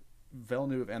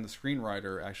Villeneuve and the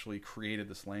screenwriter actually created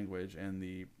this language, and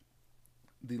the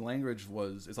language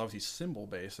is obviously symbol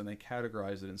based, and they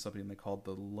categorized it in something they called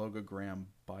the Logogram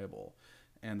Bible.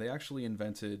 And they actually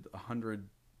invented 100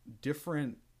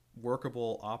 different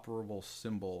workable, operable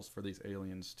symbols for these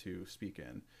aliens to speak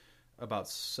in, about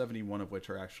 71 of which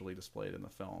are actually displayed in the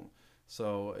film.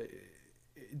 So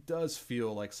it does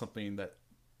feel like something that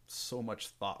so much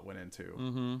thought went into,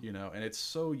 and it's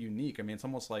so unique. I mean, it's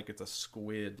almost like it's a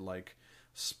squid,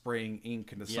 spraying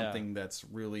ink into something that's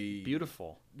really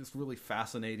Beautiful. It's really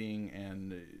fascinating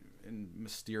and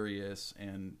mysterious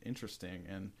and interesting.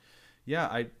 And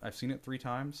yeah, I've seen it 3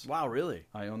 times. Wow, really?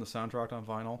 I own the soundtrack on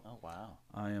vinyl. Oh, wow.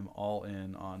 I am all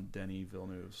in on Denis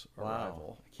Villeneuve's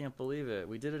Arrival. I can't believe it.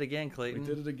 We did it again, Clayton. We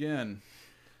did it again.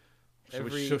 Should we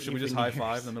Every just even high years.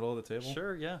 five in the middle of the table?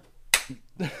 Sure, yeah.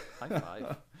 High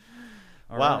five.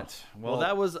 All Wow. right. Well,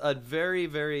 that was a very,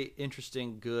 very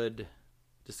interesting, good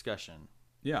discussion.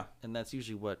 Yeah. And that's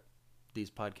usually what these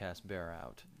podcasts bear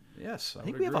out. Yes, I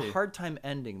think we have a hard time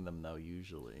ending them, though,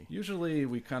 usually. Usually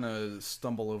we kind of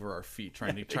stumble over our feet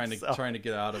trying to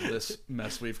get out of this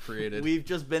mess we've created. We've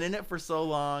just been in it for so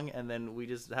long, and then we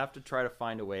just have to try to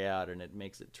find a way out, and it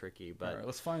makes it tricky. But All right,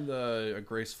 let's find a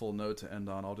graceful note to end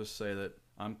on. I'll just say that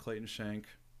I'm Clayton Shank.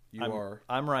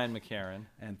 I'm Ryan McCarran.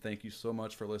 And thank you so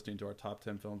much for listening to our top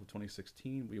 10 films of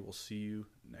 2016. We will see you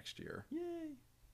next year. Yay.